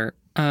 Point of order.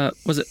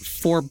 Was it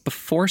 4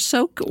 before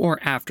soak or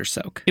after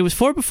soak? it was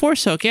 4 before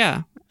soak.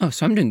 Yeah. Oh,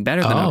 so I'm doing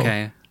better than Oh.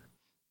 okay.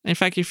 In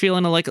fact, you're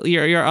feeling like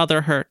your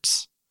other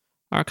hurts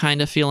are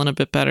kind of feeling a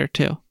bit better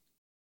too.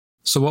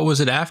 So what was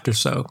it after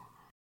soak?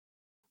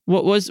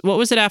 What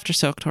was it after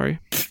soak, Tori?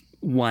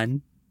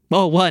 1.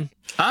 Oh, 1.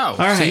 Oh,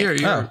 right. so you're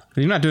Oh,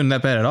 you're not doing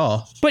that bad at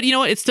all. But you know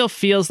what? It still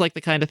feels like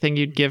the kind of thing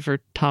you'd give her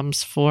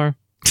Tums for.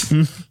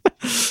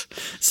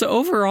 So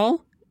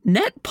overall,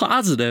 net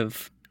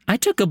positive. I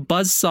took a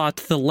buzzsaw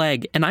to the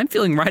leg, and I'm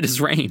feeling right as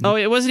rain. Oh,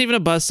 it wasn't even a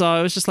buzzsaw.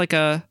 It was just like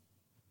a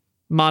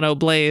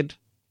monoblade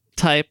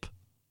type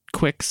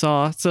quick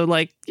saw. So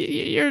like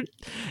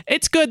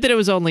it's good that it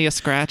was only a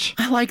scratch.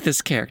 I like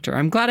this character.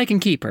 I'm glad I can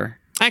keep her.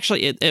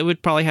 Actually, it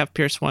would probably have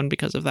Pierce 1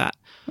 because of that.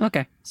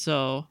 Okay.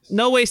 So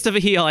no waste of a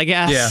heal, I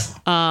guess.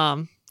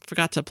 Yeah.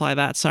 Forgot to apply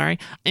that. Sorry.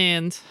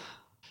 And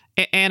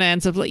Anna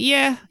ends up like,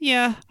 yeah.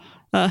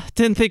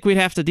 Didn't think we'd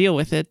have to deal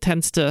with it.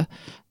 Tend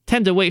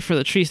to wait for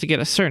the trees to get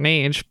a certain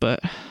age,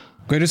 but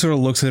Greg just sort of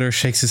looks at her,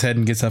 shakes his head,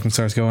 and gets up and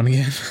starts going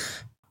again.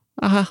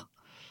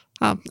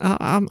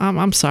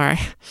 I'm sorry.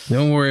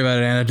 Don't worry about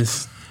it, Anna.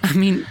 Just I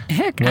mean,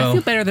 heck, I Well.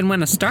 feel better than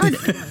when I started.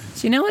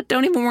 So you know what?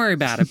 Don't even worry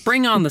about it.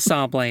 Bring on the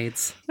saw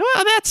blades.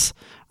 Well,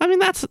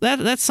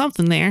 that's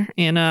something there,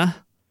 and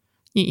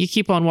you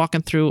keep on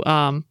walking through.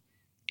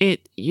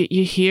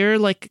 You hear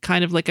like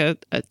kind of like a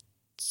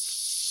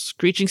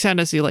screeching sound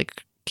as you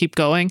like keep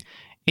going,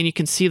 and you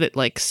can see that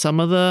like some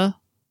of the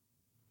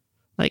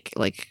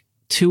like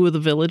 2 of the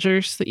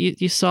villagers that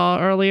you saw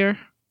earlier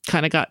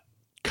kind of got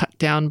cut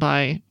down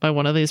by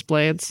one of these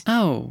blades.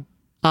 Oh,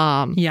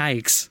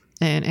 yikes.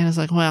 And it's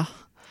like, well,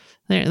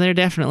 they're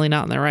definitely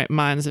not in their right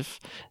minds. If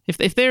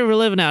they were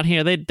living out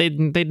here,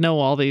 they'd know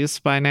all these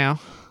by now.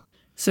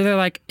 So they're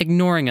like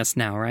ignoring us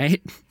now,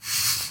 right?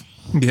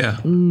 Yeah.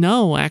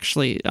 No,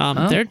 actually,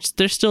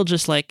 they're still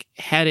just like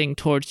heading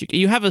towards you.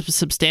 You have a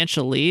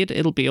substantial lead.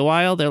 It'll be a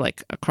while. They're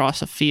like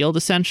across a field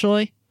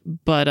essentially,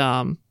 but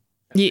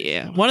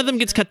yeah, one of them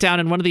gets cut down,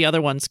 and one of the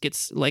other ones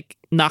gets like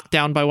knocked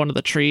down by one of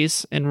the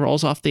trees and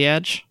rolls off the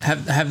edge.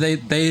 Have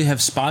they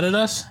have spotted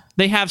us?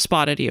 They have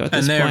spotted you at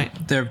this And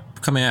point. they're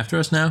coming after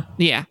us now?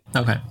 Yeah,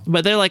 Okay.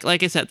 but they're like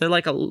I said, they're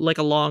like a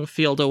long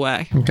field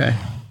away. Okay.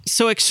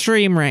 So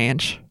extreme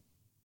range.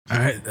 all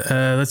right.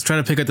 Let's try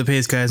to pick up the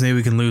pace, guys. Maybe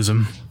we can lose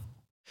them.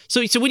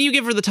 So when you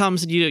give her the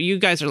Tums, you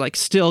guys are like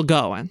still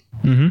going,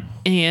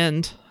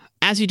 and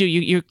as you do,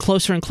 you're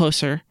closer and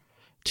closer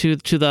to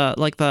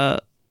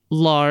the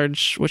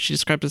large, what she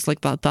described as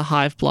like the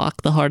hive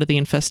block, the heart of the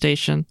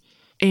infestation,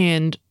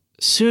 and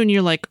soon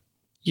you're like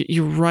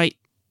you're right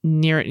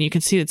near it, and you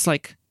can see it's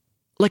like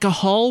a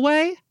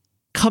hallway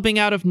coming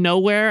out of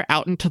nowhere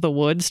out into the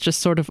woods, just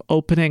sort of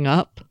opening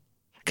up,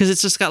 because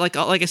it's just got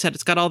like I said,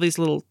 it's got all these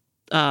little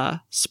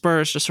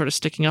spurs just sort of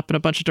sticking up in a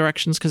bunch of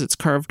directions because it's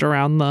curved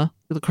around the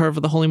curve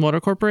of the Holy Motor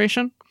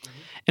Corporation,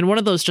 and one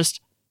of those just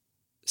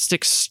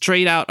sticks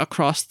straight out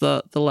across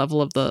the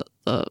level of the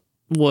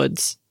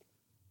woods.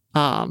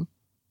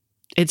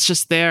 It's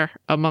just there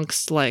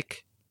amongst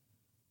like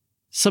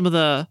some of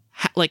the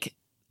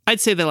I'd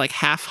say they're like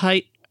half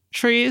height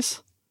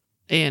trees,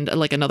 and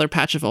like another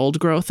patch of old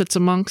growth it's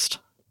amongst.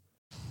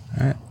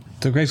 All right.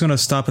 So Greg's going to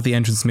stop at the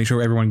entrance to make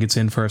sure everyone gets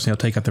in first, and he'll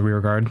take out the rear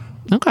guard.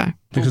 Okay.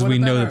 Because we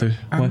know that there's...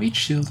 our meat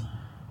shield.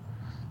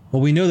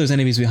 Well, we know there's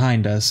enemies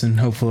behind us, and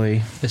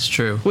hopefully... It's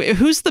true. Wait,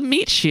 who's the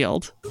meat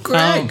shield?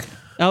 Greg.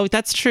 Oh,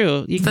 that's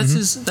true.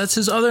 That's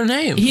his other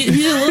name.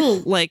 He's a little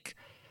like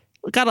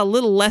got a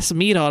little less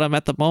meat on him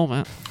at the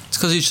moment. It's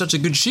because he's such a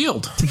good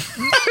shield.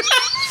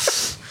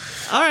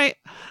 All right.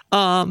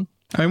 I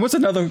mean, what's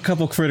another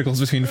couple criticals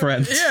between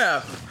friends?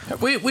 Yeah.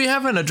 We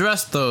haven't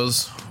addressed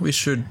those. We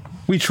should.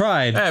 We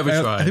tried. Yeah, we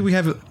I tried. think we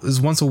have...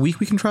 Is once a week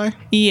we can try?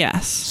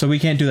 Yes. So we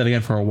can't do that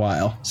again for a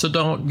while. So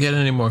don't get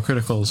any more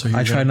criticals. Or you're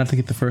I tried gonna- not to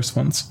get the first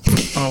ones.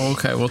 Oh,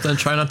 okay. Well, then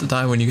try not to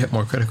die when you get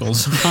more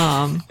criticals.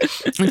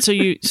 And so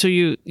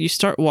you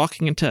start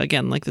walking into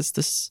again like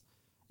this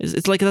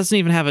it's like it doesn't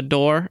even have a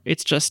door.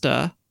 It's just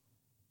a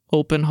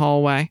open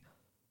hallway.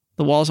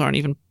 The walls aren't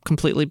even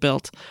completely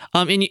built.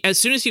 And as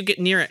soon as you get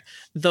near it,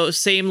 those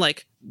same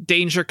like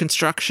danger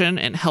construction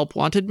and help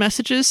wanted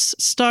messages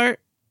start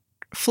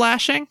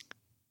flashing,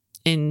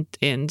 and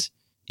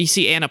you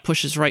see Anna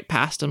pushes right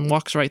past them,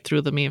 walks right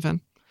through them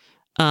even.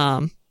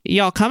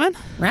 Y'all coming?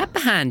 Right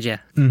behind you.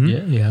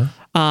 Yeah.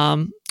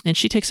 And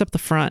she takes up the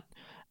front.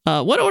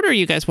 What order are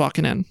you guys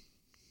walking in?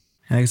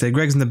 And like I said,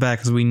 Greg's in the back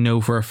because we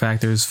know for a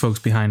fact there's folks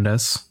behind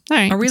us. All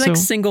right. Are we like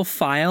so- single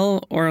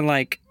file or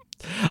like...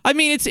 I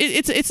mean, it's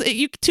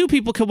you 2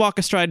 people can walk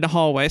astride in the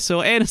hallway.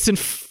 So Anna's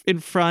in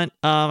front.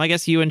 I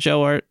guess you and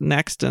Joe are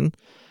next, and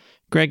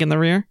Greg in the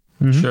rear.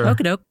 Sure.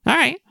 Okie doke. All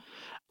right.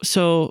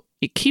 So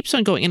it keeps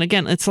on going, and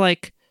again, it's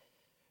like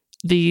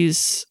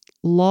these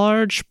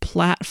large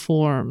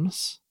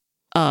platforms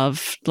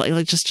of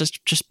like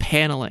just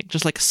paneling,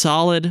 just like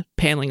solid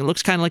paneling. It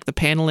looks kind of like the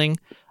paneling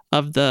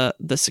of the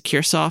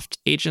SecureSoft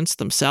agents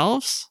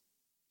themselves.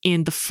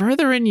 And the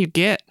further in you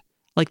get,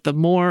 like the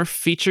more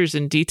features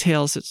and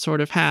details it sort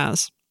of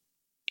has.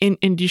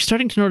 And you're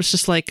starting to notice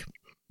just like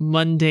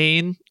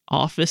mundane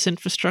office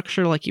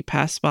infrastructure, like you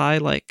pass by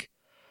like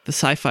the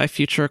sci-fi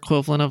future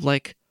equivalent of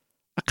like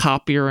a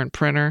copier and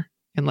printer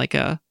and like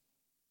a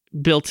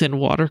built-in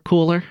water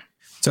cooler.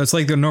 So it's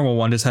like the normal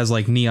one, just has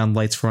like neon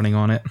lights running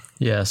on it.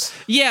 Yes.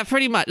 Yeah,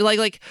 pretty much.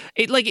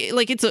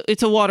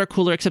 It's a water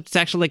cooler, except it's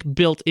actually like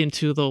built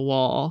into the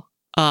wall.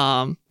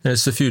 And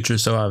it's the future,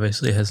 so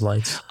obviously it has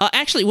lights.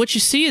 Actually, what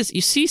you see is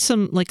you see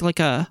some like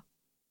a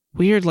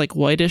weird like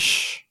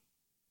whitish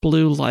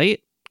blue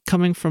light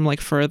coming from like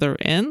further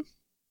in.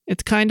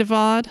 It's kind of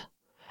odd,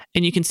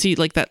 and you can see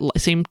like that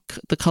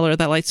the color of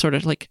that light sort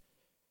of like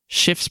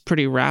shifts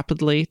pretty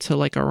rapidly to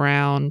like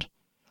around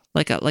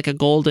like a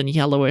golden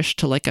yellowish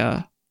to like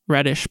a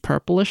reddish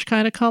purplish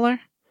kind of color,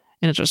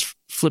 and it just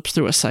flips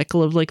through a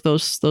cycle of like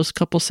those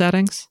couple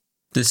settings.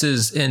 This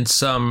is in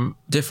some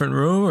different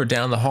room or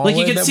down the hallway.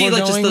 Like you can see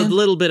like just a in?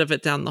 little bit of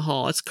it down the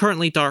hall. It's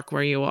currently dark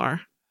where you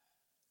are,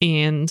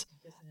 and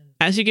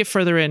as you get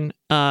further in,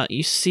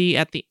 you see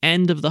at the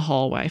end of the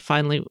hallway,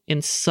 finally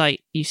in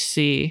sight, you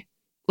see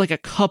like a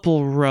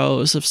couple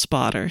rows of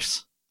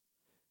spotters,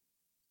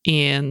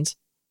 and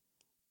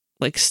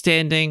like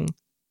standing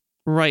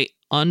right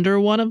under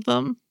one of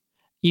them,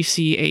 you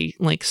see a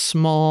like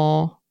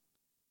small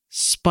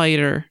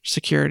spider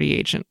security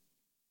agent.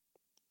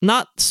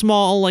 Not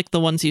small like the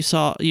ones you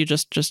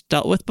just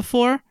dealt with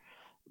before,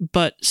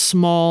 but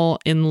small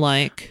in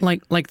like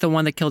the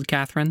one that killed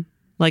Catherine.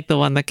 Like the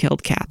one that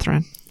killed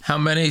Catherine. How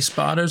many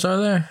spotters are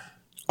there?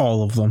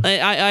 All of them.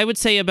 I would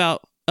say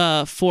about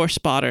 4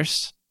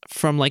 spotters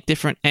from like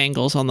different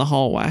angles on the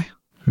hallway.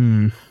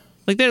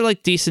 Like they're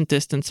like decent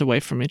distance away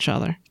from each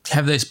other.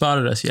 Have they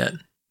spotted us yet?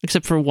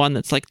 Except for one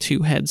that's like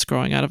 2 heads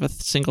growing out of a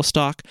single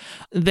stalk.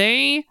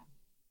 They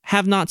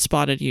have not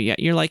spotted you yet.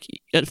 You're like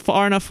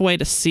far enough away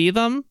to see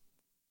them,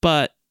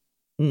 but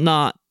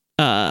not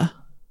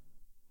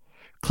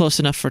close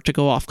enough for it to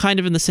go off. Kind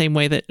of in the same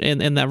way that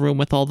in that room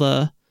with all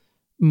the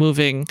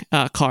moving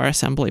car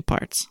assembly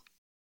parts.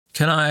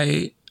 Can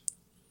I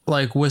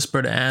like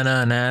whisper to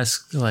Anna and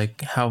ask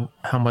like how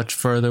much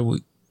further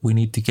we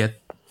need to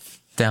get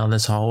down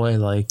this hallway?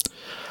 Like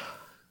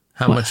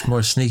how much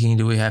more sneaking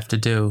do we have to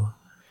do?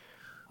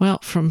 Well,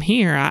 from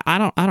here, I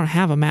don't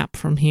have a map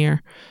from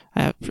here.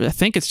 I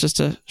think it's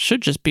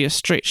should just be a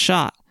straight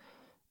shot.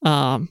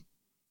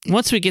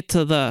 Once we get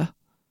to the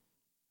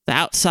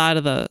outside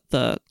of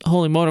the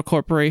Holy Motor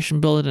Corporation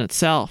building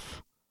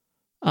itself,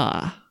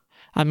 I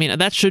mean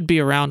that should be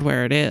around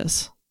where it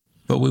is.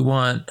 But we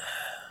want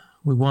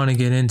to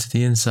get into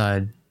the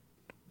inside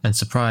and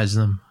surprise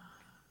them.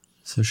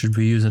 So should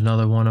we use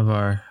another one of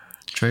our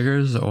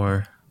triggers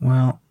or?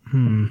 Well,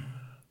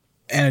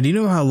 Anna, do you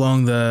know how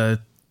long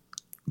the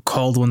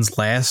called ones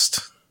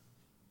last?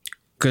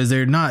 Because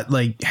they're not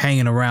like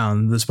hanging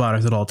around the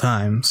spotters at all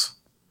times.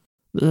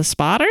 The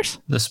spotters?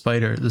 The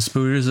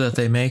spooters that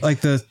they make?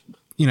 Like the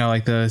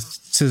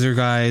scissor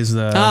guys.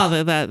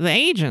 The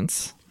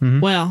agents. Mm-hmm.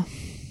 Well,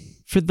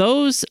 for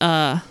those,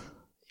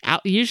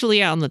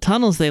 usually out in the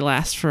tunnels, they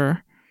last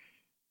for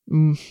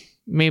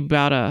maybe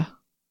about a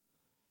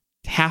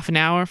half an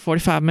hour,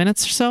 45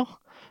 minutes or so.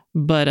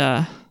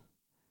 But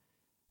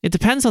it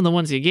depends on the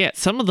ones you get.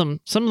 Some of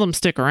them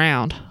stick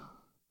around.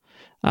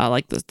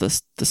 Like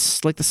the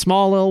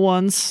small little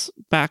ones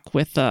back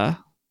with Cloud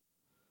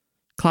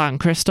and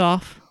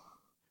Kristoff,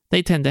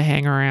 they tend to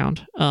hang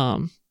around.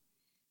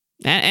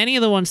 Any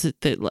of the ones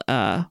that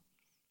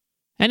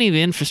any of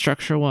the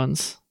infrastructure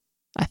ones,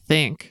 I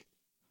think.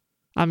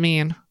 I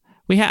mean,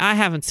 I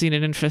haven't seen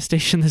an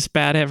infestation this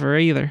bad ever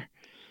either.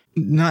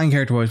 Not in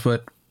character wise,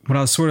 but what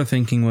I was sort of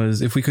thinking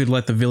was if we could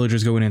let the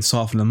villagers go in and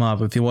soften them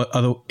up, if the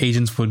other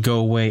agents would go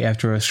away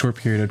after a short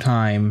period of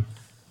time,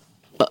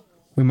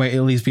 we might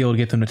at least be able to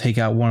get them to take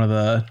out one of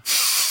the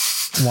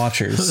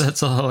watchers.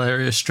 That's a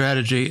hilarious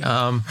strategy.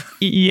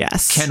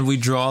 Yes. Can we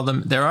draw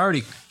them? They're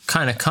already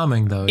kind of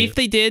coming, though. If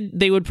they did,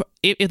 they would.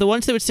 If the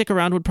ones that would stick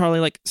around would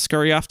probably like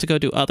scurry off to go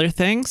do other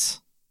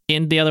things,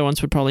 and the other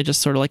ones would probably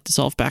just sort of like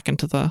dissolve back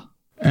into the.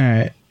 All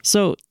right.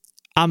 So,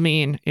 I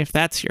mean, if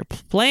that's your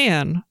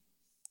plan,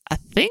 I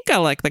think I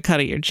like the cut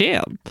of your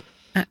jib.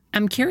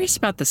 I'm curious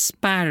about the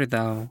spider,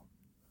 though.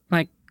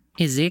 Like,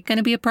 is it going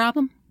to be a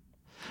problem?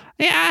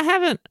 Yeah,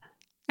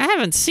 I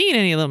haven't seen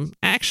any of them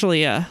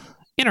actually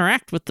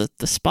interact with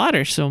the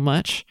spotter so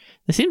much.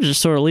 They seem to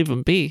just sort of leave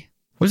them be.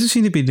 What does it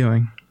seem to be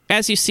doing?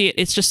 As you see it,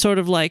 it's just sort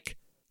of like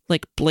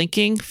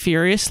blinking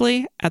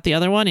furiously at the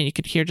other one, and you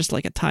could hear just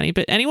like a tiny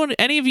bit.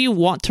 Any of you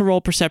want to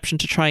roll perception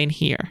to try and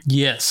hear?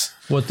 Yes.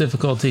 What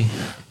difficulty?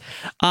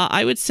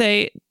 I would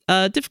say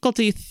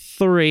difficulty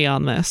 3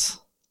 on this.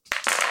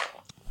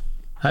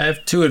 I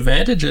have 2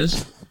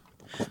 advantages.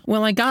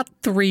 Well, I got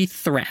 3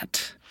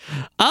 threat.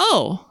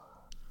 Oh.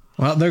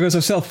 Well, there goes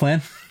our stealth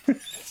plan.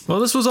 Well,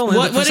 this was only the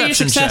What are your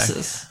perception check.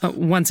 successes?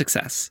 One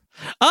success.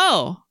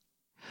 Oh,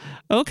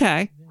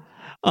 okay.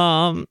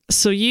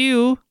 So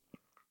you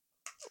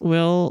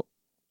will,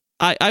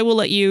 I will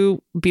let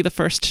you be the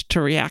first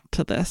to react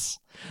to this.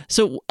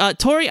 So,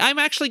 Tori, I'm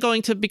actually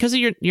going to, because of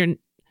your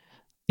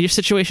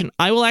situation,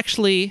 I will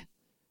actually,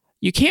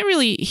 you can't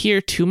really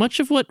hear too much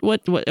of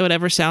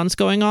whatever sound's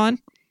going on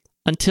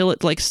until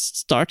it like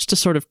starts to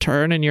sort of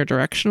turn in your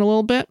direction a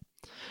little bit.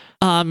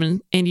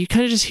 And you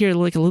kind of just hear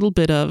like a little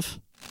bit of,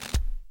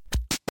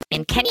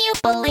 And can you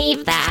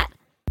believe that?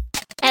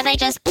 And they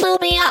just blew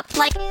me up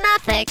like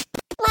nothing.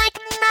 Like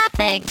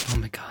nothing. Oh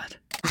my god.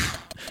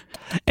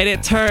 and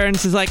it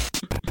turns, is like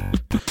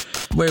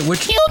Wait,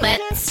 which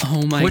Humans!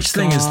 Oh my god. Which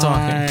thing is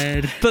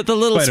talking? the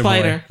little Spider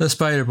spider. boy. The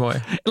spider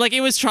boy Like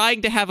it was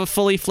trying to have a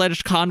fully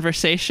fledged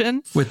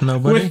conversation with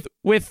nobody.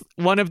 with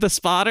one of the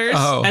spotters,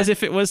 Oh. as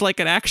if it was like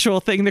an actual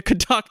thing that could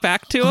talk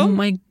back to Oh him.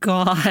 my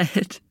god.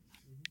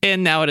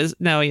 And now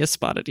he has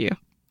spotted you.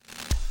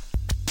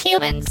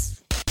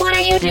 Humans! What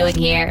are you doing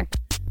here?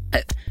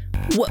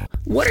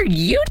 What are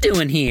you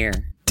doing here?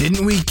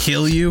 Didn't we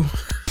kill you?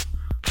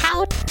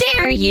 How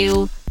dare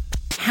you?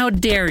 How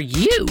dare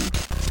you?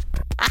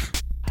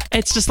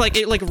 It's just like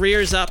it like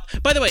rears up.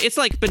 By the way, it's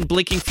like been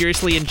blinking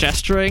furiously and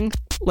gesturing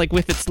like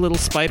with its little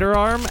spider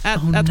arm at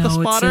the no, it's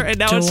spotter, and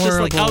now it's just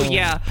like, oh adorable.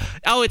 yeah,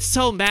 oh it's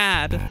so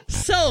mad.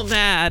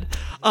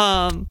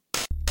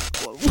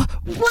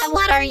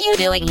 What are you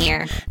doing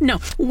here? No,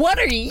 what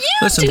are you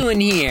Listen. doing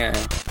here?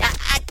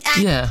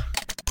 Yeah.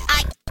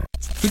 I-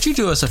 Could you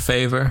do us a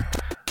favor?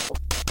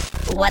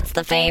 What's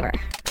the favor?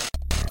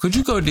 Could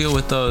you go deal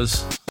with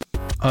those?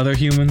 Other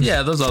humans?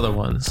 Yeah, those other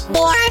ones.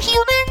 More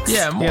humans?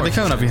 Yeah, more. Yeah, they're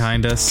coming up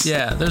behind us.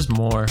 Yeah, there's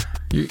more.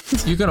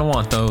 You're gonna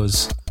want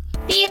those.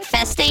 The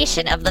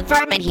infestation of the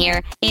vermin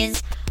here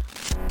is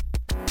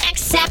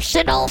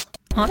exceptional.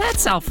 Oh,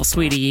 that's awful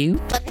sweet of you.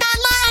 But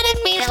I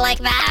didn't mean it like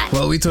that.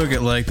 Well, we took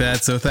it like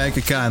that, so thank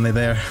you kindly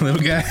there,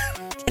 little guy.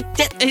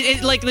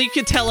 it like you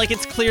can tell like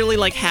it's clearly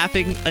like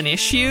having an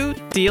issue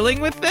dealing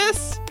with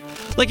this.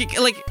 Like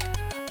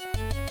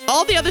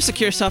all the other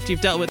secure stuff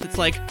you've dealt with, it's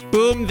like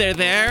boom, they're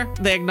there,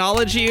 they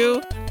acknowledge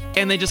you,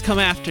 and they just come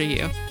after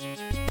you.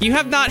 You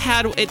have not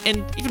had it,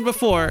 and even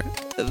before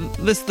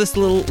this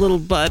little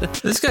bud.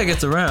 This guy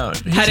gets around.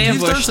 Had He's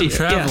done ambushed some you, yeah.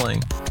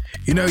 traveling.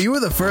 You know, you were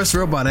the first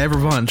robot I ever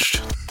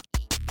punched.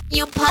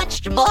 You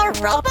punched more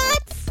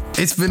robots?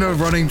 It's been a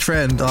running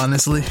trend,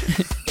 honestly.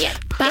 Yeah.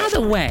 By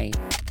the way,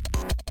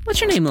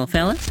 what's your name, little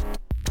fella?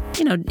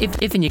 You know,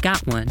 if and you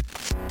got one.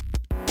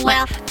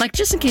 Well, Like,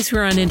 just in case we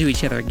run into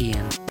each other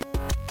again.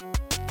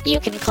 you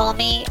can call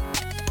me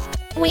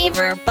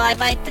Weaver by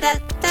my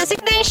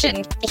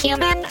designation.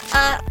 Human,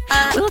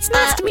 Well, it's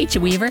nice to meet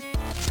you, Weaver.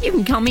 You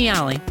can call me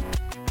Ollie.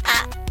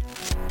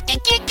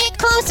 Get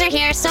closer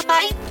here so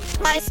my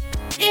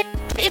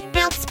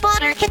built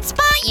spotter can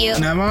spot you.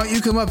 Now, why don't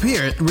you come up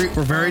here? We're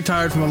very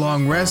tired from a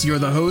long rest. You're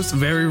the host.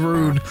 Very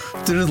rude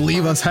to just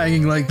leave us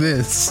hanging like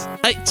this.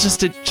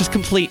 Just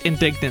complete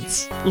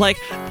indignance. Like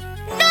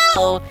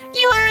No,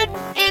 you are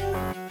in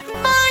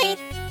my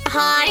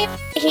hive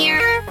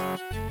here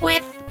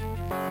with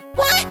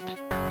what?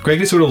 Greg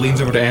just sort of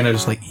leans over to Anna,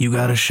 just like, you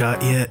got a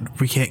shot yet?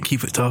 We can't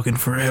keep it talking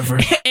forever.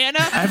 Anna,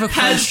 I have a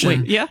question.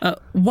 Wait, yeah.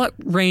 What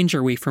range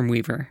are we from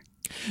Weaver?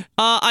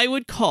 I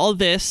would call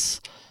this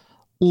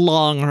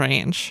long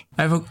range.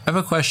 I have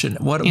a question.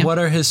 What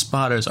are his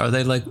spotters? Are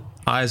they like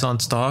eyes on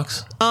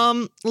stalks?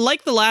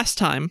 Like the last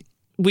time,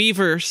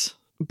 Weaver's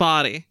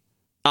body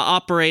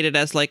operated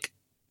as like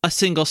a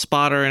single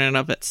spotter in and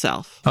of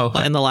itself.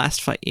 Okay. In the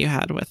last fight you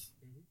had with.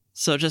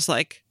 So just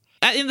like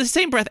in the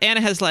same breath,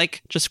 Anna has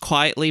like just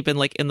quietly been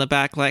like in the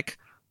back, like,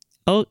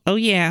 oh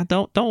yeah,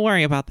 don't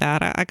worry about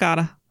that. I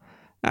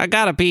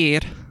got a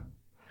bead.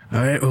 All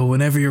right, well,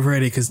 whenever you're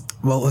ready, because,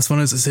 well, as one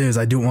as it is,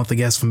 I do want the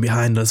guests from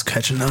behind us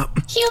catching up.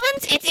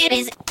 Humans, it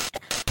is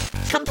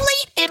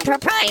complete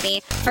impropriety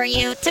for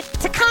you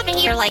to come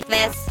here like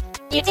this.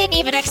 You didn't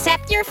even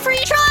accept your free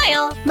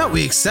trial. No,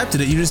 we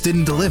accepted it, you just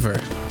didn't deliver.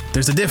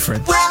 There's a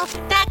difference. Well,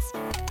 that's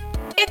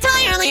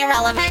entirely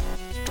irrelevant.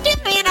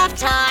 Give me enough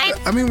time.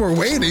 I mean, we're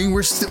waiting.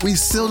 We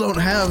still don't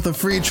have the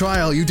free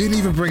trial. You didn't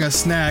even bring us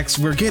snacks.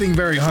 We're getting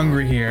very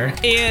hungry here.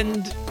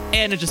 And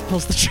Anna just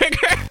pulls the trigger.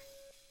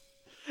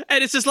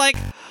 And it's just like,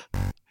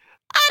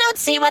 I don't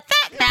see what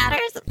that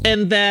matters.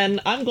 and then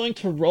I'm going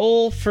to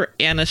roll for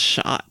Anna's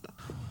shot.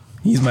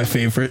 He's my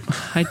favorite.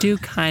 I do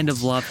kind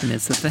of love him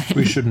as a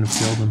thing. shouldn't have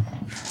killed him.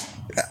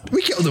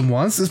 We killed him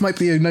once. This might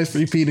be a nice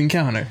repeat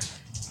encounter.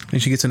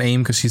 And she gets an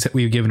aim because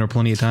we've given her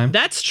plenty of time.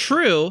 That's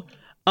true.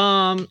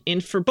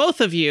 And for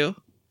both of you,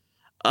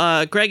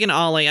 Greg and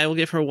Ollie, I will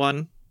give her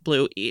 1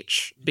 blue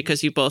each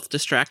because you both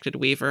distracted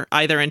Weaver,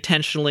 either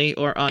intentionally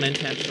or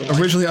unintentionally.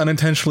 Originally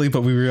unintentionally,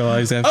 but we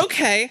realized that.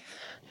 Okay.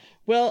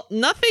 Well,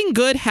 nothing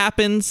good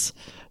happens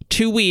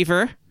to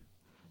Weaver.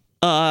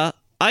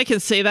 I can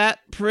say that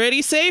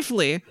pretty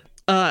safely.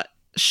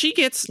 She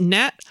gets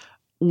net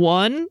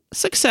 1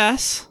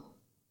 success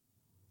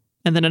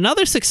and then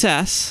another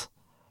success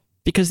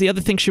because the other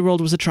thing she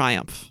rolled was a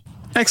triumph.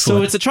 Excellent.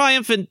 So it's a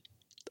triumph and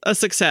a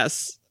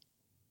success.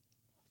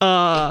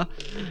 And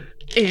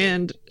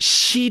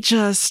she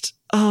just,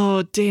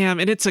 oh damn,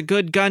 and it's a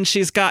good gun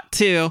she's got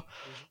too.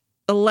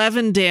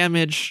 11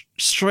 damage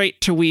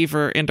straight to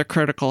Weaver and a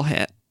critical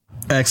hit.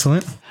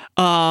 Excellent.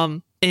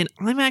 And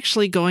I'm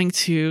actually going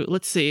to,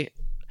 let's see.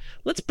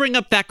 Let's bring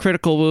up that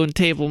critical wound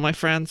table, my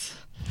friends.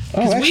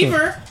 Because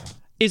Weaver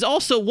is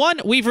also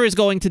Weaver is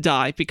going to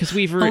die because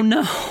Weaver Oh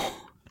no.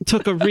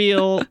 took a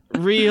real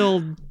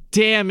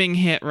damning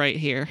hit right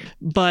here.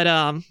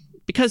 But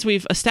because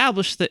we've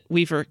established that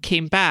Weaver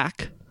came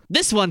back,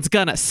 this one's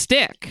gonna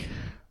stick.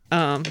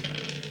 And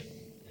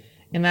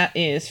that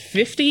is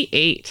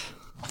 58.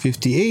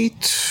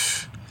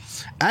 58.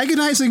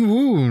 Agonizing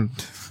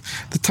wound.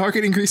 The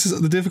target increases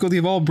the difficulty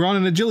of all brawn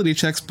and agility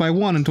checks by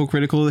 1 until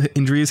critical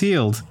injury is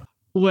healed.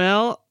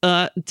 Well,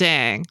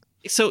 dang.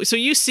 So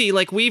you see,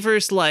 like,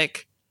 Weaver's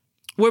like,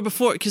 where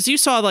before, because you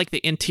saw like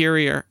the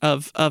interior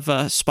of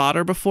a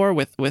spotter before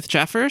with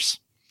Jeffers,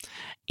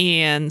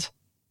 and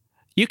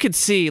you could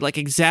see like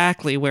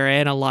exactly where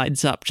Anna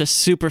lines up, just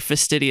super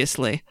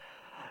fastidiously,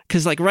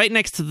 because like right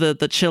next to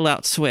the chill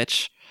out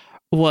switch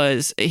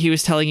he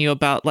was telling you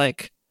about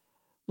like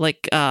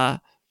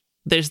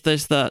there's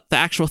the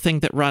actual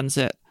thing that runs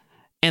it,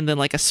 and then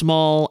like a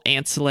small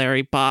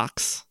ancillary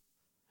box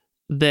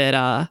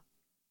that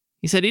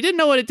he said he didn't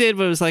know what it did,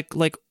 but it was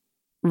like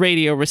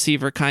radio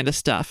receiver kind of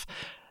stuff.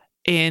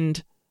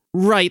 And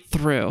right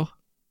through.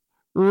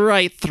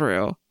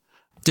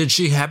 Did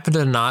she happen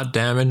to not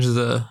damage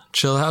the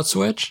chill out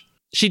switch?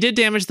 She did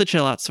damage the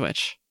chill out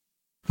switch.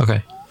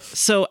 Okay.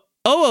 So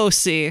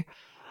OOC,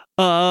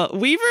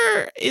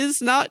 Weaver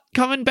is not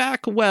coming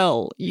back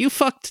well. You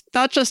fucked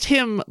not just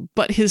him,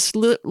 but his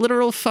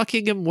literal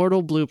fucking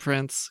immortal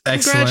blueprints.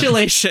 Excellent.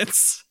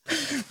 Congratulations.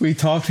 We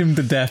talked him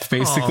to death,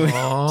 basically.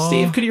 Aww.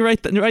 Steve, could you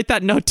write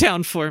that note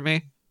down for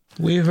me?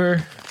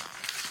 Weaver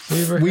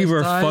has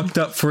died. Fucked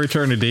up for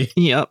eternity.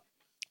 Yep.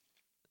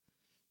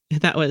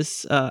 That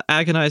was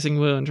agonizing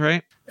wound,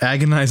 right?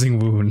 Agonizing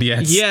wound,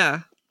 yes.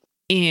 Yeah.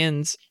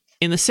 And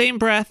in the same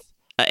breath,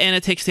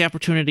 Anna takes the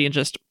opportunity and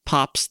just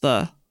pops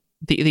the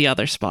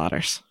other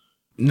spotters.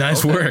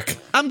 Nice work.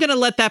 I'm going to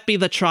let that be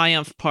the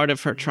triumph part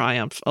of her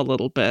triumph a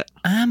little bit.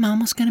 I'm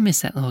almost gonna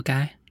miss that little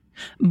guy.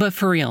 But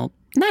for real,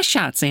 nice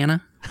shots,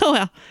 Anna. Oh,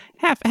 well,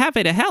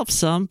 happy to help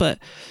some, but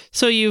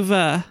so you've,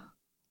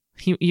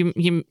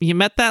 you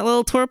met that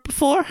little twerp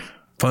before?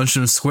 Punched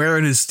him square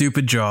in his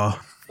stupid jaw.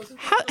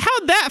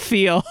 How'd that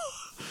feel?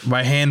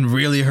 My hand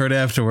really hurt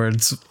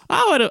afterwards.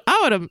 I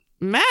would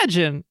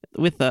imagine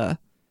with a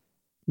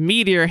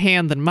meatier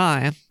hand than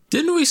mine.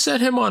 Didn't we set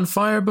him on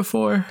fire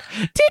before?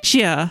 Did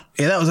ya?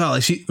 Yeah, that was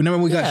Ollie. Remember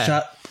we got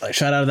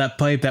shot out of that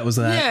pipe? That was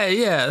that.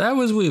 Yeah, that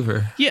was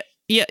Weaver.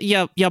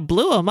 You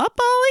blew him up,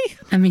 Ollie?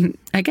 I mean,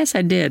 I guess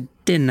I did,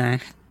 didn't I?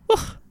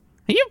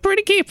 You're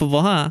pretty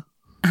capable, huh?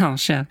 Oh,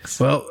 shucks.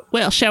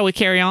 Well, Shall we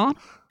carry on?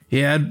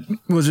 yeah,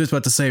 I was just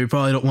about to say we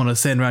probably don't want to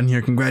stand around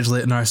here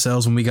congratulating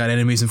ourselves when we got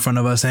enemies in front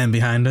of us and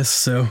behind us,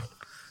 so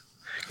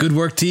good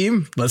work,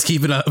 team. Let's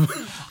keep it up.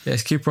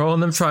 Yes, keep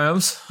rolling them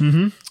triumphs.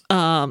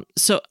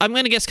 So I'm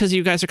going to guess because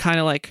you guys are kind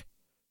of like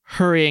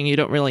hurrying, you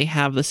don't really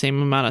have the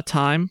same amount of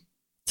time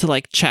to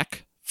like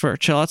check for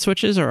chill out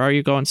switches, or are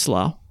you going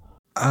slow?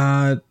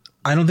 I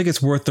don't think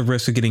it's worth the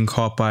risk of getting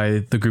caught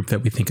by the group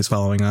that we think is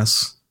following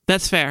us.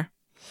 That's fair.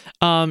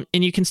 And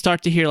you can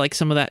start to hear like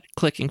some of that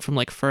clicking from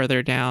like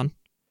further down.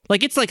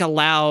 Like it's like a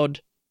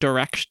loud,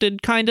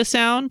 directed kind of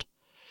sound.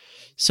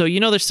 So you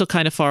know they're still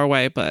kind of far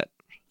away, but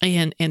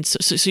and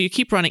so you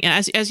keep running.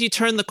 And as you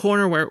turn the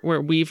corner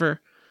where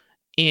Weaver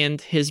and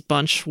his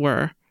bunch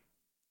were,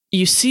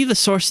 you see the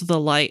source of the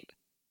light,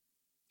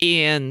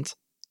 and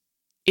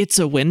it's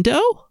a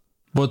window.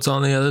 What's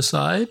on the other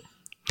side?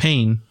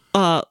 Pain.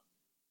 It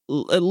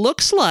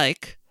looks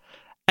like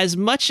as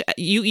much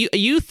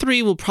you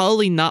three will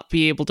probably not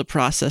be able to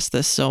process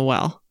this so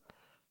well,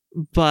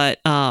 but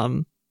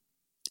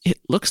it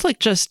looks like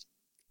just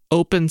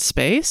open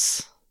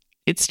space.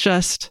 It's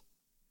just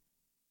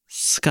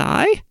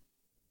sky,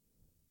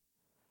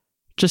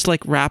 just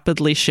like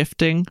rapidly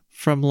shifting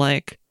from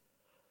like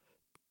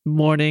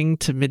morning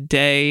to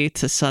midday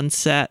to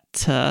sunset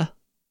to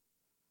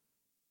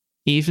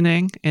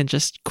evening, and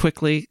just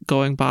quickly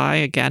going by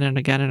again and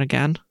again and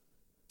again.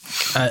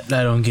 I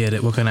don't get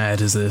it. What kind of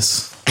ad is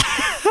this?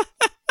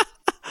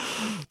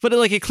 But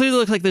it clearly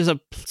looks like there's a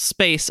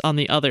space on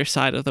the other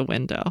side of the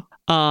window.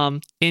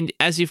 And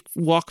as you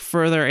walk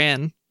further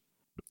in,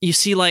 you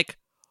see like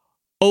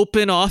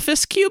open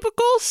office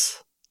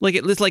cubicles. Like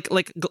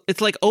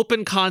it's like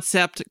open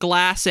concept,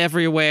 glass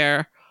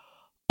everywhere,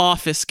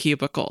 office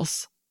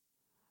cubicles.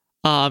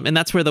 And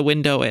that's where the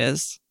window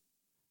is.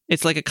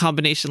 It's like a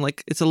combination,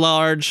 like it's a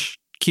large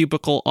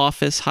cubicle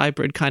office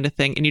hybrid kind of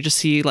thing, and you just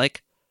see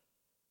like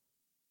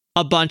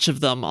a bunch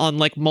of them on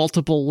like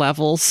multiple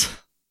levels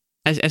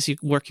as you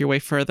work your way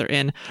further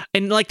in,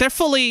 and like they're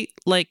fully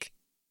like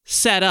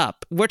set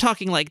up. We're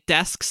talking like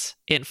desks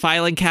and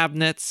filing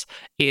cabinets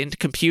and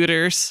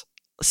computers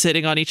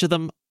sitting on each of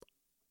them,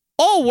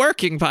 all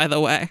working, by the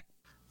way.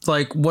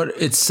 like what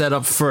it's set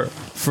up for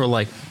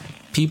like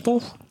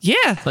people,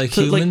 Yeah, like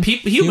so, human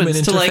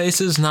humans to like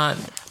interfaces, not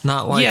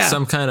like Yeah.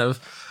 some kind of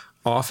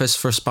office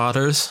for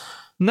spotters.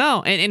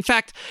 no. And in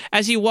fact,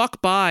 as you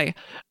walk by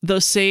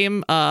those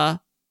same one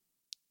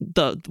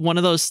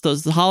of those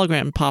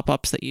hologram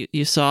pop-ups that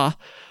you saw,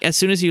 as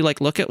soon as you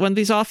like look at one of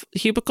these off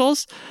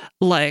cubicles,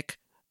 like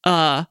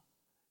a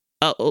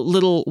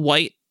little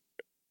white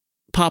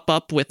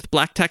pop-up with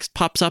black text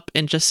pops up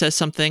and just says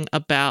something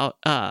about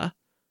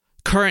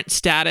current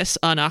status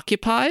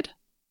unoccupied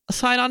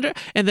sign under,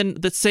 and then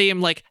the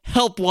same like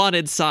help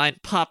wanted sign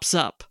pops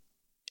up,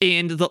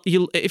 and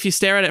if you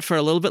stare at it for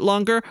a little bit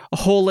longer, a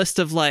whole list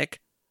of like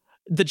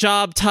the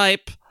job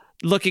type,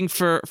 looking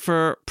for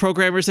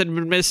programmers and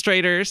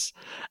administrators,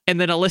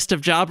 and then a list of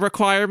job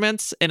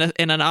requirements and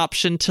an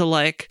option to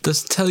like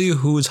Does it tell you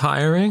who's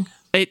hiring?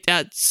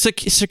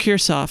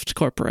 SecureSoft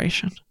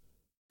Corporation.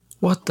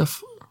 What the?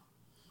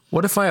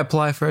 What if I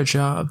apply for a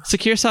job?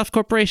 SecureSoft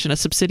Corporation, a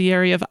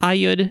subsidiary of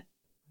IUD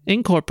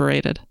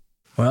Incorporated.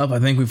 Well, I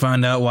think we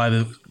found out why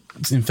the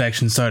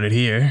infection started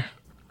here.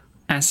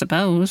 I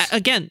suppose.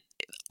 Again,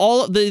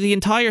 all the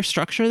entire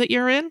structure that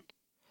you're in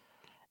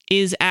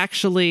is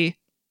actually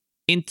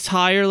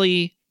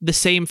entirely the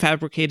same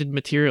fabricated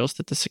materials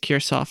that the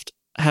SecureSoft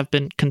have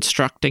been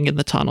constructing in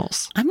the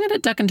tunnels. I'm going to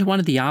duck into one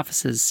of the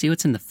offices, see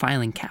what's in the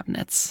filing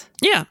cabinets.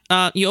 Yeah,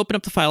 you open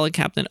up the filing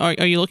cabinet. Are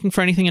you looking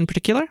for anything in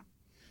particular?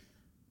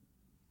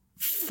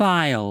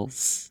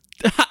 Files.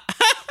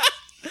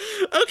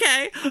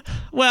 Okay.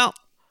 Well,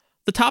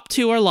 the top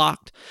two are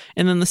locked,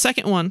 and then the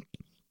second one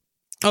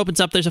opens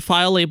up. There's a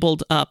file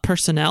labeled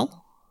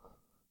personnel.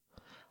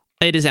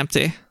 It is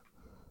empty.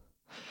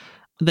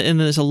 And then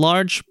there's a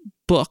large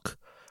book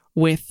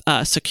with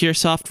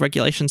SecureSoft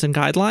regulations and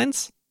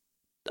guidelines,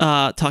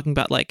 talking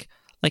about like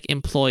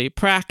employee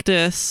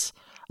practice,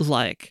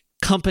 like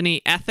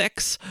company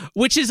ethics,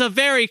 which is a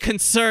very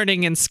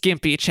concerning and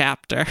skimpy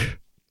chapter.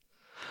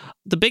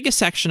 The biggest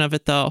section of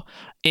it, though,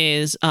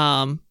 is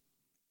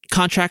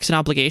contracts and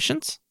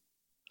obligations.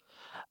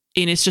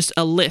 And it's just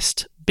a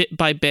list, bit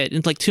by bit.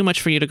 It's like too much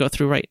for you to go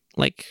through, right?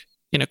 Like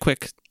in a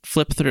quick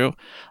flip through.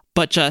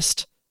 But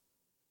just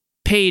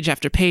page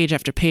after page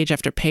after page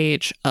after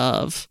page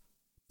of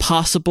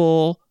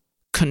possible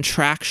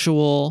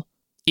contractual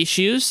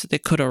issues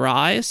that could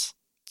arise.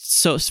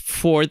 So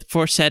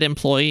for said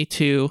employee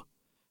to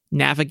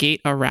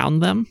navigate around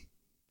them.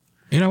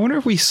 You know, I wonder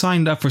if we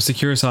signed up for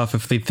SecureSoft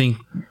if they think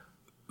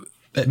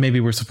that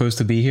maybe we're supposed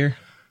to be here.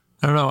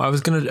 I don't know. I was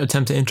gonna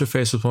attempt to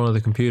interface with one of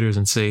the computers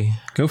and see.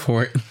 Go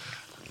for it.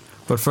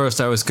 But first,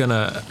 I was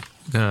gonna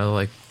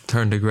like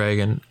turn to Greg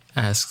and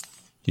ask,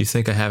 "Do you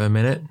think I have a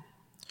minute?"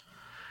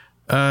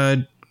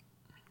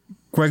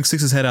 Greg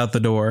sticks his head out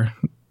the door.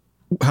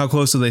 How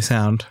close do they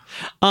sound?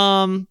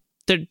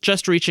 They're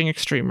just reaching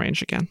extreme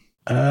range again.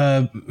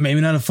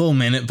 Maybe not a full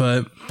minute,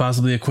 but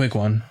possibly a quick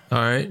one. All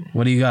right.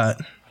 What do you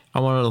got? I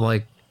want to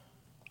like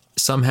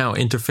somehow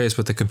interface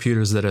with the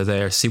computers that are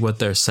there, see what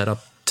they're set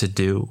up to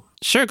do.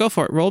 Sure, go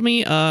for it. Roll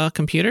me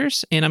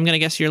computers, and I'm gonna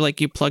guess you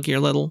plug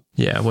your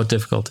What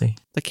difficulty?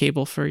 the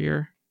cable for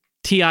your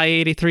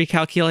TI-83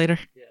 calculator.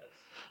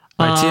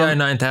 My TI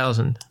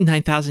 9000.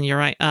 9,000. You're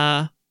right.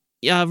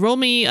 Roll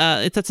me.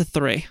 That's a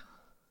 3.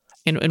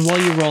 And while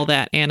you roll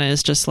that, Anna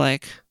is just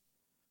like,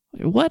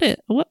 what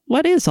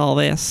is all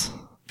this?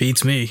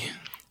 Beats me.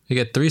 You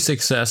get 3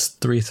 success,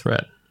 3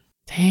 threat.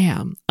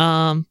 Damn.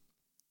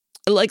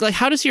 Like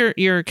how does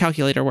your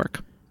calculator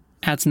work?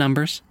 Adds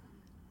numbers.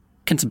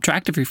 Can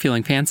subtract if you're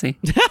feeling fancy.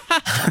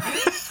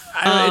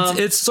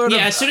 It's sort of.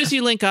 Yeah, as soon as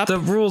you link up. The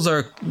rules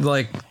are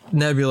like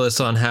nebulous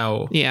on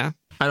how. Yeah.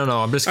 I don't know.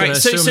 I'm just going to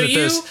assume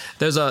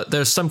that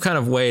there's some kind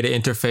of way to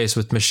interface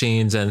with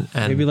machines and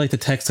Maybe like the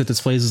text that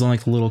displays is on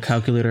like the little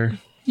calculator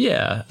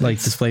yeah,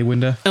 like display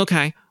window.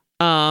 Okay.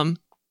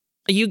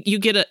 You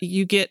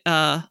get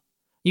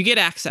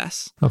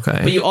access. Okay.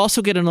 But you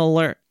also get an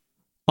alert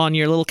on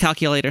your little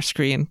calculator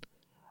screen.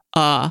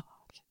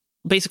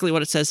 Basically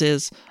what it says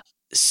is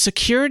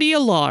security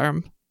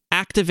alarm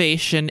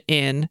activation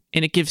in,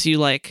 and it gives you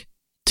like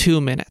 2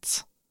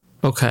 minutes.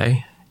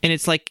 Okay. And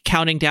it's like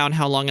counting down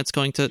how long it's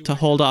going to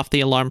hold off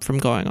the alarm from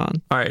going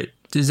on. All right.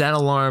 Is that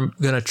alarm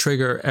going to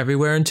trigger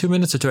everywhere in 2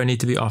 minutes, or do I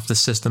need to be off the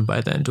system by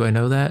then? Do I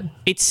know that?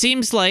 It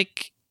seems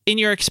like in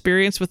your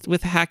experience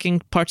with hacking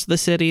parts of the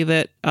city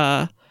that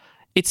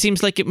it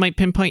seems like it might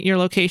pinpoint your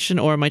location,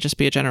 or it might just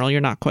be a general.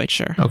 You're not quite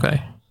sure.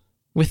 Okay.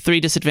 With 3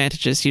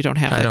 disadvantages, you don't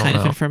have that kind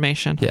of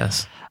information.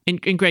 Yes. And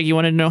Greg, you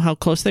wanted to know how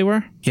close they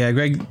were? Yeah,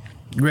 Greg,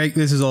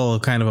 this is all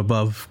kind of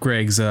above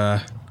Greg's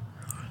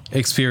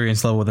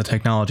experience level with the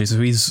technology, so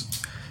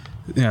he's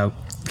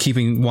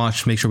keeping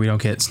watch to make sure we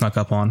don't get snuck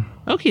up on.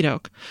 Okie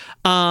doke.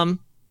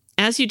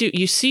 As you do,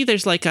 you see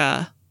there's like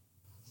a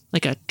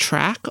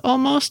track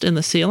almost in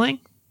the ceiling,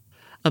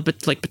 a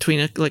bit like between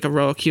a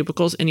row of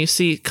cubicles, and you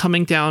see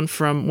coming down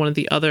from one of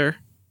the other,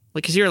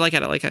 like, because you're like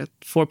at a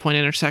 4-point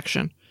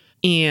intersection,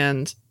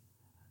 and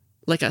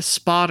like a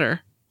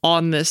spotter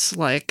on this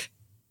like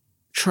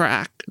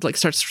track like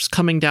starts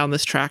coming down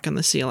this track in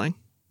the ceiling.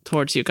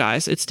 towards you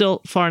guys. It's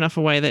still far enough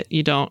away that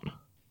you don't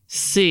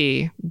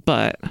see,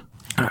 but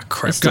Ah,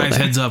 crap. It's still Guys,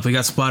 there. heads up. We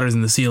got splatters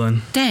in the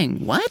ceiling.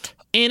 Dang, what?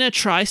 Anna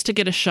tries to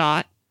get a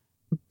shot,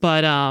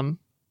 but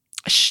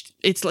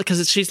it's like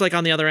because she's like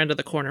on the other end of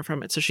the corner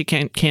from it, so she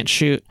can't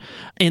shoot.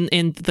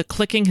 And the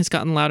clicking has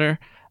gotten louder.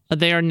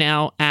 They are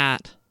now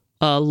at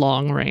a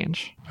long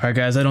range. All right,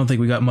 guys, I don't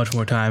think we got much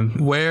more time.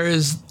 Where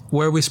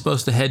are we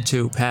supposed to head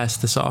to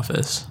past this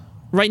office?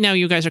 Right now,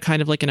 you guys are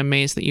kind of like in a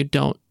maze that you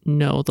don't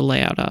know the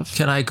layout of.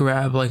 Can I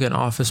grab like an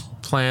office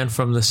plan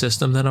from the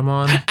system that I'm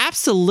on?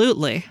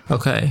 Absolutely.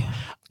 Okay.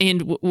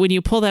 And when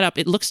you pull that up,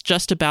 it looks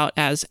just about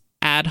as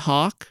ad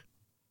hoc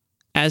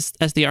as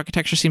the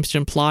architecture seems to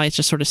imply. It's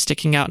just sort of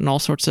sticking out in all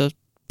sorts of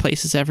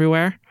places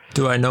everywhere.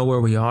 Do I know where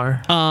we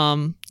are?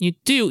 You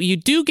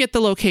do get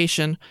the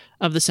location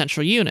of the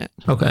central unit.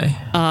 Okay.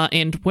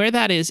 And where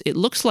that is, it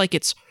looks like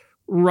it's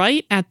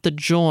right at the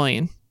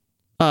join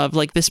of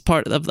like this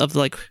part of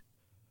like,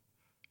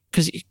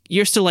 because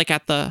you're still like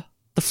at the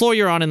floor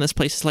you're on in this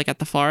place is like at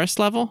the forest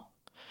level.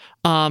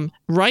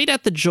 Right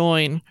at the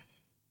join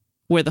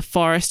where the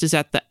forest is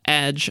at the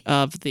edge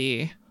of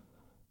the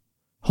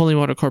Holy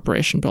Motor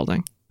Corporation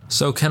building.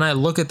 So can I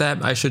look at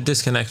that? I should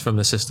disconnect from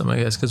the system, I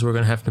guess, because we're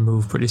going to have to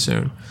move pretty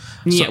soon.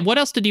 Yeah, what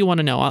else did you want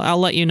to know? I'll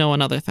let you know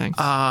another thing.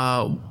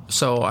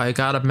 So I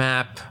got a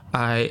map.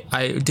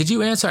 I did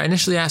you answer? I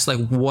initially asked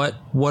like what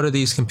are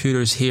these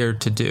computers here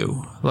to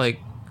do?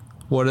 Like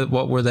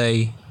what were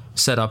they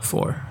set up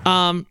for?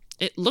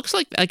 It looks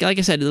like I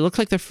said, it looks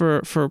like they're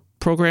for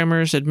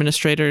programmers,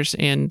 administrators,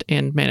 and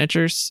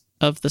managers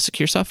of the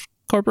SecureSoft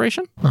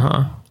Corporation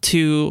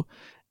to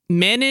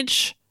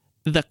manage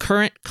the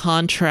current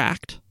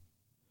contract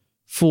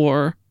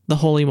for the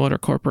Holy Motor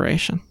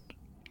Corporation.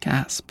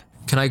 Gasp.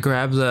 Can I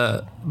grab do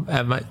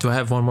I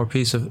have one more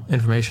piece of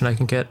information I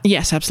can get?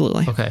 Yes,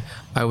 absolutely. Okay.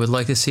 I would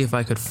like to see if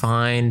I could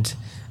find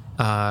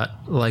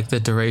like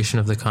the duration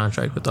of the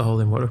contract with the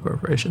Holy Motor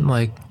Corporation.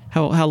 Like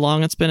How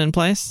long it's been in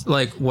place?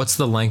 like what's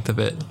the length of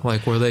it?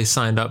 Like were they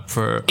signed up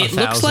for It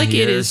looks 1,000 like it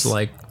years, is-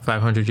 like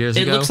 500 years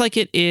It ago? looks like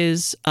it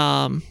is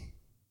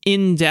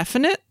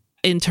indefinite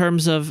in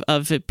terms of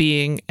it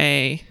being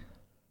a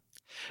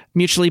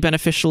mutually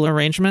beneficial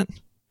arrangement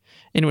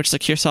in which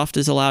SecureSoft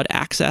is allowed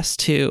access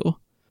to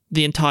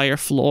the entire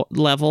floor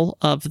level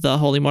of the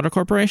Holy Motor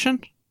Corporation,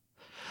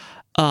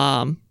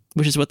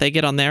 which is what they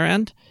get on their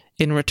end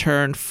in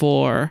return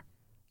for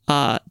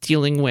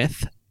dealing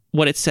with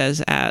what it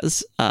says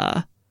as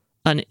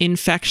an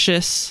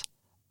infectious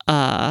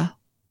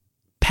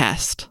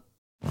pest.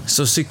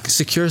 So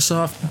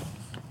SecureSoft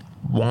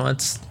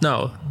wants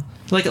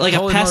Like a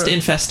Holy pest Motor-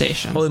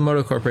 infestation. Holy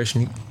Motor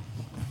Corporation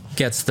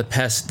gets the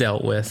pest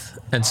dealt with,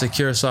 and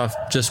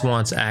SecureSoft just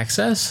wants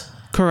access?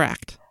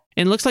 Correct.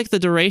 And it looks like the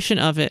duration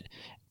of it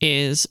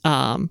is,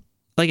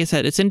 like I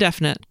said, it's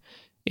indefinite.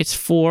 It's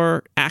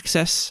for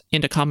access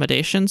and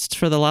accommodations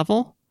for the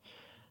level,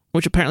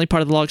 which apparently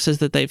part of the log says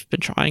that they've been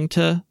trying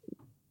to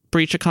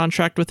breach a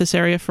contract with this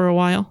area for a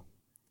while.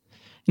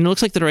 And it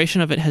looks like the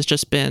duration of it has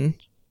just been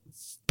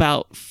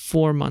about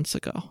 4 months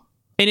ago.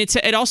 And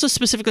it also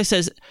specifically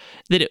says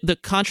that the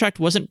contract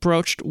wasn't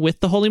broached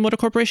with the Holy Motor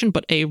Corporation,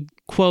 but a,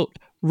 quote,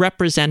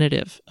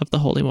 representative of the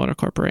Holy Motor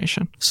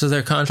Corporation. So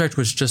their contract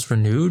was just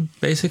renewed,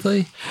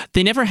 basically?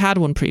 They never had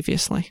one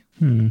previously.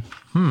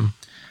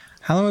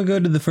 How long ago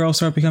did the feral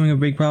start becoming a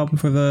big problem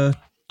for the...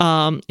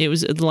 It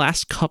was the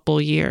last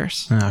couple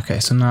years. Okay,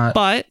 so not...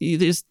 But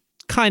there's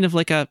kind of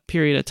like a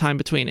period of time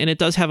between. And it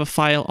does have a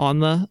file on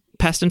the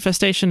pest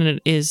infestation, and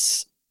it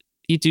is...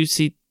 You do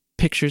see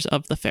pictures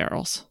of the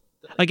ferals.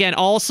 Again,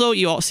 also,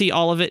 you all see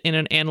all of it in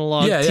an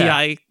analog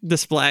TI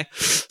display.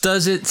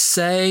 Does it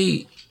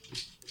say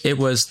it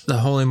was the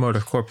Holy Motor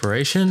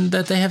Corporation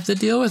that they have to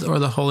deal with, or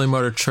the Holy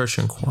Motor Church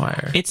and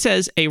Choir? It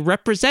says a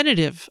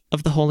representative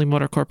of the Holy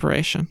Motor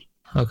Corporation.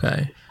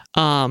 Okay.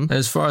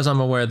 As far as I'm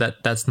aware,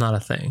 that's not a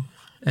thing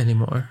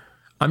anymore.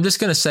 I'm just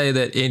gonna say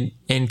that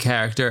in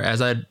character,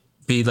 as I'd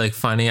be like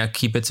finding out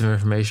key bits of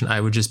information,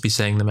 I would just be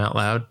saying them out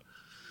loud.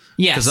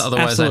 Yes, Because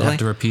otherwise absolutely. I'd have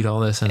to repeat all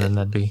this, and then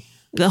that'd be...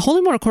 The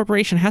Holy Motor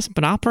Corporation hasn't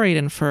been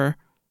operating for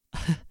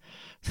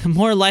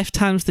more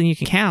lifetimes than you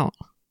can count.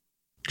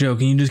 Joe,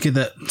 can you just get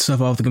that stuff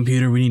off the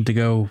computer? We need to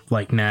go,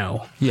 like,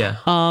 now.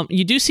 Yeah.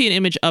 You do see an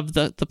image of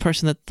the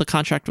person that the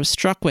contract was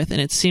struck with, and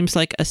it seems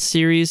like a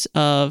series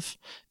of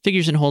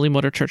figures in Holy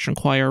Motor Church and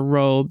Choir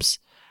robes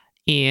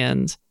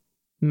and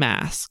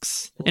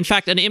masks. In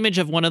fact, an image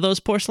of one of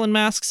those porcelain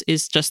masks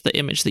is just the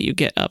image that you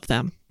get of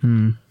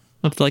them.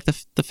 Of like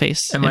the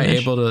face. Am I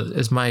image. able to...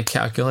 Is my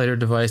calculator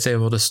device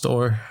able to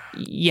store...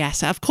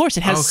 Yes, of course.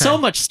 It has Okay. so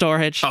much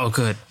storage. Oh,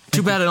 good.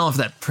 Too bad I don't have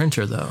that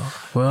printer, though.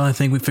 Well, I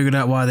think we figured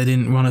out why they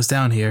didn't run us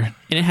down here.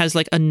 And it has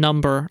like a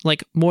number,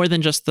 like more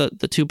than just the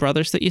two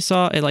brothers that you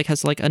saw. It like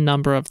has like a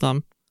number of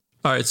them.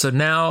 All right, so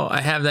now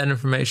I have that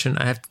information.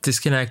 I have to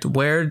disconnect.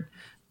 Where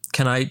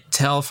can I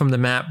tell from the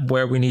map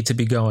where we need to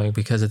be going?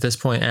 Because at this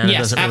point, Anna Yes,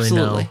 doesn't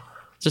absolutely. really know.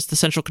 Just the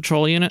central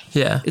control unit.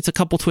 Yeah. It's a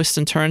couple twists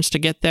and turns to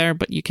get there,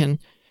 but you can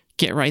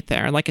get right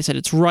there. And like I said,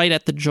 it's right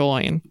at the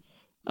join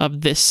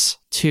of this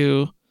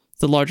to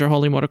the larger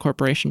Holy Motor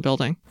Corporation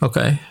building.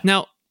 Okay.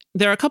 Now,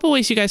 there are a couple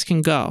ways you guys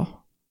can go.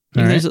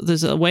 All right.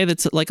 There's a way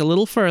that's like a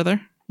little further.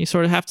 You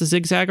sort of have to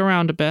zigzag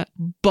around a bit,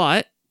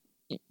 but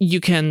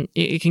it can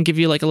give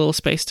you like a little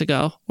space to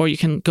go, or you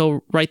can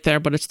go right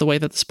there, but it's the way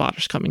that the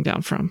spotter's coming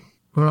down from.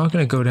 We're not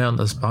going to go down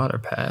the spotter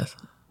path.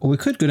 Well, we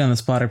could go down the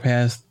spotter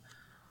path.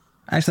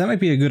 Actually, that might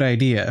be a good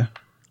idea.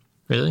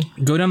 Really?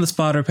 Go down the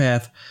spotter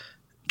path,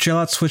 chill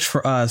out, switch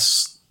for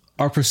us.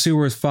 Our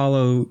pursuers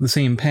follow the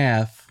same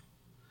path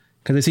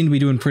because they seem to be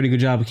doing a pretty good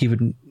job of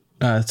keeping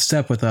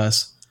step with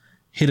us.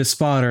 Hit a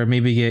spotter,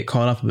 maybe get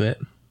caught up a bit.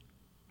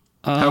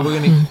 How are we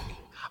going to...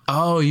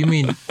 Oh, you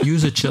mean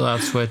use a chill out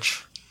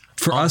switch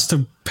For us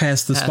to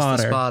pass the past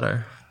spotter. the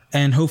spotter.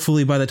 And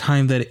hopefully by the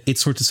time that it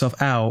sorts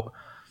itself out,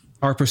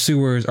 our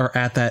pursuers are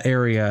at that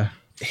area,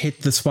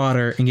 hit the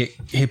spotter, and get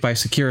hit by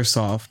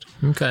Securisoft.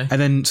 Okay. And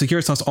then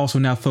Securisoft's also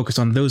now focused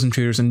on those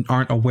intruders and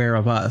aren't aware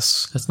of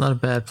us. That's not a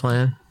bad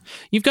plan.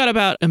 You've got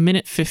about a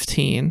minute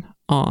 15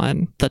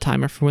 on the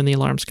timer for when the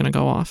alarm's going to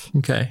go off.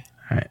 Okay.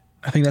 All right.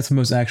 I think that's the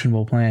most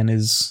actionable plan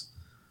is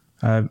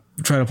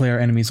try to play our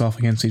enemies off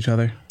against each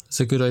other. It's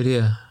a good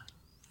idea.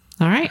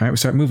 All right. All right, we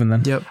start moving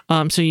then.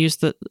 Yep. So you use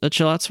the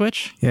chill out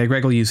switch. Yeah,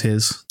 Greg will use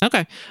his. Okay.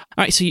 All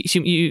right. So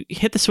you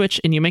hit the switch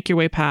and you make your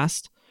way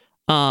past.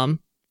 And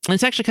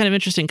it's actually kind of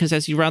interesting because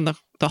as you run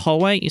the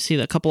hallway, you see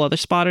a couple other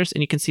spotters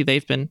and you can see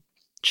they've been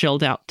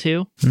chilled out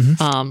too.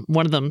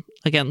 One of them,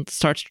 again,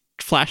 starts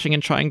flashing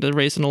and trying to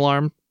raise an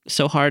alarm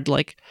so hard,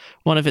 like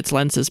one of its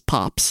lenses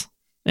pops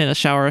in a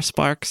shower of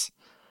sparks.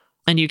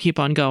 And you keep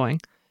on going.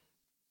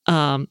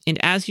 And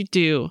as you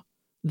do,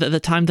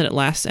 the time that it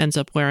lasts ends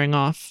up wearing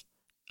off.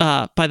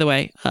 By the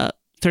way,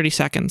 30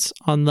 seconds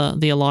on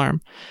the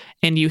alarm.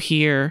 And you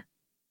hear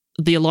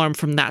the alarm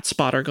from that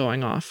spotter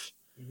going off.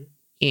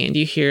 And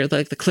you hear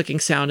like the clicking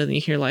sound, and then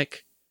you hear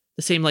like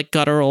the same like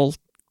guttural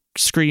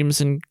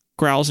screams and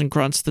growls and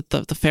grunts that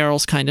the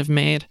ferals kind of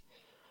made.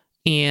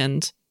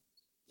 And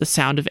the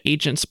sound of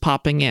agents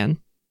popping in.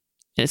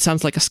 And it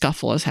sounds like a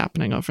scuffle is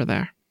happening over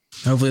there.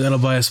 Hopefully that'll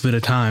buy us a bit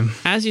of time.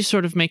 As you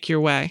sort of make your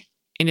way,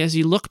 and as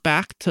you look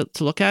back to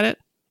look at it,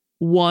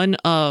 one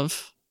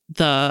of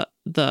the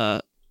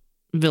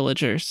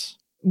villagers,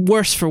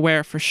 worse for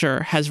wear for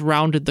sure, has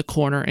rounded the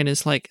corner and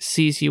is like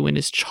sees you and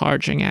is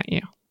charging at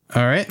you.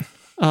 All right.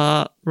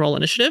 Roll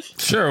initiative.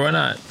 Sure, why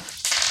not?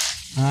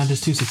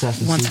 Just 2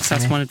 successes. One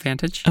success, one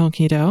advantage.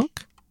 Okie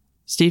doke.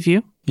 Steve,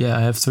 you? Yeah,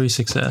 I have 3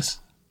 success.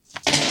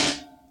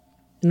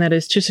 And that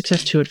is 2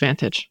 success, 2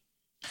 advantage.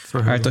 For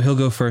All her. right, so he'll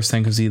go first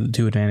then because he's the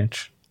 2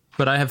 advantage.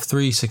 But I have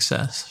 3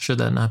 success. Should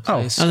that not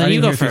place? Oh, then I you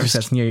didn't go hear 3 first.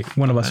 success. Yeah,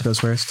 one of us goes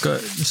first. Good.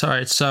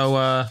 Sorry.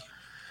 So,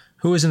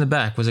 who was in the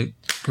back? Was it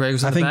Greg?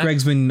 Was in I the think back?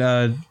 Greg's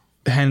been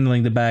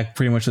handling the back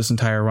pretty much this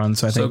entire run,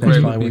 so I So think that's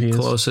Greg probably would what be he is.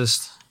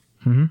 closest.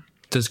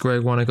 Does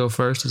Greg want to go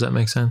first? Does that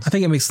make sense? I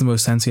think it makes the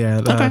most sense,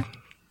 yeah. Okay.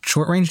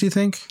 Short range, do you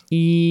think?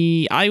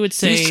 I would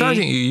say He's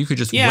charging you. You could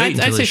just Yeah, wait I'd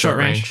until say he's short short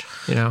range.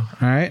 You know.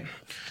 All right.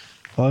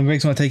 Well,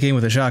 Greg's going to take aim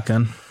with a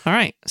shotgun. All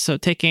right, so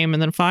take aim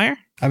and then fire.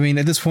 I mean,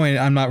 at this point,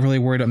 I'm not really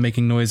worried about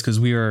making noise because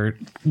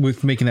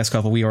with making that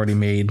scuffle, we already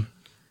made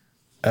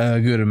a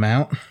good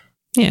amount.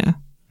 Yeah.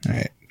 All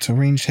right. So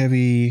ranged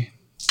heavy.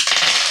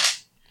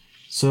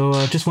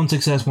 So just 1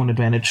 success, 1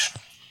 advantage.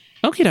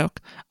 Okie doke.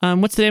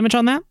 What's the damage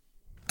on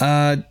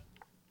that?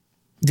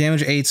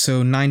 Damage 8,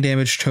 so 9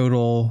 damage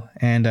total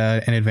and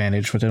an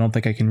advantage, which I don't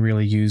think I can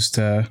really use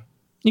to...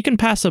 You can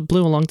pass a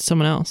blue along to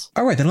someone else.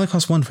 Oh, right. That only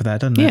costs 1 for that,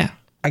 doesn't it? Yeah.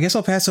 I guess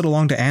I'll pass it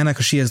along to Anna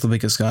because she has the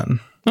biggest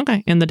gun.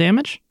 Okay, and the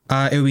damage?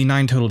 It would be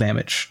 9 total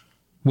damage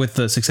with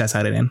the success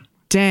added in.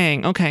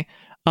 Dang, okay.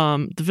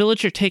 The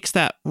villager takes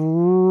that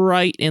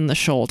right in the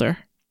shoulder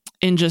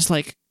and just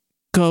like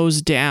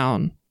goes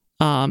down.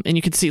 And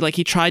you can see like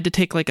he tried to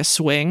take like a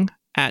swing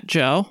at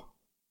Joe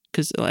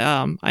because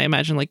I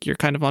imagine like you're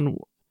kind of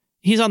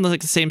he's on the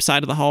same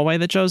side of the hallway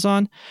that Joe's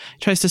on. He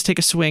tries to take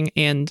a swing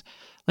and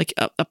like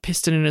a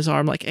piston in his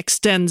arm like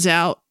extends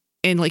out,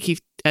 and like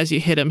as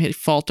you hit him, he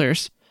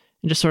falters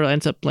and just sort of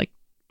ends up like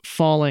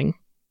falling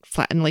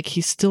flat, and like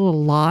he's still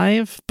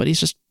alive, but he's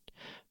just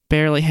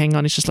barely hanging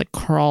on. He's just like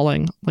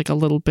crawling like a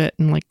little bit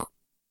and like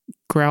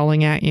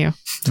growling at you.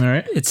 All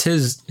right. It's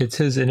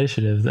his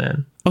initiative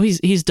then. Oh,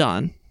 he's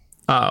done.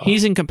 Oh.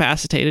 He's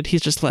incapacitated.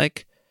 He's just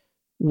like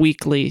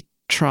weakly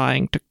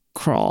trying to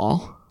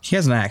crawl. He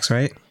has an axe,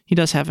 right? He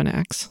does have an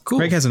axe. Cool.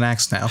 Greg has an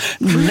axe now.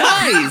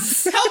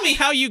 Nice! Tell me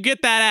how you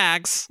get that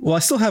axe. Well, I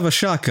still have a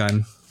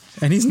shotgun,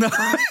 and he's not...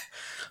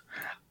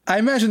 I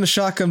imagine a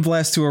shotgun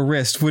blast to a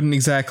wrist wouldn't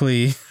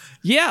exactly...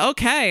 Yeah,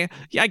 okay.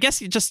 Yeah, I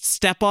guess you just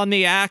step on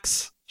the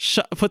axe,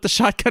 put the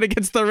shotgun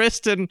against the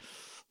wrist, and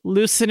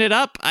loosen it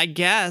up, I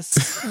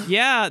guess.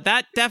 Yeah,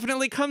 that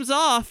definitely comes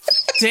off.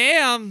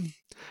 Damn.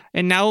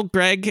 And now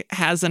Greg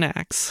has an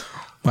axe.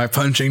 My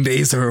punching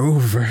days are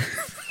over.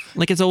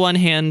 Like it's a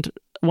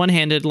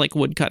one-handed like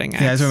wood cutting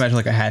axe. Yeah, I just imagine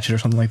like a hatchet or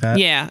something like that.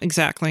 Yeah,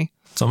 exactly.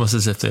 It's almost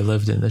as if they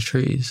lived in the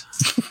trees.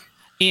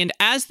 And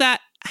as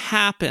that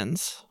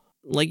happens,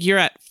 like you're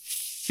at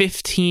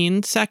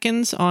 15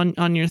 seconds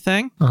on your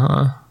thing,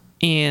 Uh-huh.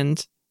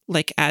 and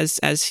like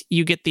as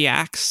you get the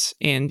axe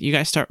and you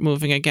guys start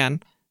moving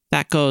again,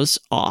 that goes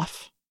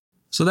off.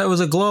 So that was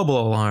a global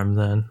alarm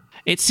then.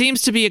 It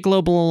seems to be a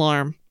global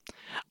alarm.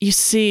 You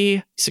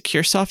see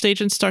SecureSoft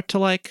agents start to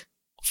like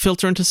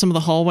filter into some of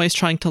the hallways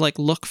trying to like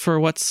look for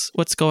what's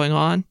going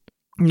on.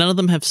 None of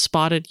them have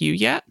spotted you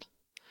yet.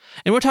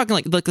 And we're talking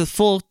like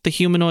the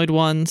humanoid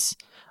ones.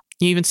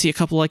 You even see a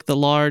couple like the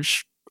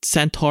large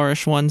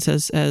centaurish ones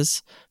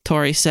as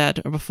Tori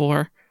said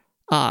before,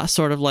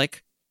 sort of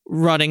like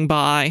running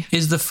by.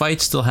 Is the fight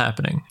still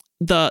happening?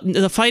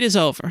 The fight is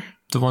over.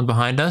 The one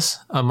behind us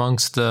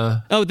amongst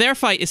the... Oh, their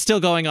fight is still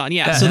going on,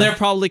 yeah. So they're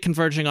probably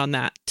converging on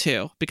that,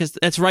 too. Because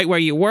that's right where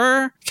you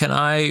were. Can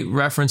I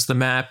reference the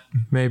map?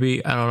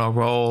 Maybe, I don't know,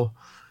 roll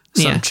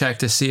some check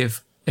to see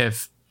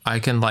if I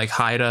can, like,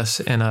 hide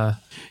us in an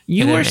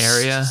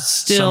area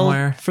still,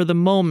 somewhere? For the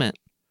moment,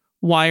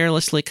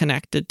 wirelessly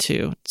connected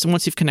to... So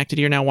once you've connected,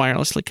 you're now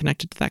wirelessly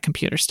connected to that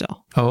computer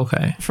still. Oh,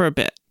 okay. For a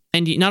bit.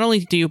 And not only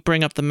do you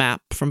bring up the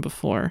map from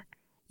before,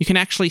 you can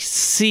actually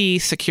see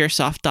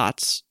SecureSoft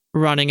dots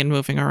running and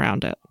moving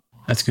around it.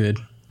 That's good.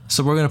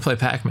 So we're going to play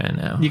Pac-Man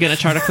now. You going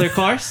to chart a clear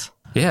course?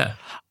 Yeah.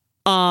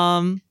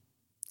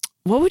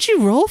 What would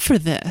you roll for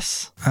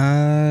this?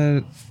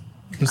 Let's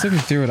look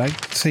through it.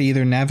 I'd say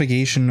either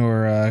navigation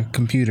or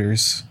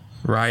computers.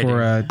 Right.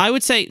 I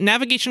would say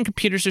navigation,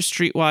 computers, or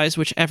streetwise,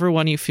 whichever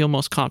one you feel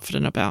most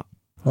confident about.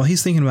 Well,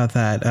 he's thinking about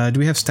that.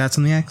 Do we have stats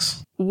on the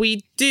axe?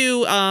 We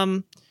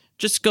do.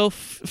 Just go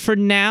for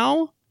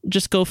now.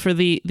 Just go for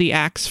the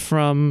axe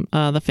from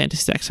the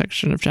Fantasy Deck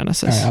section of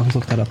Genesis. All right, I'll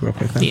look that up real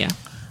quick then. Yeah.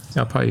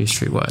 I'll probably use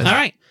Streetwise. All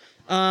right.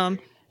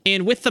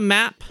 And with the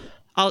map,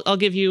 I'll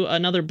give you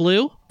another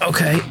blue.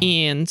 Okay.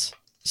 And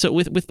so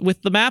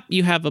with the map,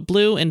 you have a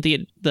blue and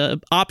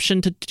the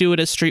option to do it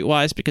as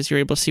Streetwise because you're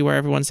able to see where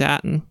everyone's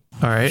at and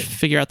all right,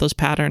 figure out those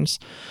patterns.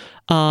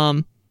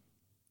 And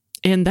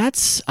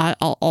that's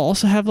I'll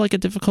also have like a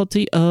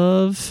difficulty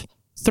of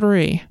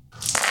 3.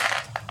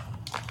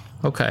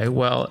 Okay,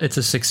 well, it's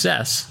a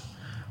success.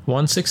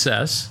 1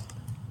 success,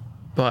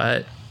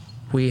 but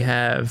we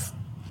have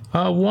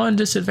 1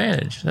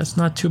 disadvantage. That's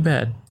not too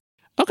bad.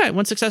 Okay,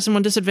 1 success and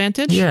 1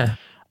 disadvantage. Yeah.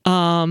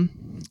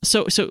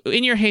 So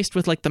in your haste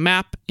with like the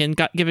map and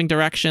giving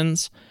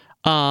directions,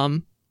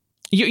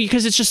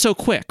 because it's just so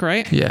quick,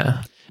 right?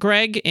 Yeah.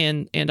 Greg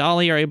and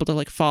Ollie are able to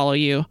like follow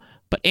you,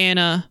 but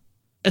Anna,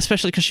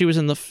 especially because she was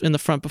in the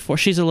front before,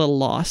 she's a little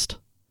lost.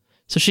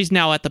 So she's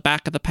now at the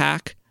back of the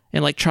pack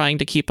and like trying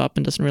to keep up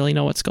and doesn't really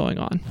know what's going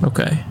on.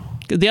 Okay.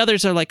 The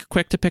others are like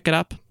quick to pick it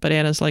up, but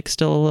Anna's like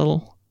still a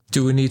little...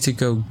 Do we need to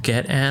go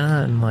get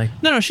Anna and like...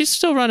 No, she's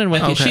still running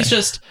with you. Okay.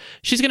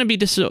 She's going to be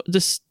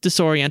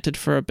disoriented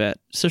for a bit.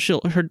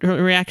 So her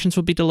reactions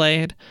will be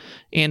delayed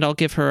and I'll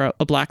give her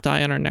a black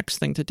die on her next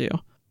thing to do.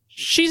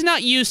 She's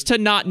not used to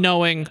not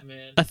knowing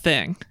a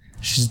thing.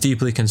 She's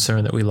deeply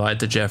concerned that we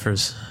lied to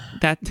Jeffers.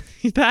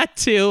 That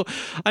too.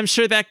 I'm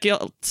sure that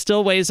guilt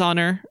still weighs on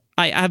her.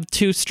 I have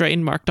 2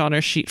 strain marked on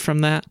her sheet from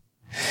that.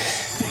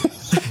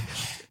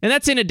 And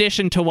that's in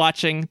addition to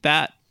watching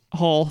that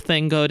whole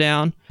thing go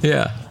down.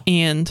 Yeah.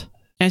 And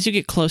as you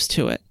get close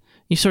to it,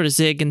 you sort of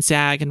zig and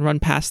zag and run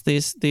past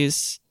these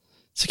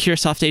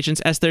SecureSoft agents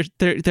as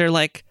they're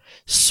like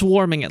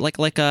swarming it like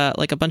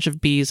a bunch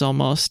of bees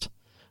almost,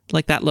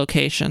 like that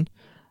location.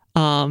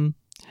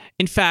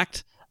 In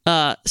fact,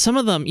 some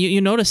of them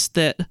you notice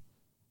that,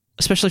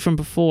 especially from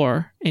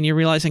before, and you're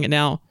realizing it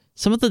now,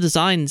 some of the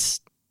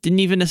designs didn't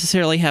even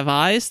necessarily have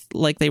eyes.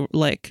 Like they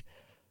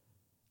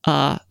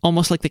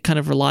almost like they kind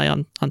of rely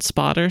on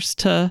spotters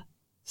to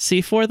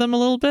see for them a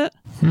little bit.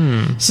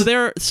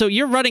 So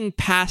you're running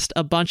past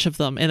a bunch of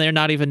them and they're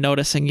not even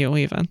noticing you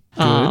even.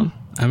 Good.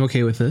 I'm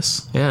okay with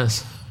this.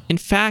 Yes. In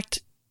fact,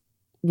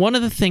 one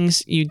of the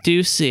things you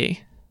do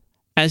see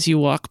as you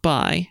walk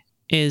by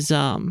is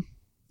and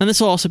this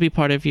will also be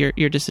part of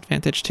your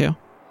disadvantage too.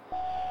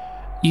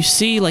 You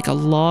see like a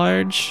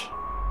large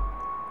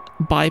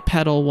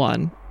bipedal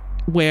one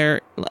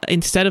where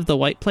instead of the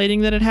white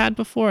plating that it had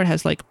before, it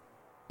has like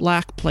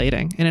black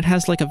plating, and it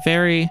has like a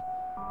very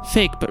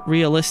fake but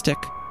realistic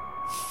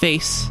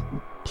face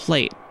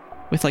plate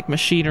with like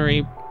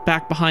machinery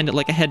back behind it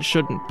like a head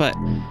shouldn't, but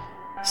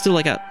still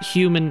like a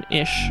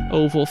human-ish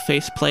oval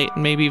face plate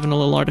and maybe even a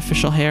little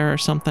artificial hair or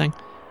something.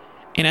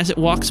 And as it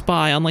walks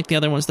by, unlike the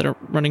other ones that are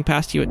running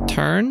past you, it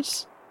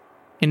turns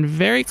and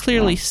very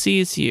clearly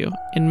sees you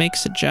and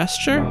makes a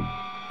gesture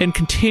and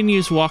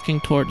continues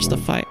walking towards the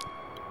fight.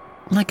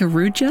 Like a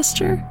rude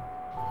gesture?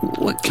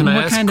 What Can I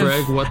what ask kind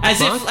Greg of... what the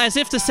fuck? As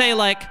if to say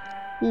like,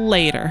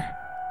 later.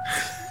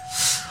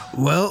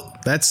 Well,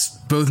 that's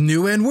both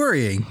new and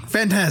worrying.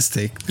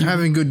 Fantastic.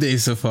 Having a good day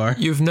so far.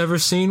 You've never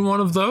seen one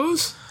of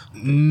those?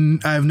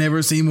 I've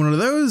never seen one of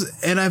those,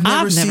 and I've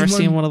never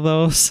seen one of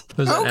those.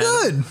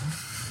 Oh, good.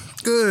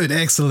 Good,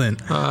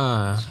 excellent.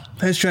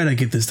 Let's try to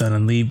get this done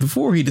and leave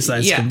before he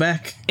decides to come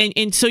back.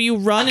 And so you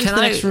run into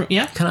the next room.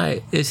 Yeah.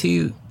 Is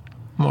he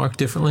marked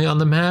differently on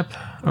the map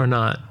or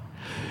not?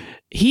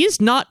 He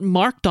is not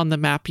marked on the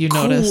map, you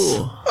notice.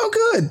 Cool. Oh,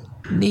 good.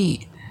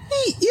 Neat.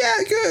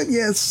 Yeah, good,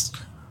 yes.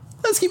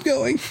 Let's keep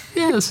going.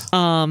 Yes.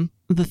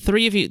 The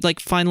three of you like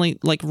finally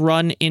like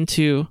run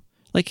into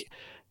like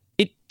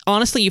it.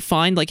 Honestly, you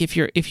find like if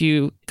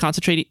you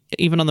concentrate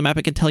even on the map,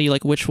 it can tell you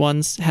like which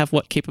ones have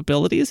what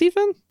capabilities.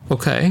 Even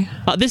Okay.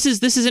 this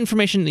is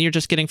information that you're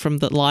just getting from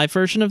the live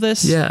version of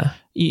this. Yeah.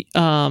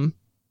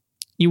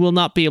 You will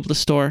not be able to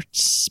store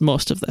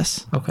most of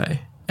this.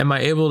 Okay. Am I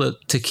able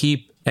to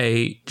keep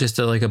a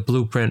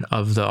blueprint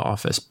of the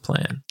office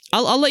plan?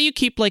 I'll let you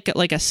keep like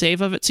a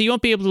save of it, so you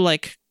won't be able to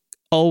like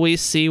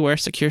always see where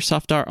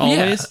SecureSoft are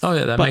always. Yeah. Oh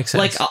yeah, that but, makes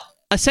sense. Like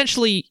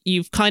essentially,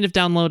 you've kind of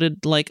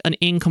downloaded like an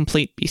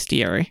incomplete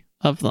bestiary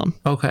of them.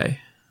 Okay.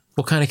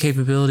 What kind of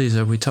capabilities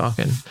are we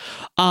talking?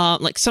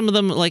 Like some of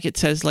them, like it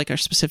says, like are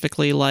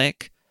specifically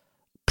like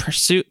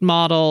pursuit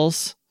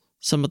models.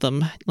 Some of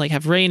them like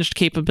have ranged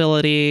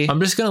capability. I'm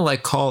just gonna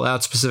like call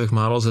out specific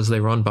models as they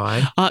run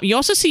by. You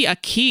also see a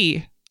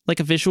key, like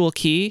a visual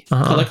key,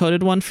 color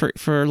coded one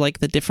for like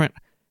the different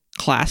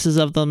classes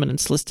of them, and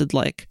it's listed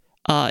like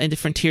in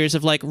different tiers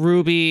of like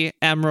ruby,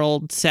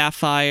 emerald,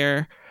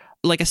 sapphire,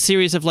 like a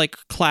series of like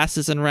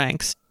classes and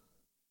ranks,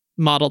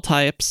 model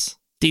types,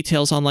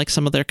 details on like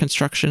some of their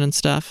construction and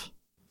stuff.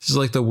 This is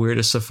like the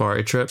weirdest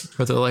safari trip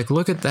where they're like,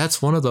 look at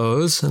that's one of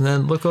those, and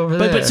then look over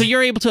there. But so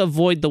you're able to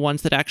avoid the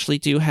ones that actually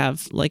do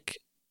have like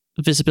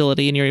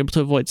visibility, and you're able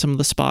to avoid some of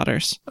the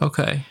spotters.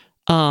 Okay.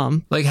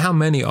 Like how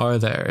many are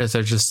there? Is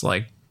there just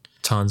like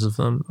tons of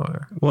them,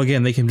 or? Well,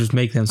 again, they can just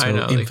make them so I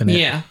know, infinite.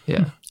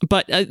 Yeah.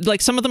 But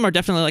like some of them are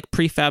definitely like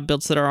prefab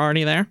builds that are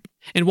already there.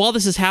 And while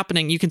this is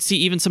happening, you can see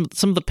even some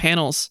of the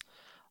panels,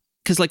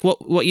 because like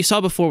what you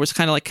saw before was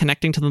kind of like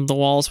connecting to them. The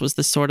walls was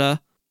this sort of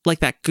like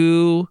that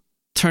goo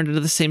turned into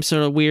the same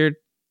sort of weird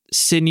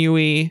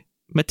sinewy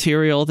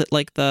material that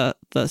like the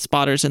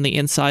spotters in the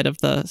inside of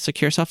the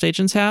SecureSoft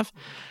agents have.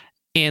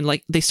 And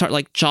like they start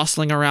like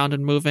jostling around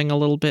and moving a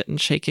little bit and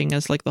shaking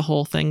as like the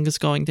whole thing is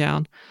going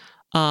down.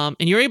 And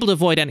you're able to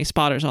avoid any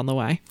spotters on the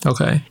way.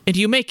 Okay. And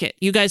you make it.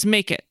 You guys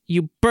make it.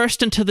 You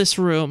burst into this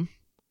room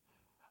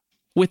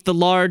with the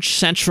large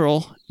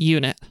central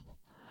unit.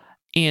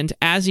 And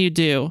as you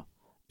do,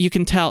 you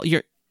can tell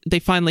they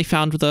finally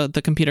found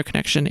the computer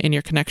connection, and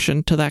your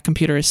connection to that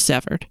computer is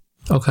severed.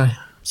 Okay.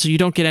 So you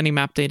don't get any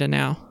map data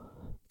now.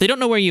 They don't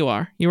know where you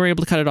are. You were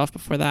able to cut it off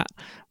before that.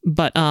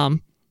 But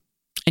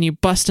and you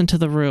bust into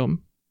the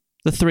room,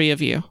 the three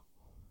of you.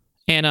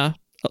 Anna,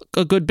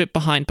 a good bit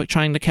behind, but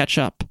trying to catch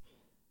up.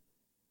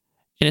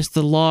 And it's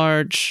the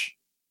large,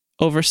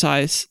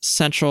 oversized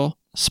central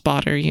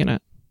spotter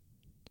unit.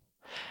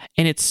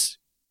 And it's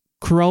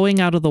growing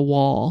out of the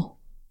wall.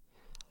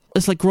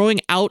 It's like growing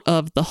out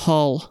of the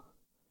hull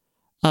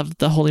of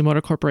the Holy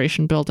Motor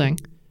Corporation building.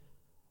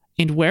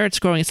 And where it's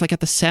growing, it's like at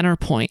the center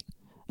point.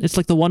 It's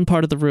like the one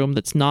part of the room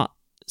that's not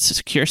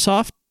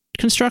SecureSoft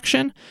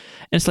construction.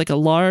 And it's like a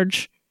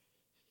large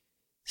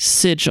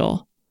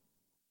sigil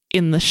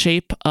in the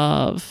shape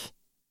of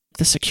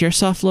the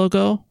SecureSoft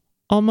logo,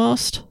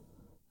 almost,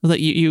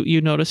 that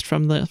you noticed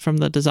from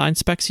the design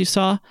specs you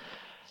saw.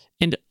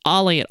 And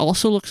Ollie, it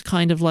also looks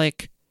kind of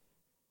like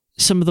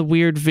some of the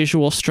weird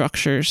visual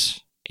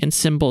structures and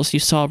symbols you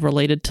saw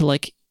related to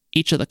like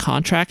each of the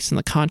contracts in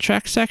the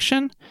contract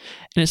section.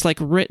 And it's like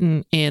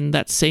written in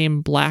that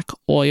same black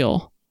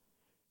oil.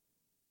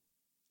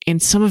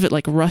 And some of it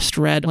like rust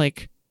red,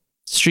 like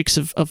streaks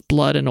of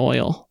blood and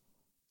oil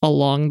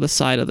along the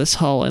side of this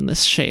hull in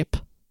this shape.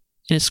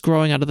 And it's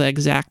growing out of the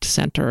exact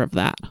center of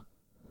that.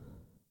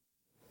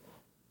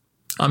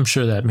 I'm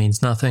sure that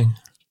means nothing.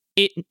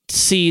 It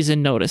sees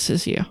and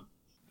notices you.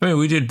 I mean,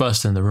 we did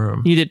bust in the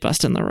room. You did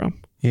bust in the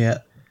room. Yeah.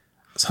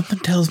 Something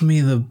tells me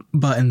the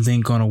buttons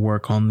ain't gonna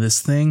work on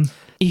this thing.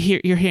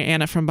 You hear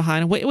Anna from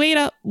behind. Wait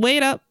up,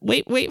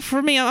 wait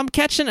for me. I'm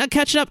catching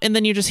up. And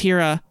then you just hear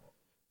a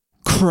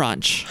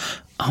crunch.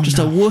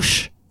 A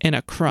whoosh and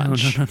a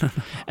crunch. No.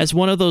 As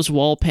one of those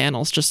wall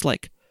panels just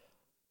like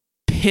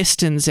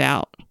pistons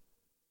out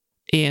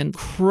and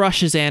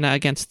crushes Anna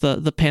against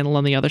the panel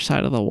on the other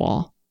side of the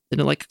wall. And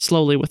it like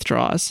slowly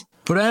withdraws.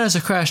 But Anna's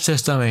a crash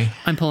test dummy.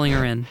 I'm pulling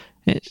her in.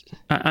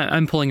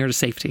 I'm pulling her to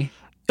safety.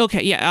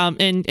 Okay, yeah,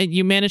 and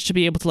you manage to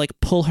be able to like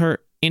pull her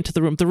into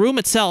the room. The room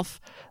itself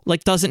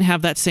like doesn't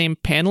have that same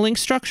paneling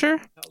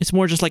structure. It's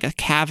more just like a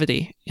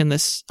cavity in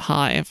this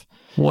hive.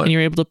 What? And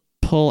you're able to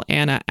pull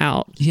Anna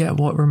out. Yeah,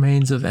 what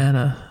remains of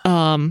Anna?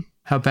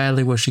 How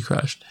badly was she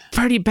crushed?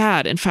 Pretty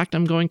bad. In fact,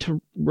 I'm going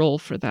to roll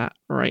for that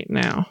right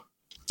now.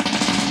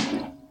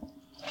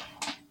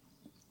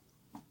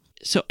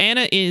 So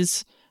Anna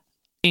is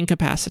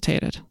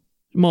incapacitated,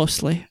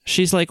 mostly.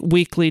 She's like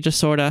weakly just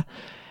sort of.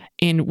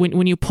 And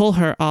when you pull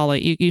her,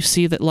 Ollie, you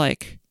see that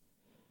like,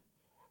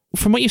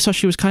 from what you saw,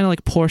 she was kind of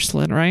like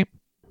porcelain, right?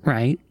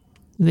 Right.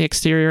 The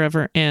exterior of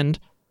her, and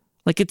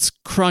like it's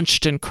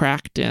crunched and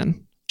cracked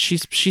in.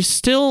 She's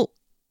still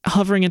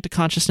hovering into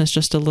consciousness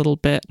just a little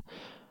bit.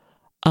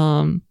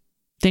 Dan,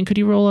 could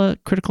you roll a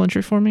critical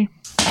injury for me?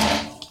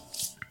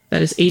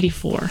 That is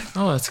 84.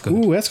 Oh, that's good.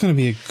 Ooh, that's gonna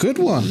be a good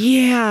one.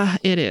 Yeah,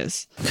 it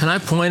is. Can I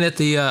point at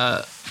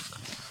the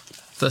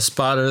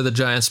spotter, the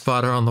giant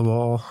spotter on the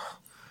wall,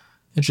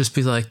 and just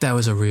be like, that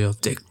was a real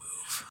dick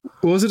move?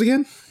 What was it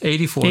again?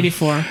 84.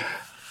 84.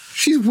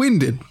 She's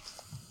winded.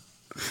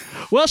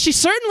 Well, she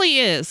certainly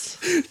is.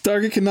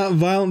 Target cannot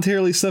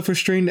voluntarily suffer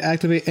strain to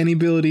activate any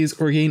abilities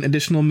or gain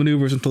additional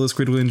maneuvers until this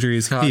critical injury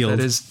is God, healed.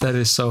 that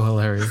is so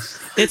hilarious.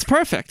 It's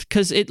perfect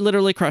because it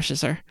literally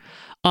crushes her.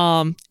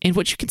 And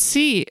what you can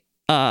see,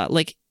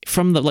 like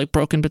from the like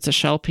broken bits of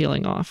shell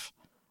peeling off,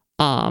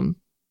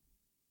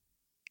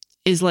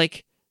 is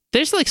like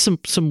there's like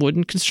some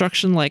wooden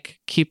construction like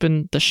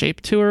keeping the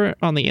shape to her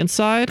on the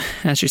inside.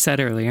 As you said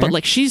earlier. But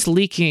like she's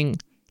leaking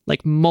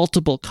like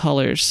multiple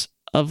colors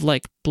of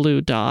like blue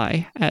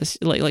dye, as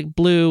like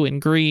blue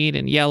and green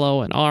and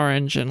yellow and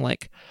orange and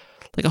like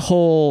a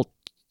whole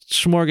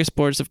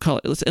smorgasbord of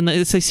colors. And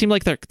they seem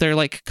like they're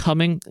like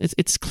coming.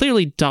 It's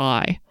clearly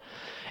dye,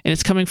 and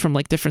it's coming from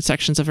like different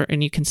sections of her,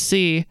 and you can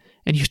see,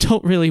 and you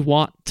don't really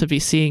want to be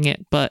seeing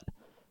it, but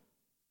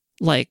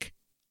like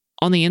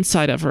on the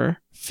inside of her,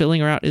 filling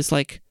her out is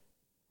like,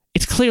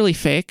 it's clearly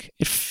fake.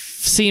 It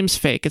seems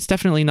fake. It's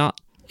definitely not.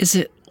 Is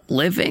it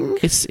living?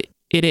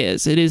 It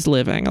is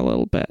living a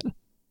little bit.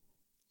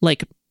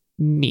 Like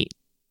meat.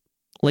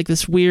 Like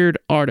this weird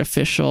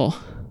artificial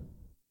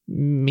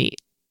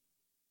meat.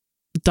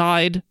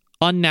 Dyed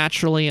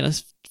unnaturally in a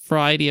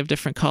variety of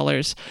different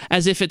colors,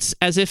 as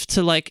if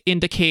to like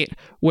indicate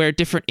where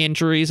different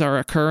injuries are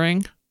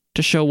occurring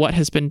to show what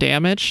has been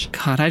damaged.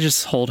 God, I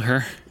just hold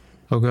her.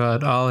 Oh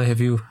God, Ollie,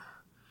 have you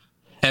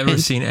ever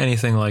seen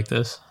anything like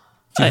this?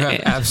 Do you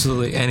have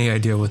absolutely any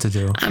idea what to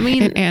do? I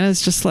mean, And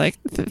Anna's just like,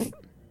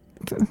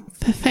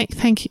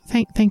 thank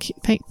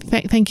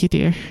you,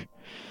 dear.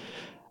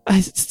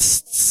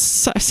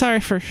 Sorry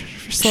for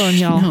slowing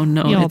y'all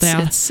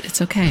down.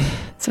 It's okay.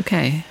 It's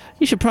okay.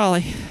 You should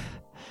probably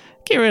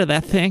get rid of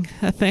that thing.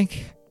 I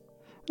think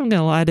I'm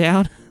gonna lie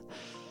down.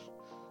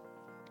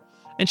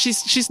 And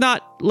she's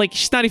not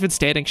even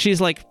standing. She's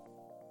like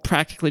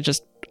practically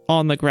just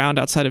on the ground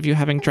outside of you,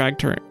 having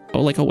dragged her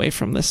like away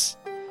from this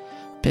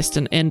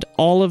piston. And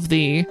all of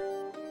the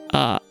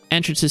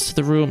entrances to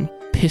the room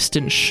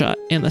piston shut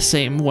in the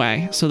same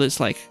way, so there's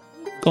like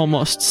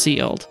almost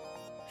sealed.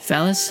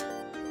 Fellas,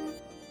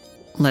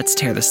 let's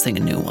tear this thing a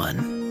new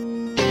one.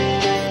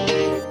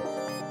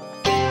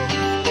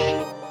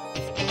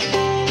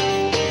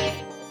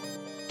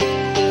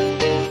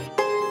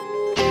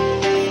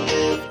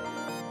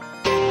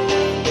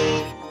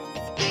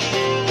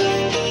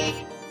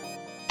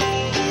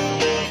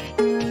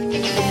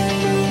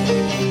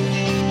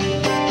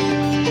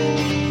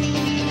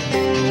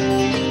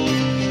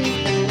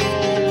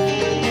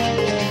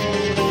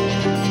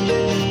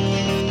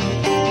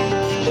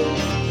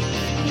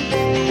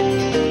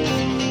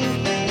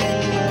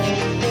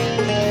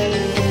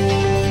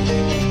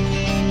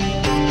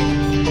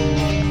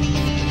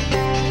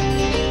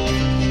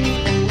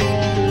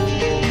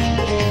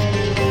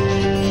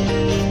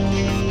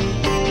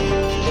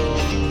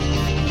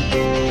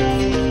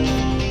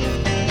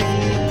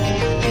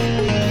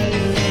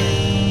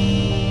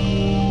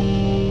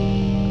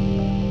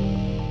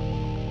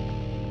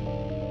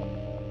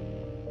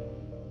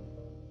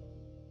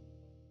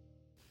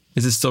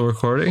 Is it still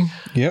recording?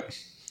 Yep.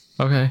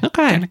 Okay.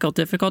 Okay. Technical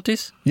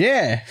difficulties?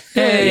 Yeah.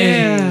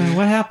 Yeah.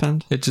 What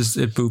happened? It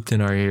booped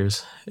in our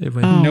ears. It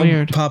went. Oh, No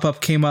weird.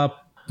 pop-up came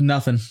up.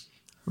 Nothing.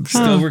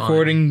 Still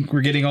recording.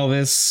 We're getting all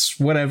this.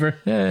 Whatever.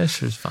 Yeah,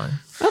 sure, it's fine.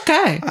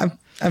 Okay.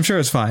 I'm sure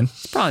it's fine.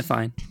 It's probably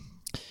fine.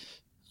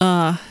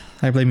 I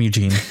blame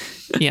Eugene.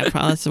 Yeah,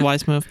 probably that's a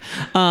wise move.